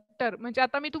conductor. म्हणजे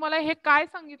आता मी तुम्हाला हे काय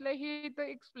सांगितलंय हे इथं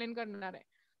explain करणार आहे.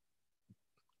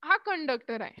 हा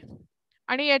कंडक्टर आहे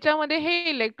आणि याच्यामध्ये हे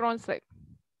इलेक्ट्रॉन्स आहेत.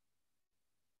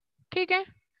 ठीक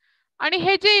आहे. आणि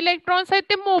हे जे इलेक्ट्रॉन्स आहेत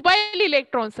ते मोबाईल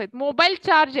इलेक्ट्रॉन्स आहेत, मोबाईल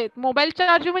चार्ज आहेत. मोबाईल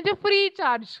चार्ज म्हणजे free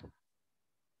charge,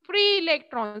 free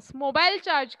electrons, mobile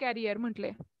charge carrier म्हटले.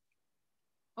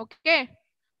 ओके.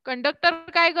 कंडक्टर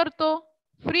काय करतो,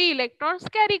 फ्री इलेक्ट्रॉन्स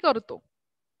कॅरी करतो.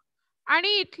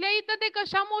 आणि इथल्या इथं ते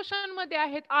कशा मोशन मध्ये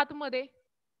आहेत, आतमध्ये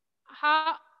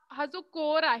हा जो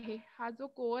कोर आहे, हा जो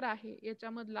कोर आहे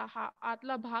याच्यामधला हा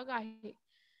आतला भाग आहे,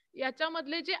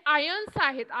 याच्यामधले जे आयन्स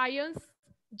आहेत, आयन्स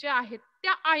जे आहेत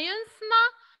त्या आयन्सना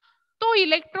तो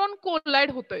इलेक्ट्रॉन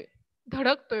कोलाइड होतोय,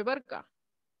 धडकतोय बर का.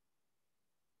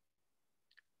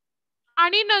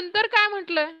 आणि नंतर काय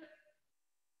म्हटलंय,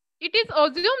 it is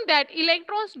assume that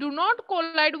electrons do not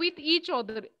collide with each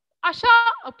other.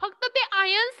 अशा फक्त ते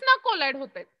आयन्सना कोलाइड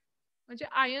होत आहेत, म्हणजे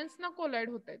आयन्सना कोलाइड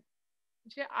होत आहेत,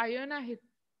 जे आयन आहेत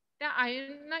त्या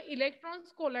आयनना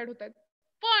इलेक्ट्रॉन्स कोलाइड होत आहेत,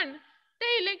 पण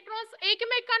ते इलेक्ट्रॉन्स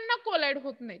एकमेकांना कोलाइड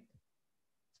होत नाहीत.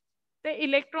 ते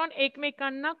इलेक्ट्रॉन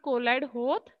एकमेकांना कोलाइड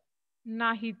होत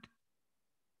नाहीत.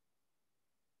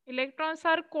 Electrons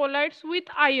R collides with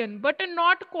ion but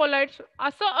not collides,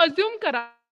 असं अज्युम करा.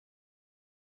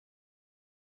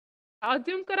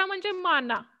 अज्युम करा म्हणजे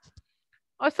माना,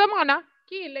 असं माना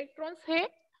की इलेक्ट्रॉन्स हे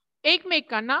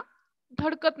एकमेकांना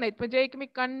धडकत नाहीत, म्हणजे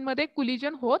एकमेकांमध्ये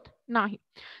कोलिजन होत नाही.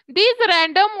 These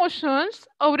random motions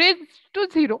average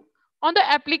to zero on the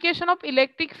application of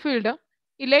electric field.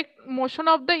 Motion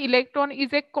of the electron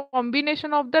is a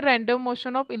combination of the random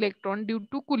motion of electron due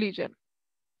to collision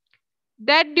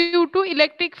that due to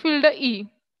electric field E.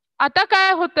 आता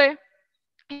काय होतंय,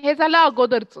 हे झालं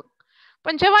अगोदरच.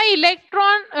 पण जेव्हा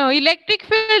electric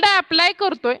field apply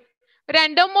करतोय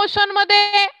random motion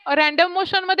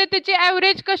मध्ये त्याची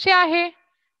ऍव्हरेज कशी आहे,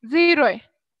 0 आहे.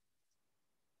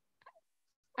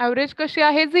 ऍव्हरेज कशी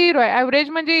आहे, 0 आहे. ऍव्हरेज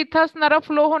म्हणजे इथं असणारा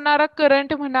फ्लो होणारा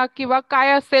करंट म्हणा किंवा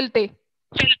काय असेल ते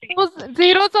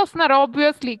 0च असणार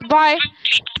obviously. Bye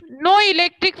no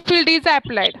electric field is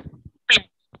applied,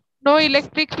 no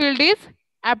electric field is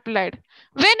applied.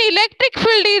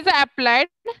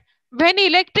 When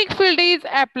electric field is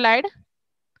applied,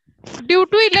 due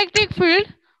to electric field,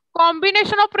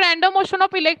 combination of random motion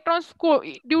of electrons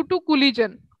due to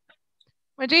collision,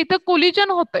 म्हणजे इथं collision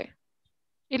होतंय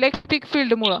electric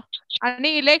field मुळे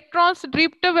आणि electrons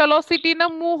drift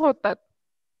वेलोसिटीनं move होतात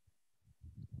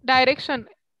direction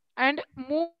and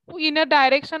move in a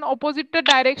direction opposite the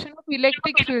direction of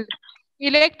electric field.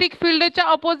 Electric फील्डच्या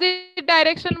opposite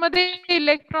direction मध्ये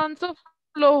इलेक्ट्रॉनचं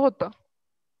flow होतं.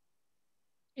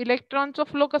 इलेक्ट्रॉनचं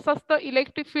फ्लो कसं असतं,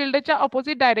 इलेक्ट्रिक फील्डच्या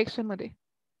ऑपोजिट डायरेक्शन मध्ये.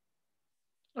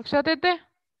 लक्षात येते,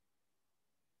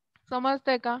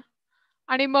 समजतंय का.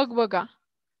 आणि मग बघा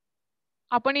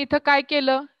आपण इथं काय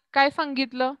केलं, काय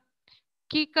सांगितलं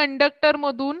की कंडक्टर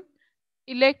मधून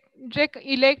जे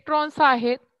इलेक्ट्रॉन्स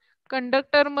आहेत,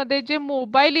 कंडक्टर मध्ये जे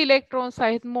मोबाईल इलेक्ट्रॉन्स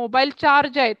आहेत, मोबाईल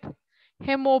चार्ज आहेत,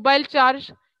 हे मोबाईल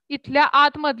चार्ज इथल्या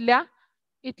आतमधल्या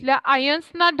इथल्या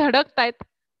आयन्सना धडकतायत.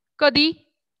 कधी,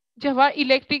 जेव्हा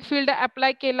इलेक्ट्रिक फील्ड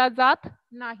अप्लाय केला जात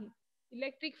नाही.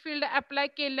 इलेक्ट्रिक फील्ड अप्लाय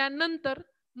केल्यानंतर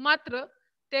मात्र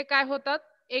ते काय होतात,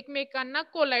 एकमेकांना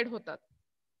कोलाइड होतात.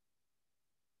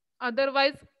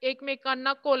 अदरवाइज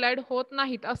एकमेकांना कोलाइड होत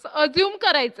नाहीत असं अज्युम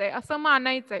करायचंय, असं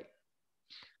मानायचंय.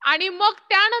 आणि मग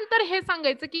त्यानंतर हे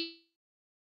सांगायचं की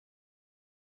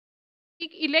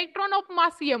इलेक्ट्रॉन ऑफ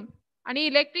मास m आणि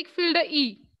इलेक्ट्रिक फील्ड E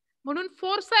म्हणून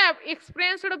फोर्स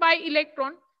एक्सपिरियन्स्ड बाय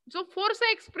इलेक्ट्रॉन, जो फोर्स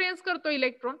एक्सपिरियन्स करतो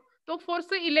इलेक्ट्रॉन, तो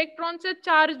फोर्स इलेक्ट्रॉनचे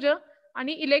चार्ज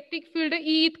आणि इलेक्ट्रिक फील्ड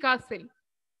E इतका असेल.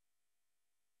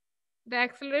 द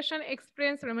ऍक्सलरेशन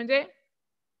एक्सपिरियन्स म्हणजे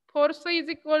force is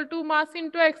equal to mass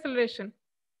into acceleration,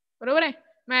 बरोबर आहे.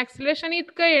 मग ऍक्सलरेशन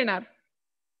इतकं येणार,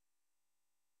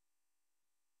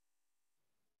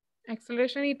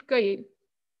 ऍक्सलरेशन इतकं येईल.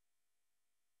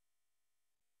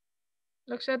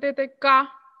 लक्षात येते का,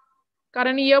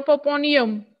 कारण F अपॉन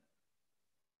M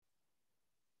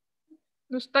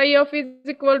नुसता एफ इज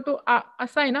इक्वल टू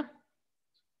असा आहे ना.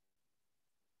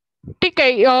 ठीक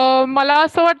आहे. मला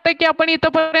असं वाटतं की आपण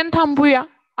इथंपर्यंत थांबूया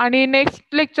आणि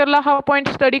नेक्स्ट लेक्चरला हा पॉइंट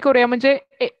स्टडी करूया, म्हणजे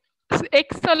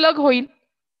एक सलग होईल,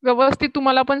 व्यवस्थित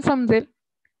तुम्हाला पण समजेल,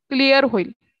 क्लिअर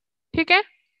होईल. ठीक आहे,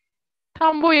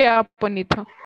 थांबूया आपण इथं.